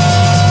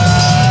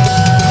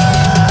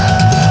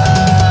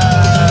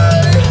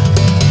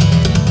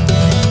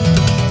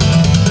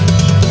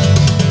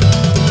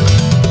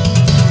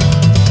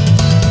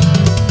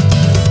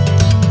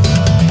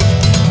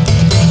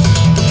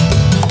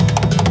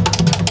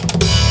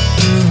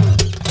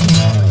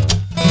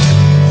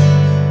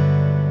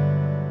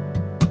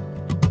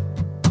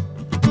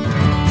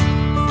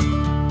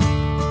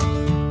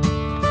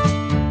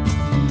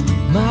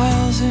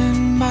 Miles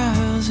and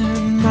miles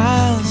and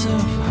miles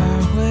of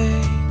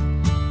highway.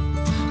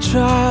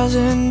 Trials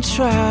and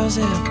trials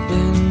have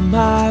been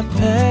my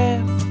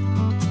path.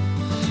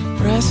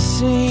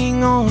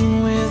 Pressing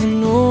on with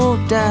no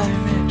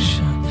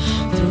direction.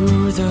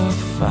 Through the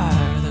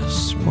fire, the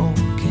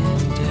smoke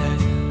and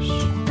ash.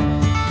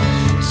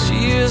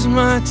 Tears,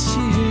 my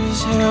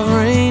tears have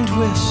rained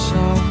with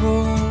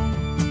sorrow.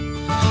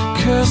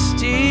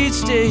 Cursed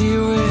each day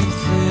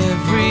with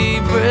every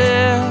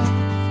breath.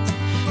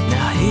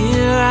 Now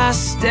here I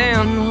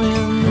stand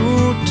with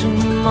no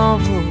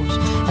tomorrows.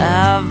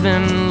 I've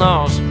been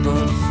lost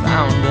but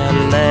found at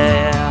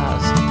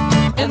last.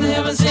 And the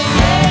heavens say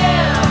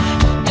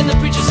yeah, and the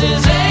preacher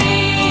says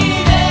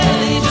amen.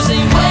 And the angels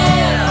say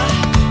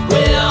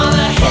where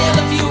the hell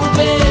have you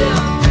been?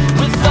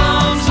 With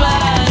arms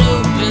wide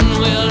open,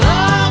 we'll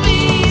all be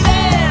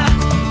there.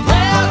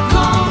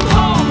 Welcome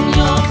home,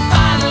 you're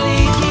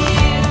finally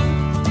here.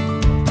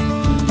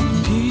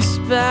 Piece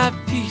by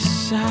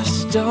piece I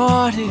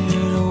started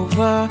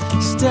over.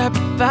 Step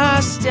by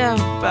step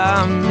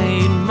I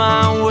made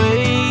my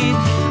way.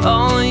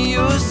 All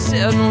you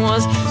said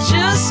was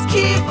just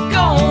keep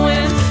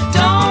going.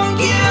 Don't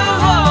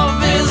give up,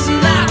 it's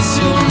not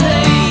too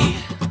late.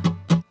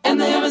 And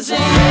the heavens say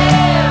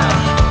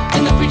yeah,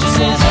 and the preacher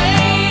says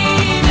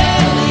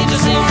amen. And the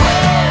angels say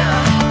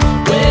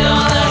where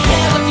the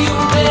hell have you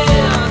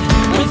been?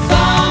 With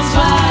arms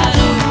wide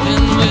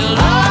open, we'll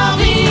all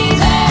be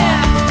there.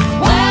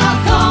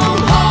 Welcome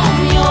home,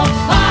 you're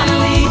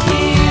finally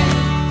here.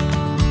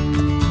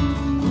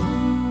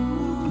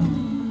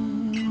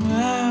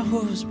 I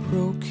was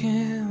broken.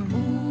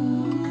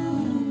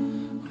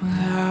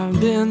 I've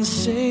been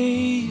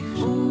saved.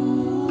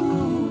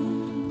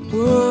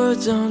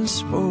 Words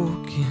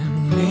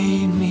unspoken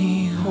made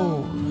me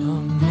whole.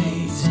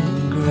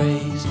 Amazing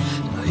grace.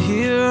 Now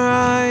here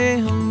I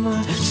am,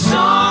 my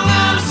song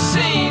I'm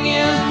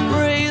singing.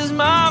 Raise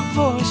my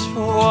voice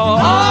for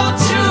all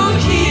to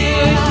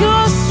hear.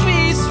 Your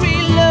sweet,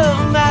 sweet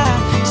love, my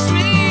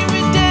sweet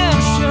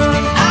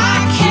redemption. I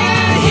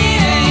can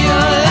hear you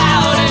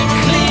loud and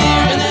clear.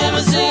 And the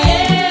heavens say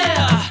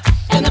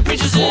yeah, and the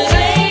preacher says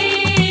amen.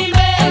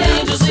 And the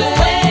angels say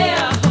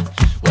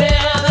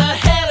where the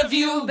hell have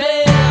you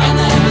been? And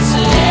the heavens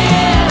say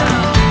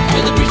yeah,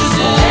 and the preacher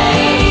says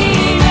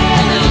amen.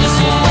 And the angels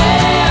say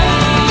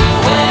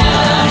where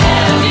the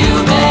hell have you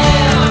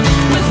been?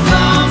 With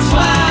arms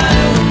wide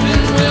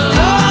open, we'll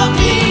all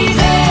be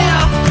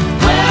there.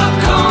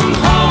 Welcome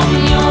home,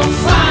 you're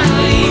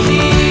finally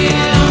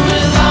here.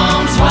 With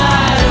arms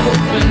wide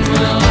open,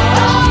 we'll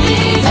all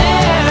be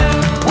there.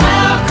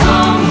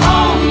 Welcome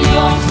home,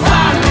 you're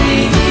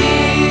finally here.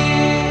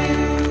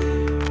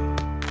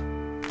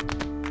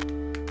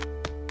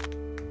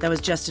 That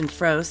was Justin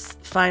Froese,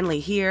 Finally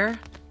Here,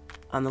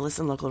 on the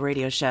Listen Local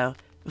radio show.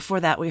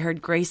 Before that, we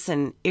heard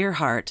Grayson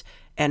Earhart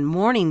and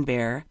Morning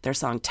Bear, their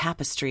song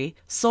Tapestry.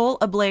 Soul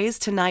Ablaze,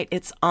 Tonight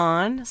It's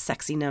On,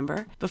 sexy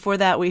number. Before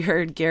that, we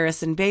heard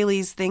Garrison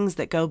Bailey's Things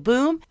That Go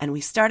Boom, and we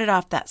started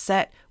off that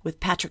set with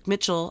Patrick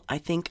Mitchell, I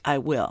Think I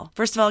Will.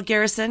 First of all,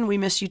 Garrison, we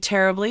miss you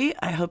terribly.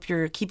 I hope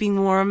you're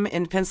keeping warm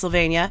in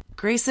Pennsylvania.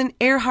 Grayson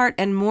Earhart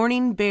and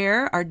Morning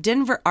Bear are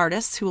Denver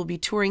artists who will be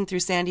touring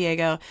through San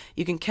Diego.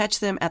 You can catch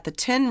them at the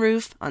Tin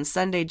Roof on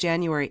Sunday,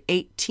 January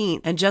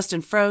 18th. And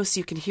Justin Froese,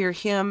 you can hear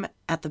him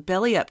at the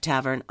Belly Up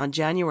Tavern on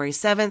January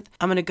 7th.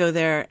 I'm going to go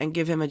there and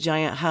give him a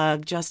giant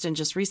hug. Justin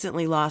just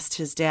recently lost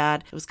his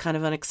dad. It was kind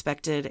of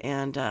unexpected.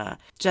 And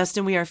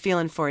Justin, we are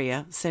feeling for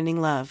you. Sending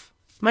love.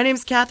 My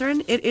name's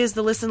Catherine. It is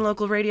the Listen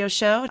Local radio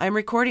show. I'm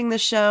recording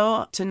this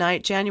show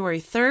tonight,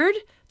 January 3rd.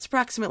 It's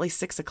approximately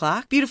 6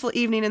 o'clock. Beautiful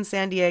evening in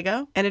San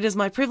Diego. And it is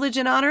my privilege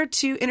and honor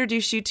to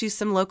introduce you to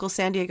some local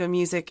San Diego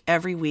music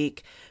every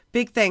week.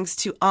 Big thanks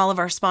to all of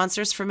our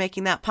sponsors for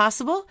making that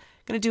possible.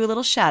 Going to do a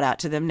little shout out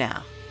to them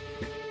now.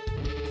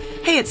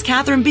 Hey, it's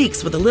Catherine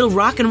Beeks with a little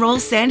rock and roll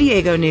San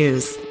Diego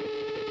news.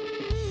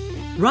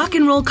 Rock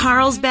and Roll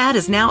Carlsbad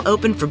is now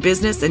open for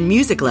business and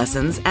music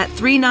lessons at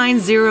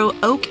 390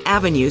 Oak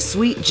Avenue,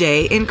 Suite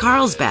J in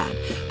Carlsbad,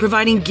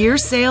 providing gear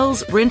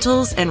sales,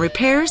 rentals, and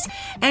repairs,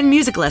 and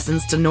music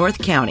lessons to North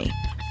County.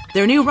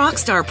 Their new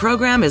Rockstar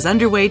program is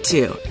underway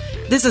too.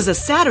 This is a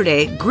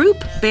Saturday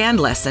group band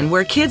lesson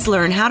where kids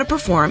learn how to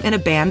perform in a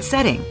band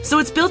setting. So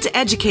it's built to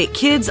educate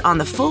kids on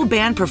the full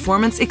band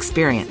performance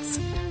experience.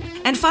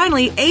 And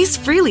finally, Ace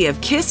Frehley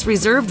of KISS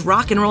reserved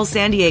Rock and Roll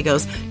San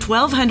Diego's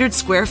 1,200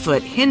 square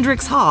foot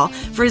Hendrix Hall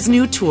for his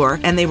new tour,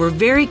 and they were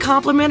very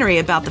complimentary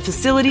about the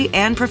facility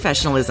and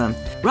professionalism.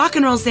 Rock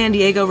and Roll San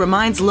Diego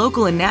reminds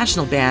local and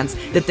national bands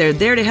that they're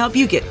there to help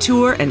you get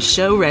tour and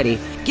show ready.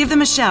 Give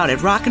them a shout at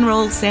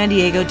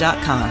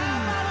rockandrollsandiego.com.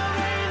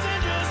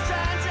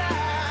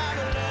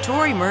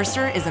 Tori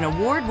Mercer is an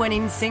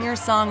award-winning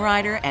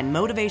singer-songwriter and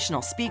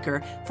motivational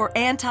speaker for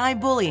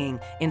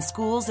anti-bullying in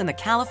schools in the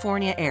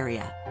California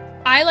area.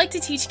 I like to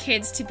teach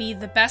kids to be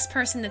the best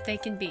person that they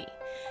can be.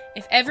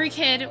 If every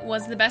kid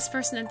was the best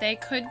person that they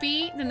could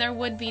be, then there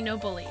would be no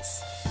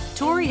bullies.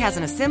 Tori has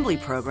an assembly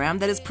program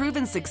that has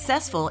proven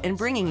successful in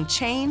bringing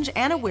change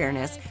and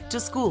awareness to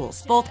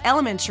schools, both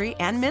elementary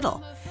and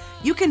middle.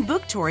 You can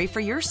book Tori for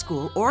your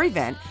school or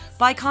event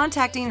by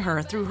contacting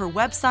her through her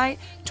website,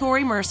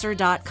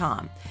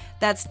 ToriMercer.com.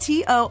 That's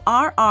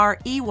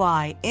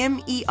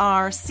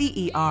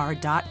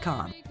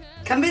TORREYMERCER.com.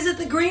 Come visit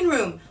the green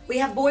room. We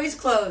have boys'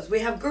 clothes, we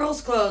have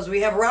girls' clothes,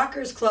 we have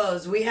rockers'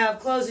 clothes, we have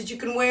clothes that you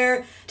can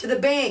wear to the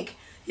bank.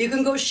 You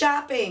can go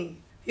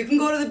shopping. You can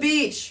go to the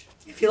beach,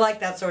 if you like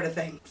that sort of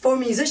thing. For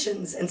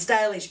musicians and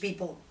stylish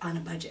people on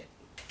a budget.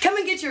 Come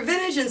and get your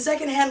vintage and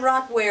secondhand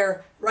rock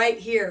wear right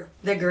here,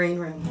 the green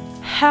room.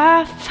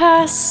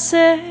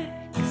 6:30,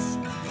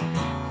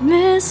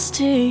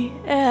 misty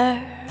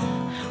air.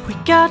 We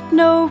got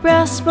no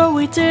rest, but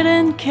we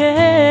didn't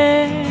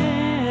care.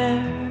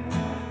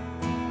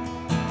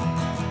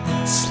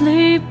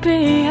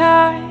 Sleepy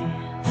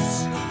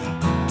eyes,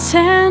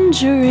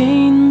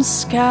 tangerine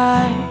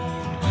sky.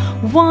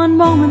 One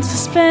moment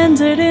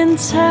suspended in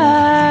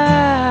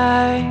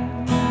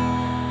time.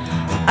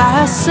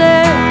 I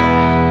said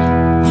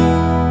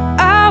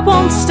I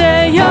won't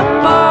stay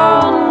up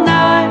all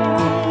night,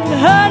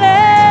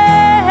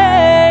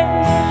 honey,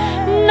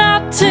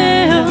 not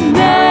till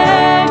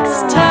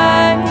next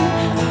time.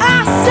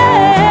 I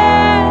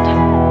said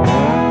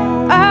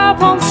I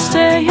won't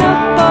stay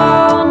up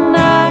all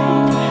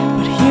night,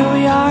 but here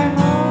we are.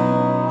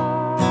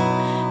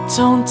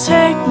 Don't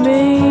take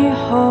me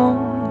home,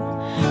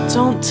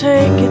 don't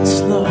take it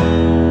slow.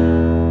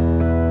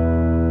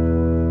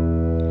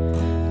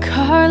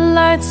 Car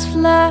lights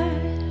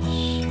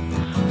flash,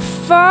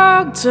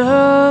 fogged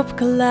up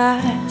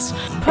glass,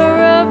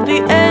 purr of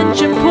the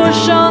engine,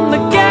 push on the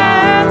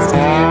gas.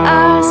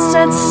 I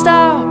said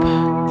stop,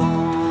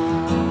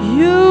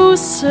 you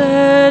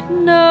said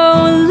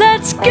no.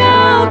 Let's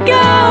go,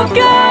 go,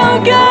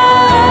 go, go.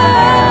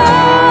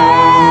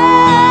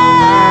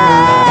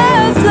 I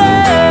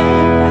said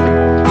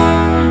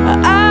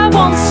I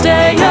won't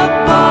stay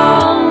up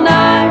all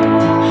night,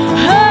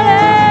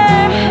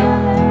 honey,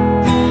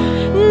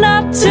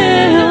 not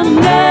till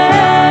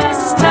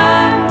next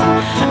time.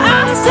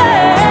 I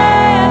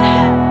said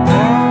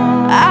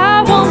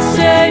I won't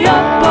stay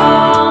up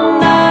all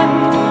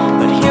night,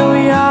 but here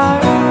we are.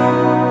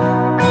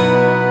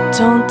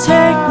 Don't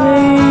take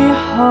me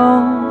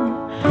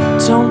home,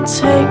 don't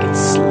take it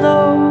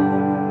slow.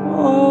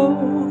 Oh,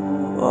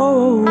 oh, oh.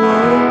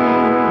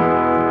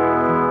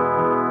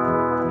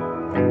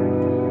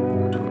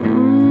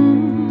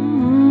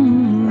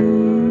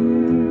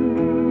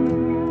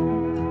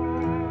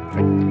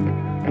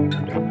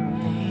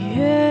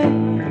 Yeah,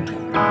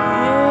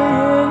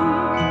 yeah,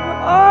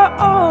 oh,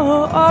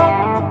 oh, oh.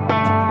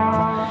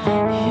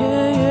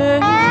 Yeah, yeah.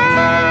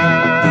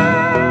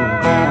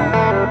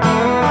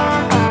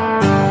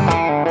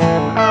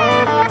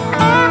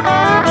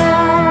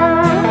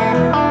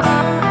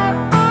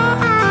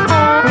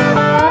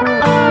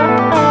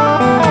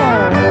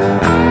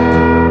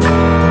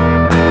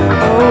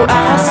 Oh,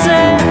 I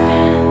said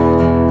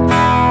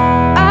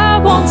I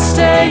won't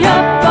stay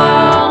up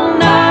all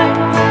night.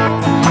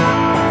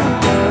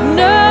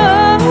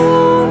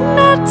 No,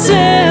 not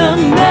till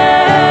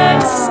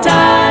next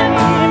time.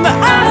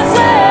 I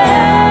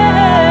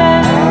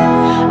said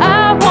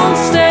I won't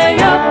stay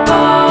up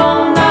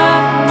all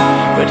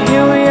night, but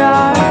here we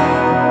are.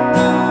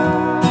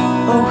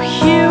 Oh,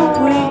 here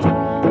we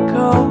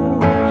go.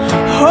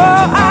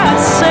 Oh, I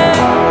said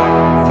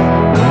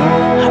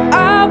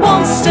I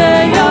won't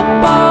stay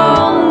up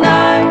all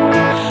night,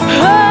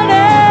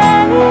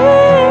 honey,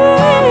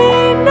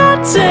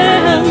 not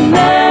till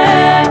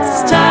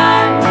next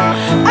time.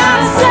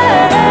 I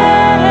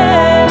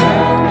said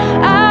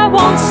I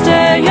won't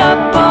stay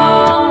up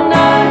all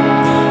night,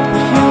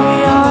 but here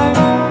we are.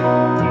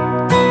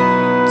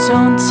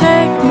 Don't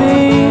take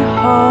me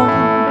home,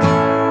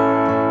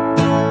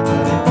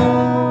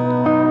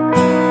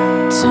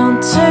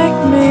 don't take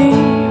me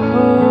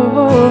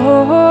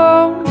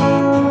home,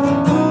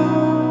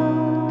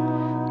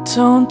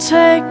 don't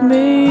take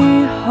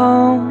me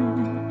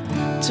home.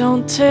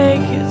 Don't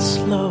take it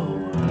slow.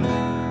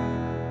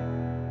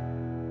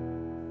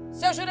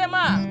 Seu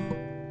Juremar,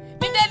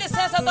 me dê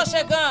licença, eu tô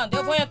chegando.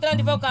 Eu vou entrando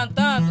e vou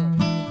cantando.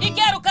 E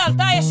quero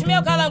cantar este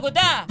meu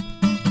calangudá.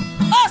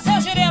 Ô,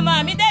 seu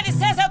Juremar, me dê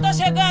licença, eu tô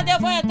chegando. Eu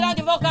vou entrando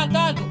e vou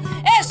cantando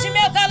este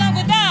meu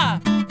calangudá.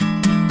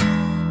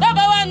 Tá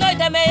bom, a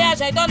noite é meia,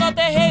 já tô no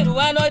terreiro.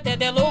 A noite é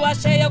de lua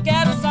cheia, eu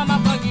quero só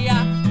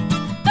mafanguear.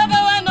 Tá bom,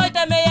 a noite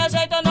é meia,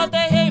 já tô no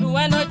terreiro.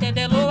 A noite é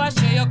de lua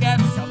cheia, eu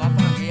quero só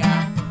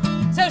mafanguear.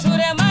 Seu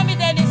Juremar, me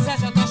dê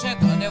licença, eu tô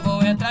chegando. Eu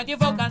vou entrando e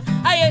vou cantando.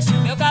 Aí este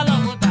meu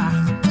calangudá.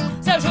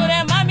 Seu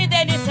Juremar, me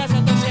dê licença,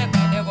 eu tô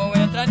chegando. Eu vou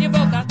entrando e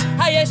vou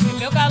cantando. Aí este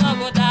meu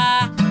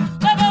calangudá.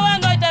 Tá bom, a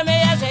noite é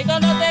meia, já tô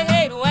no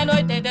terreiro. É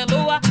noite de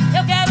lua,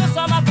 eu quero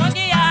só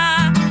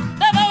mafanguear.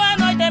 Tá bom, a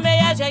noite é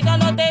meia, já tô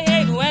no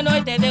terreiro. É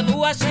noite de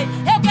lua cheia,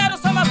 eu quero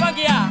só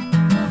mafanguear.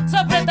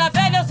 Sou preta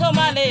velha, eu sou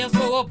malê, eu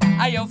sou opa.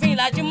 Aí eu vim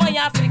lá de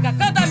manhã, África,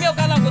 canta meu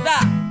calangudá.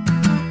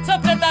 Sou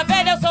preta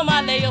velha, eu sou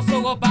malê, eu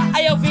sou opa.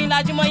 Aí eu vim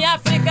lá de manhã,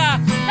 África,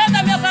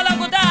 canta meu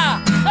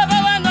calangudá. Tá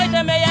bom, a noite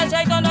é meia,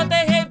 já tô no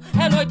terreiro.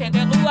 É noite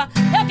de lua,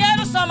 eu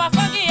quero só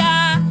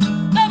mafanguear.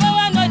 Tá bom,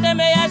 a noite é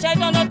meia, já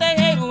tô no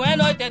terreiro. É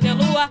noite de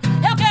lua,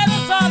 eu quero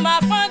só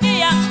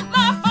mafanguear.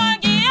 Mafanguear.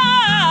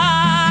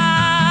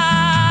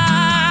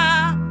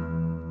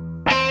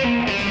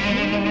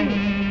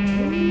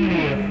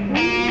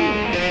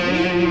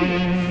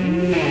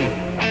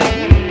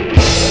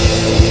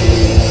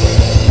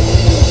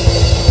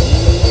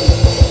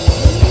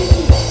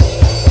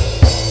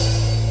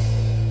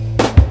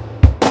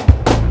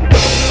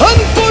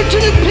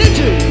 Unfortunate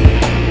pigeon,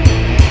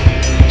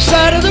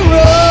 side of the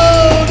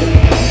road.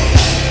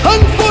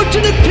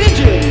 Unfortunate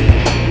pigeon,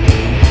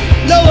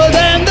 lower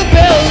than the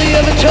belly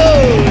of a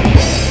toad.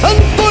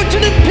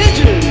 Unfortunate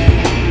pigeon,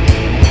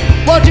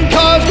 watching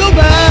cars go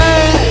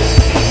by.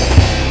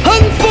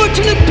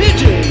 Unfortunate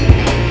pigeon,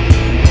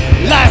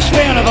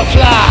 lifespan of a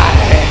fly.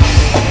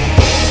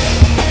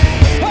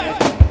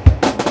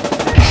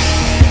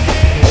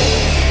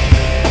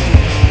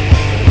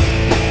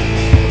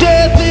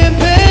 Death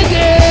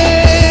impending,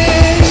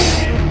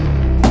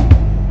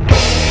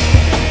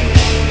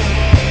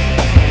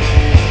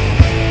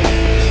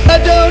 I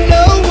don't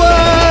know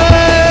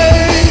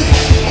why.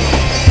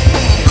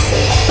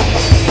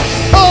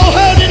 Oh,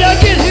 how did I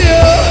get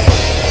here?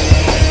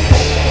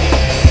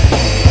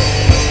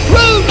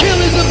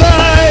 Roadkill is a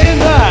by and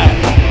by.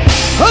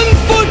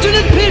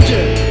 Unfortunate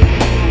pigeon,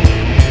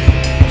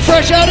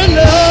 fresh out of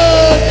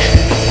luck.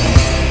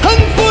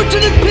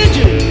 Unfortunate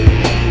pigeon,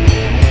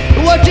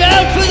 watch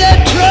out for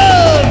that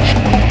truck.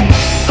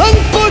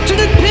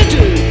 Unfortunate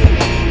pigeon,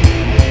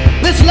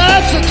 this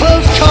life's a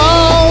close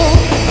call.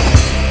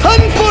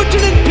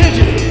 Unfortunate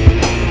pigeon,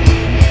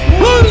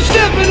 one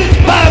step and it's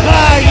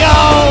bye-bye,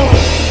 y'all.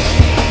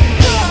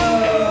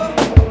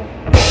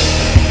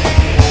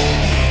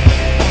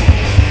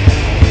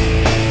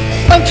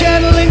 I'm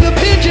channeling the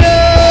pigeon.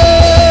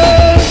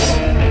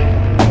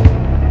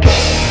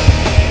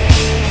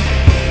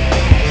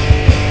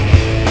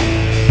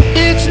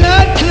 It's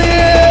not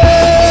clear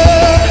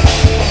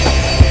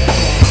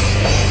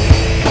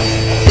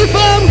if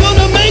I'm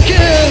gonna make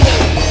it.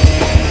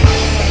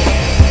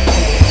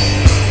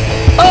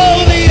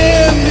 Oh, the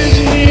end is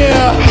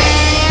near.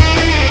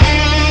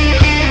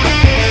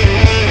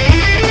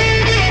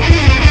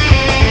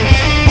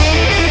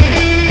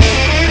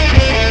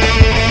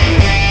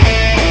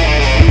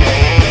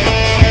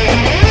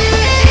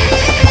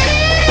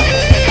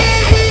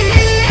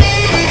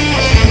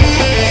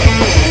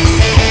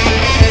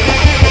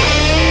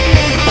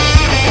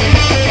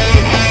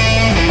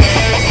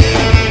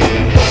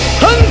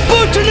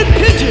 Unfortunate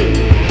pigeon,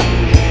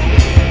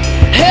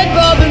 head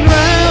bobbing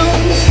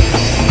round.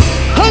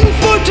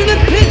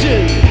 Unfortunate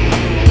pigeon,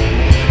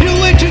 you're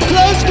way too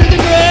close to the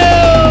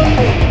ground.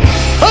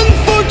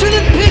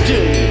 Unfortunate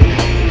pigeon,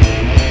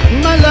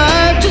 my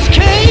life just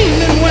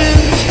came and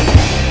went.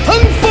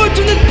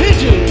 Unfortunate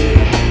pigeon,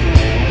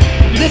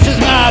 this is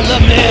my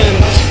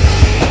lament.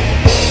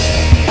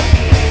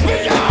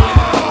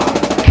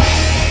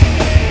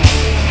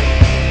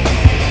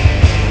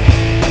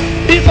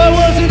 If I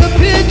wasn't a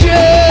pigeon,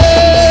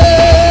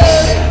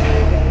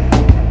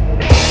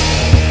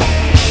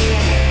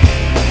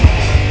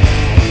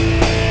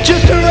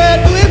 just a rat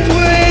with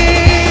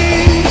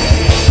wings,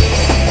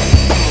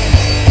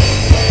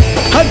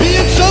 I'd be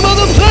in some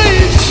other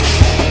place,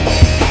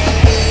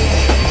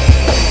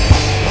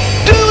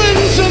 doing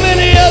so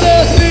many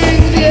other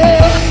things,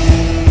 yeah.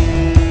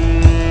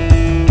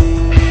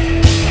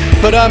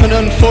 But I'm an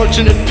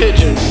unfortunate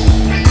pigeon.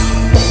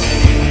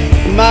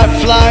 My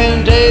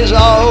flying days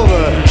are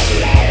over.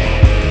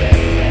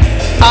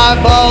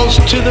 Eyeballs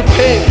to the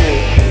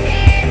pavement.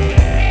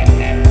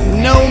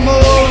 No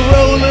more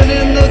rolling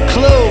in the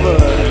clover.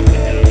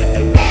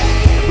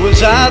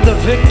 Was I the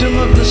victim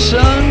of the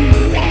sun?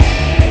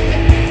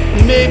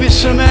 Maybe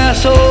some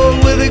asshole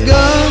with a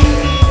gun.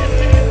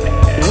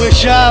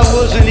 Wish I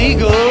was an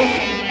eagle.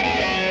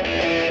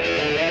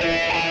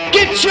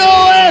 Get your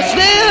ass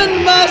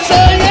in, my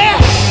son, yeah!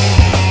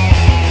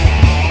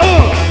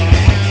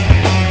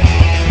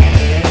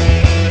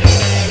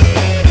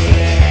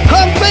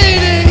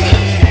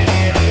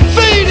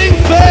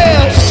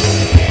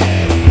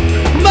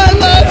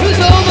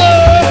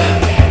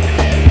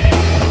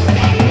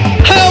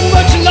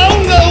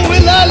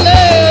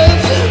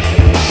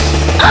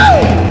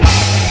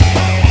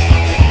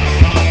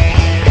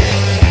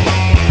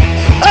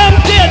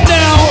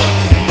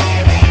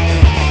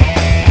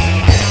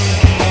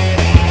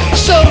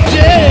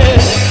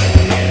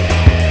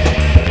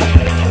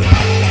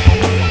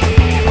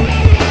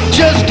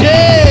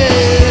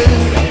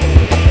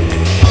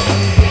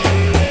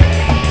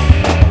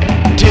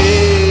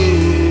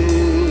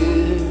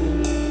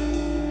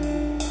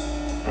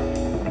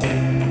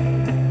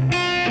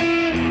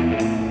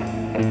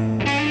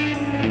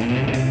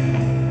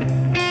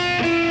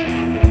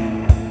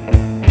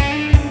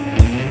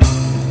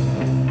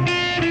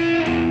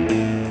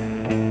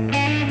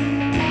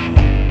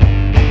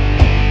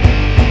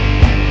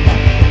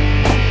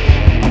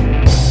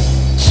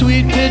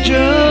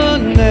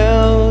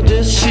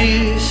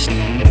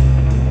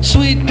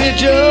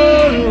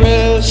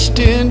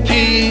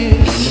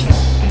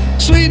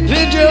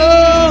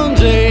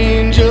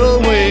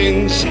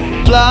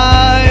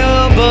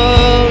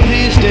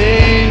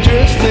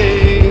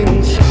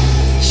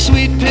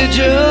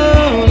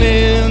 pigeon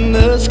in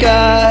the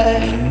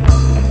sky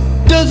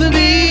doesn't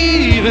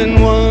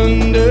even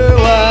wonder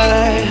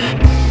why.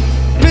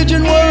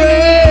 Pigeon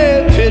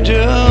worry,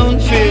 pigeon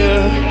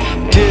fear,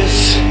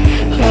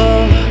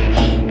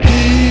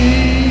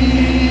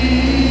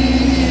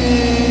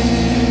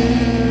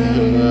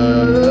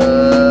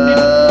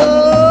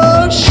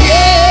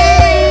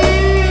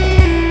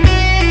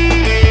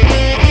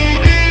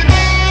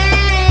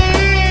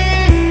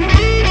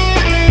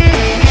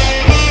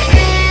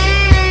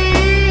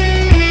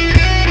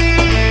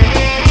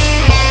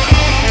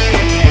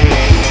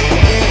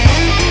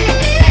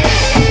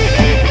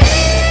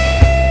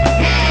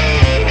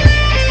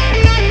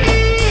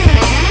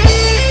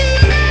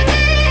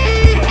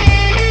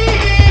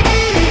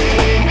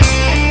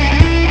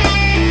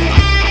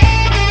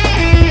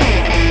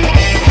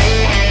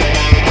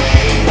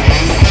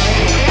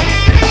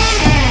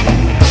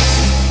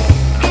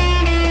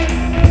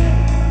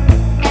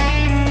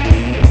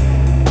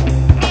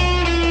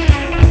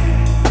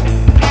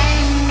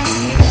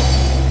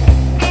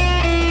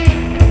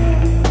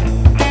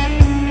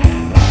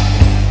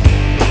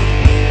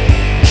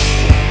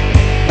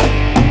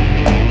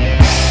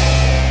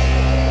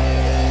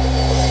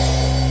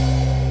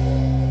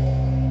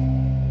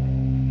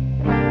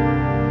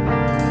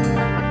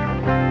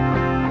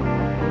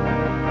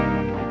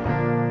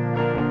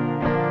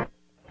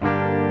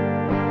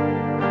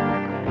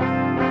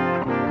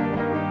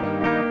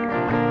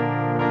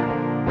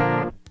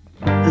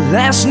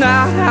 Last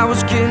night I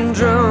was getting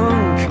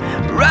drunk,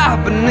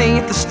 right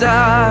beneath the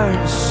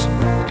stars,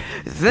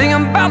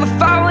 thinking about the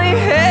fall we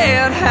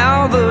had,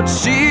 how the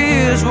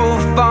tears will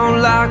fall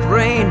like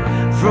rain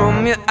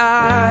from your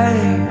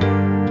eye.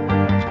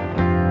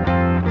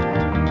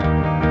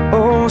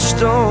 Oh,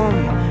 storm,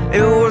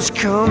 it was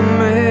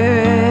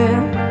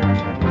coming.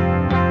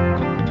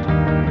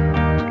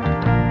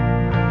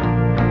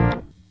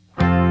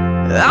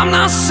 I'm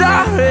not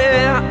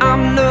sorry,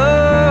 I'm not,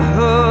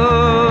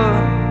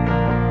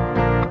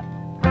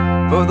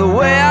 for the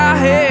way I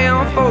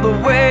am, for the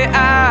way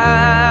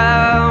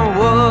I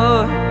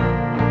was.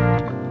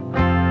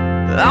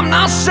 I'm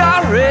not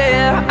sorry,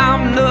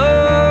 I'm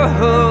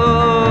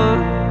not,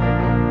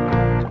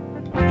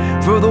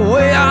 for the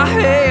way I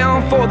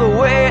am, for the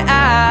way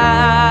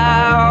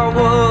I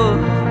was.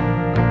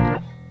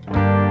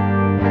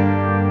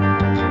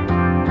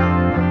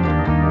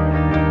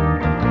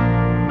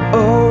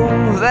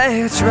 Oh,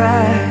 that's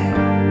right.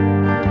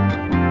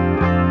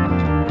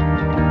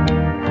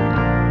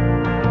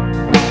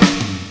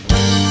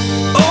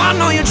 I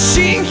know you're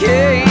cheating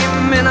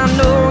game, and I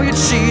know you're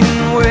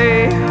cheating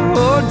way.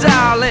 Oh,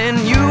 darling,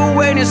 you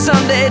wear your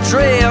Sunday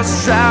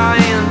dress,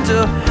 trying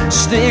to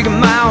sneak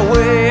my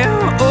way.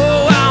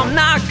 Oh, I'm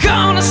not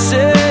gonna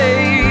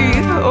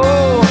save,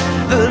 oh,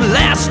 the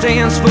last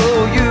dance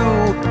for you.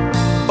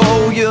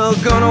 Oh, you're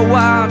gonna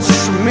watch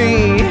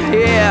me,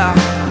 yeah,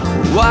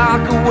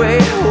 walk away,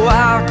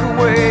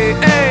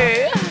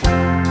 hey.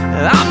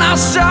 I'm not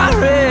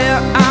sorry,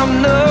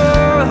 I'm not,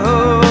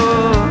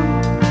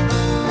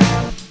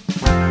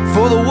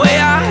 for the way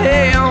I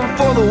am,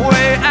 for the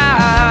way I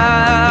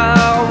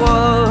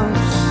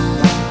was.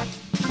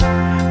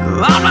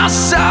 I'm not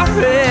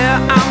sorry,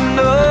 I'm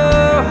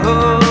not,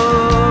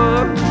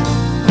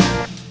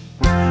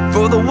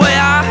 for the way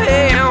I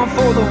am,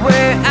 for the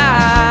way I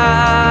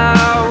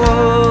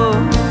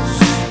was.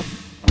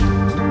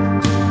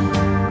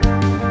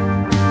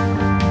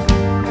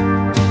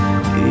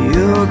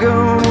 You're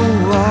gonna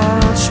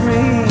watch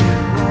me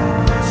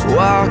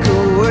walk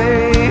away.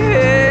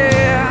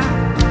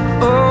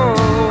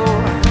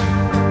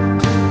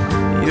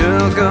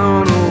 You're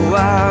gonna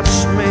watch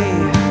me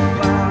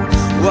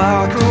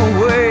walk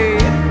away.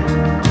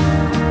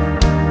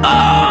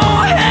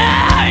 Oh,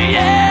 yeah,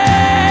 yeah.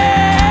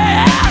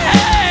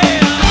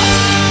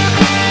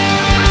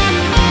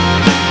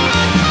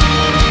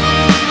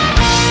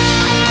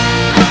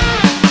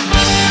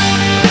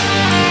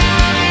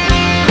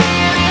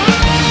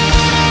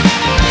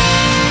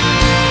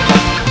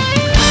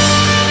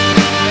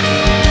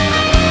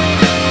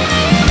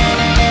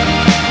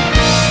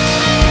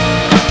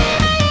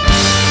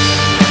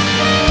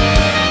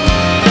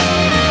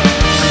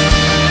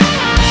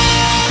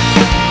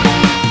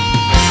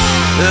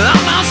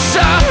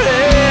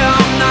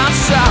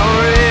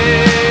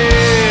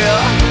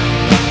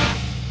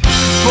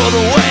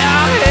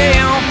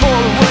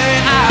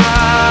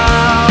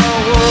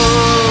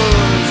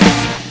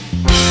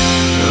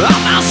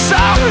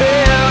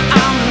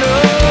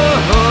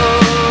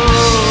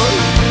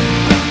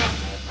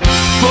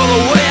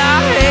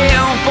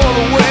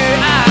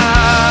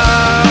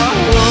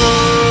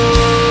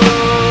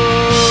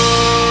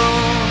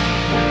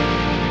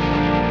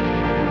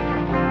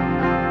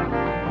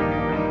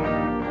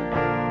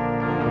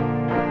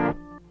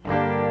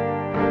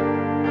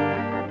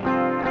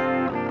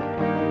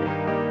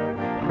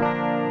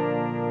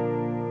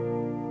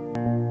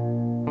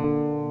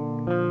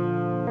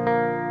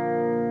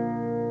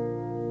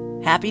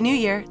 Happy New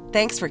Year.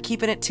 Thanks for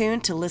keeping it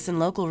tuned to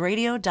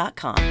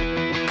listenlocalradio.com.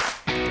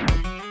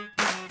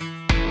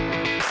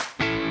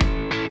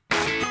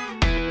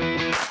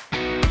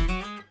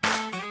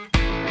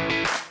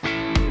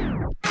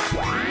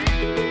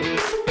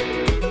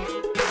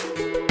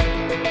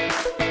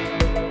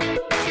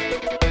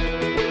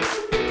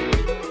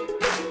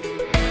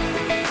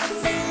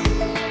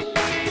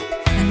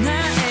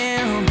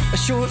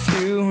 short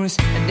fuse,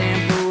 a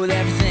damn fool with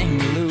everything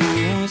you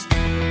lose.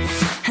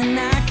 And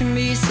I can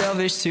be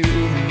selfish too.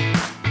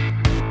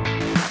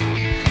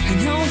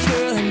 And no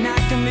girl, and I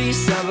can be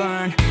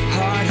stubborn,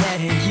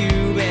 hard-headed.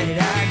 You bet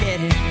it, I get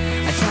it.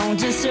 I don't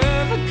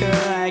deserve a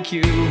girl like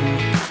you.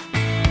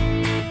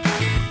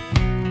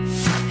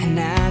 And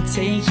I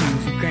take you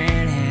for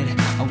granted,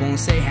 I won't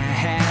say I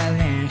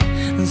haven't.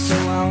 So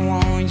I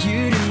want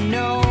you to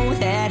know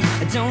that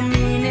I don't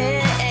mean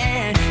it.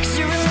 'Cause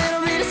you're a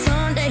little bit of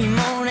Sunday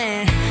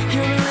morning,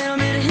 you're a little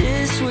bit of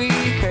his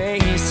sweet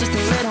grace. Just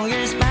a little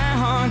gets my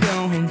heart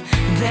going,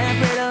 that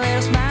pretty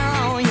little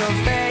smile on your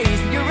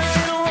face. You're a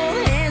little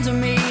hold hands with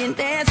me and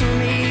dance with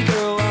me,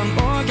 girl. What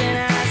more can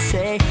I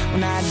say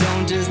when I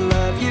don't just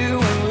love you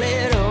a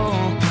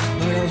little,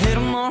 but a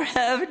little more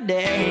every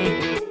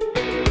day?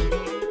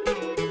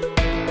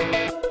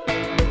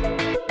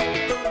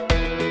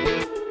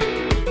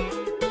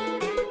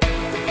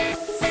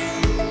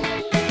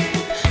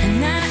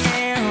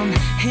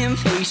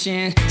 So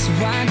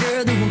why,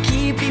 girl, that will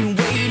keep you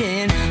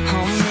waiting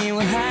on me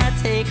while I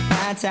take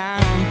my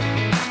time?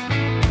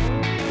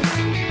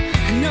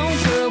 No,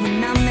 girl,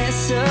 when I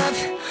mess up,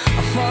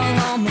 I fall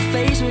on my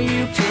face when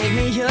you pick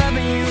me up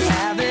and you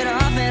have it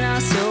off, and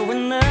I'm so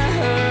in love.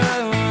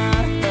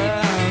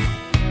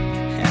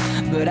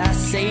 But I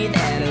say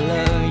that I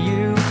love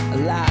you a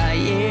lot,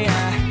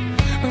 yeah.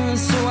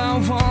 So I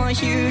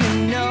want you to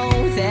know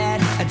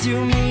that I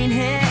do mean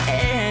it.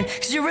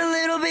 'Cause you're a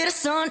little bit of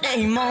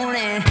Sunday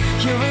morning,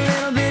 you're a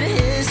little bit of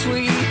his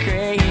sweet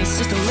grace.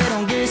 Just a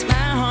little gets my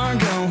heart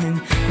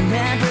going,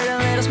 that pretty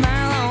little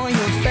smile on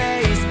your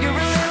face. You're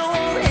a little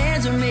hold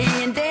hands with me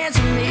and dance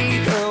with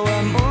me, girl.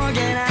 What more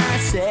can I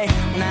say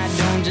when I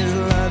don't just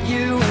love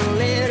you a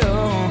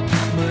little,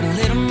 but a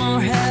little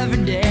more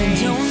every day?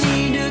 Don't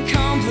need to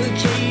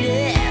complicate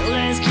it,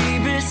 let's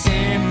keep it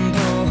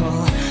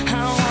simple. I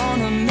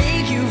wanna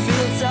make you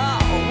feel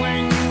tall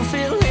when you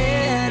feel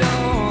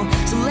little.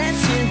 So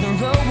let's hit the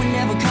road, we're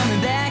never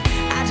coming back.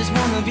 I just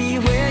wanna be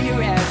where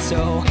you're at,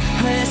 so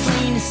let's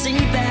lean the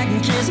seat back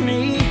and kiss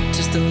me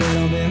just a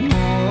little bit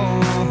more.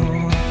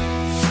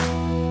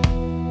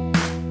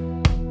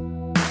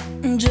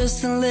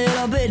 Just a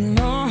little bit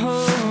more.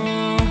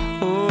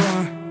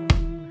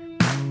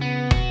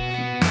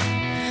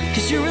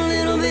 'Cause you're a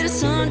little bit of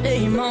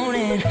Sunday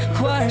morning,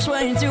 choir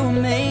swaying to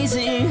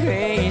Amazing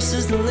Grace.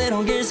 Just a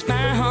little gets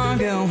my heart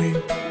going.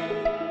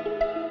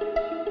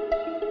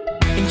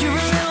 And you're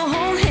a little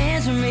hold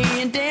hands with me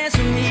and dance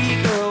with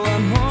me, girl. What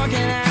more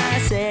can I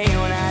say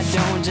when I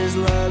don't just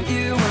love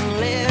you a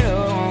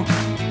little?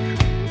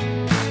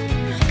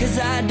 'Cause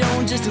I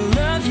don't just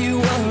love you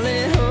a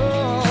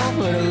little,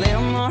 but a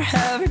little more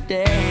every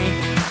day,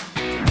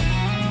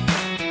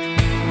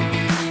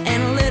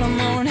 and a little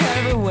more in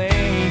every way.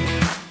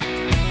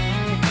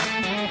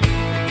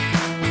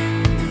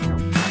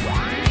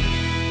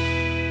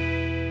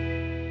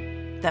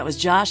 That was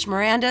Josh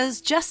Miranda's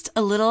Just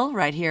a Little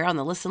right here on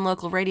the Listen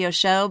Local radio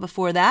show.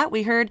 Before that,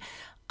 we heard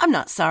I'm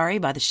Not Sorry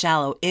by The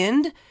Shallow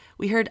End.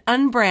 We heard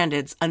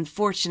Unbranded's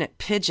Unfortunate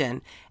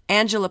Pigeon.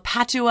 Angela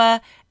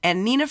Patua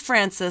and Nina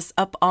Francis,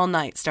 Up All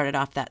Night, started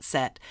off that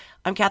set.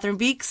 I'm Catherine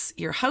Beeks,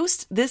 your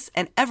host this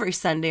and every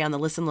Sunday on the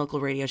Listen Local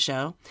radio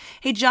show.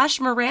 Hey,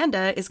 Josh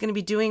Miranda is going to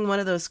be doing one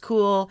of those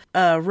cool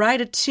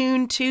Write a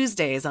Tune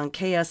Tuesdays on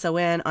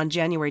KSON on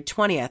January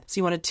 20th. So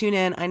you want to tune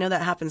in. I know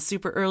that happens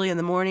super early in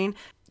the morning.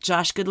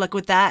 Josh, good luck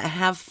with that.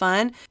 Have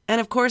fun. And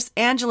of course,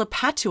 Angela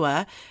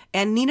Patua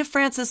and Nina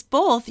Francis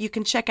both you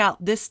can check out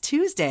this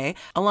Tuesday,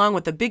 along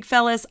with the Big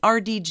Fellas,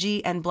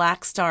 RDG, and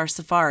Black Star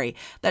Safari.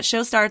 That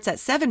show starts at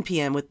 7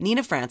 p.m. with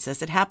Nina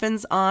Francis. It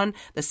happens on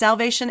the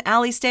Salvation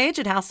Alley stage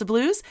at House of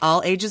Blues.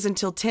 All ages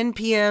until 10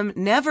 p.m.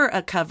 Never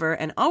a cover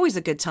and always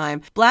a good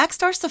time. Black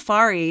Star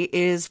Safari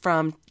is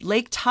from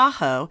Lake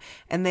Tahoe,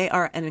 and they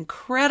are an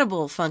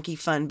incredible, funky,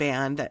 fun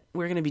band that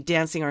we're going to be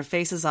dancing our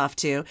faces off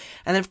to.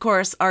 And then, of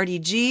course,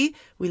 RDG,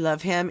 we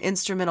love him,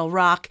 instrumental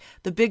rock.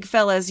 The Big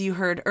Fellas you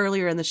heard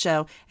earlier in the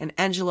show, and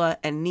Angela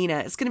and Nina.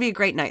 It's going to be a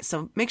great night,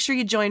 so make sure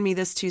you join me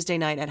this Tuesday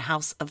night at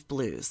House of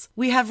Blues.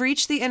 We have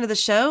reached the end of the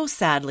show,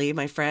 sadly,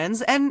 my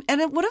friends, and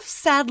what a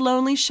sad,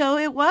 lonely show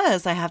it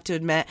was, I have to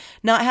admit.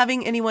 Not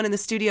having anyone in the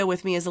studio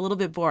with me is a little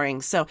bit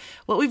boring, so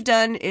what we've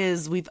done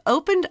is we've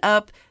opened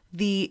up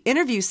the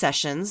interview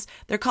sessions.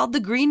 They're called the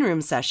Green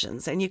Room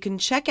Sessions, and you can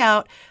check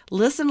out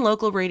Listen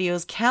Local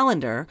Radio's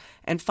calendar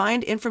and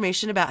find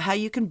information about how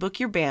you can book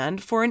your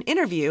band for an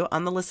interview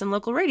on the Listen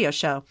Local Radio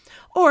show.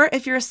 Or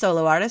if you're a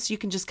solo artist, you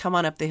can just come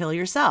on up the hill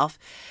yourself.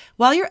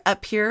 While you're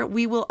up here,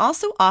 we will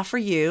also offer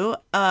you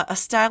a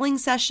styling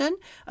session,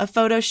 a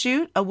photo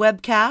shoot, a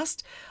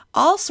webcast,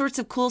 all sorts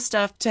of cool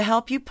stuff to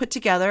help you put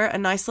together a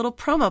nice little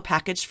promo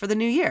package for the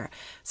new year.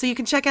 So you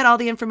can check out all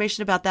the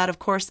information about that, of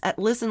course, at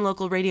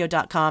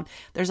listenlocalradio.com.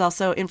 There's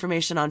also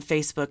information on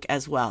Facebook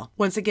as well.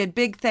 Once again,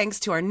 big thanks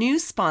to our new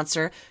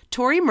sponsor,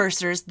 Tori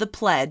Mercer's The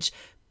Pledge.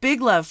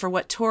 Big love for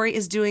what Tori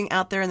is doing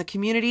out there in the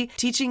community,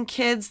 teaching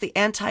kids the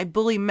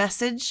anti-bully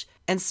message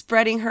and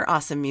spreading her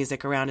awesome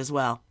music around as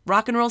well.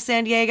 Rock and Roll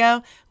San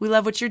Diego, we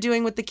love what you're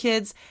doing with the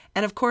kids.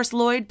 And of course,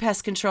 Lloyd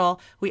Pest Control,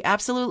 we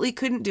absolutely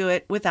couldn't do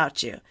it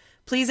without you.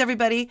 Please,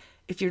 everybody,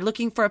 if you're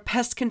looking for a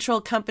pest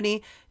control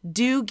company,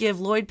 do give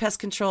Lloyd Pest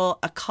Control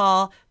a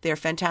call. They're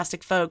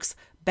fantastic folks.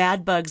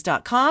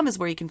 Badbugs.com is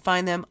where you can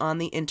find them on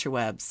the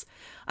interwebs.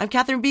 I'm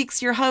Catherine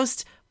Beeks, your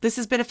host. This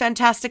has been a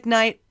fantastic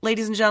night.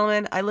 Ladies and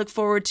gentlemen, I look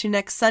forward to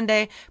next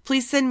Sunday.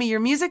 Please send me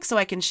your music so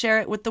I can share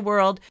it with the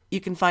world.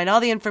 You can find all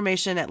the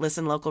information at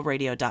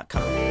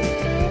listenlocalradio.com.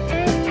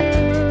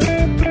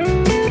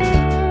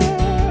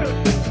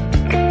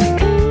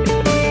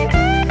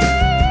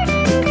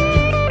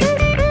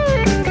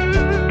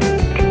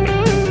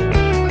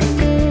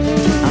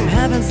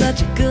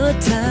 Such a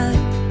good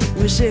time,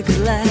 wish it could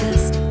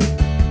last.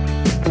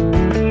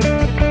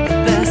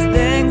 The best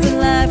things in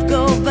life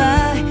go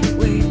by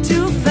way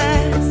too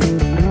fast.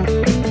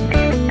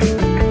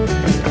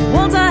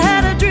 Once I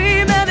had a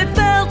dream and it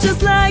felt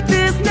just like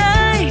this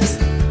night.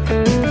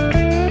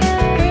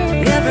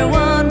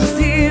 Everyone was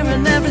here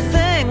and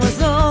everything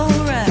was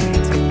alright.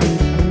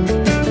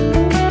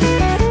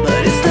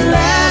 But it's the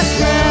last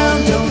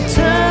round, don't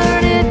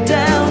turn it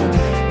down.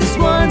 This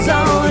one's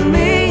on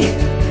me.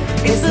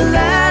 It's the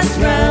last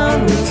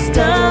round, we'll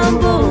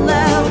stumble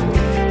out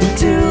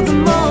into the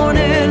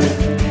morning.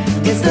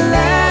 It's the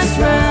last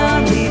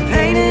round, we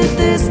painted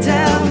this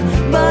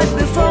town. But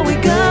before we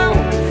go,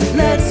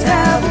 let's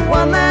have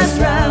one last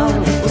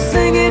round. We'll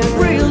sing it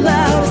real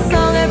loud, a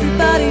song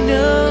everybody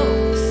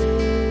knows.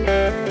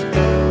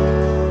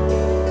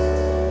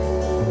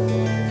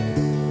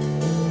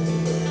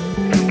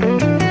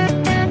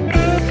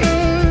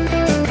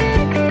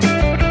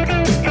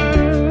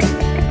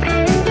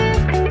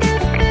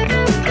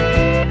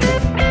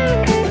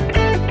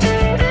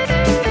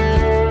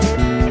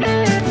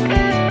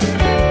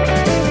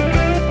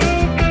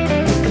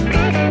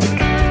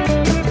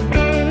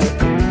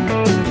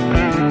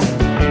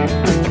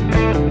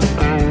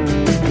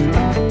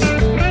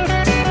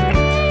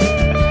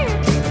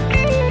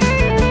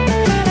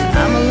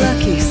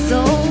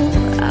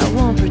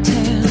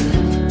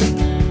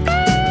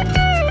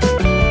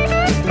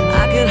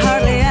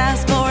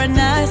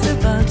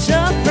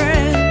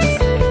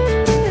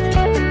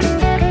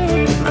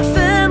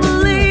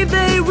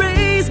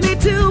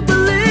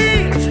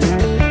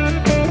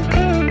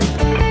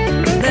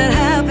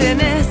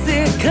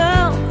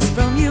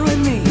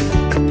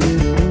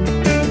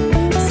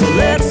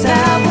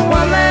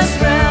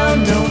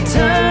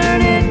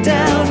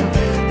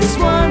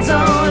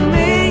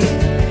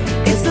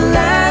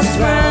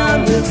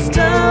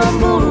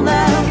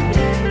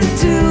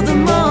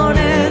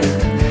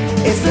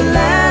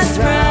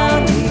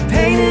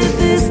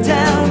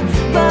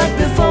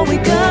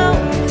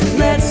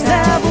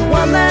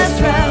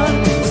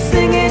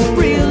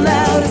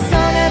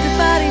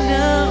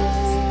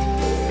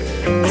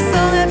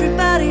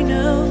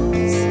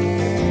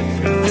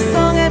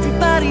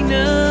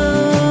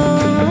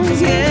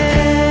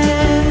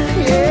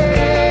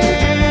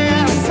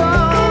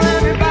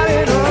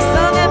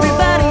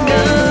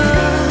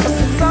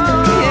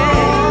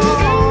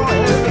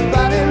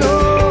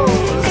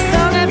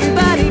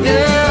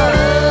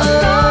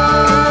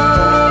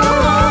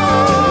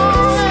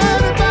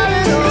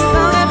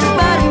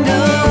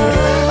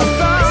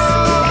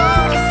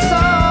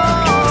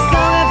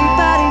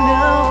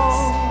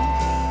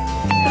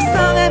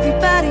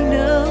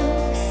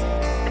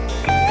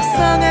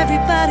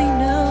 Everybody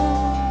knows.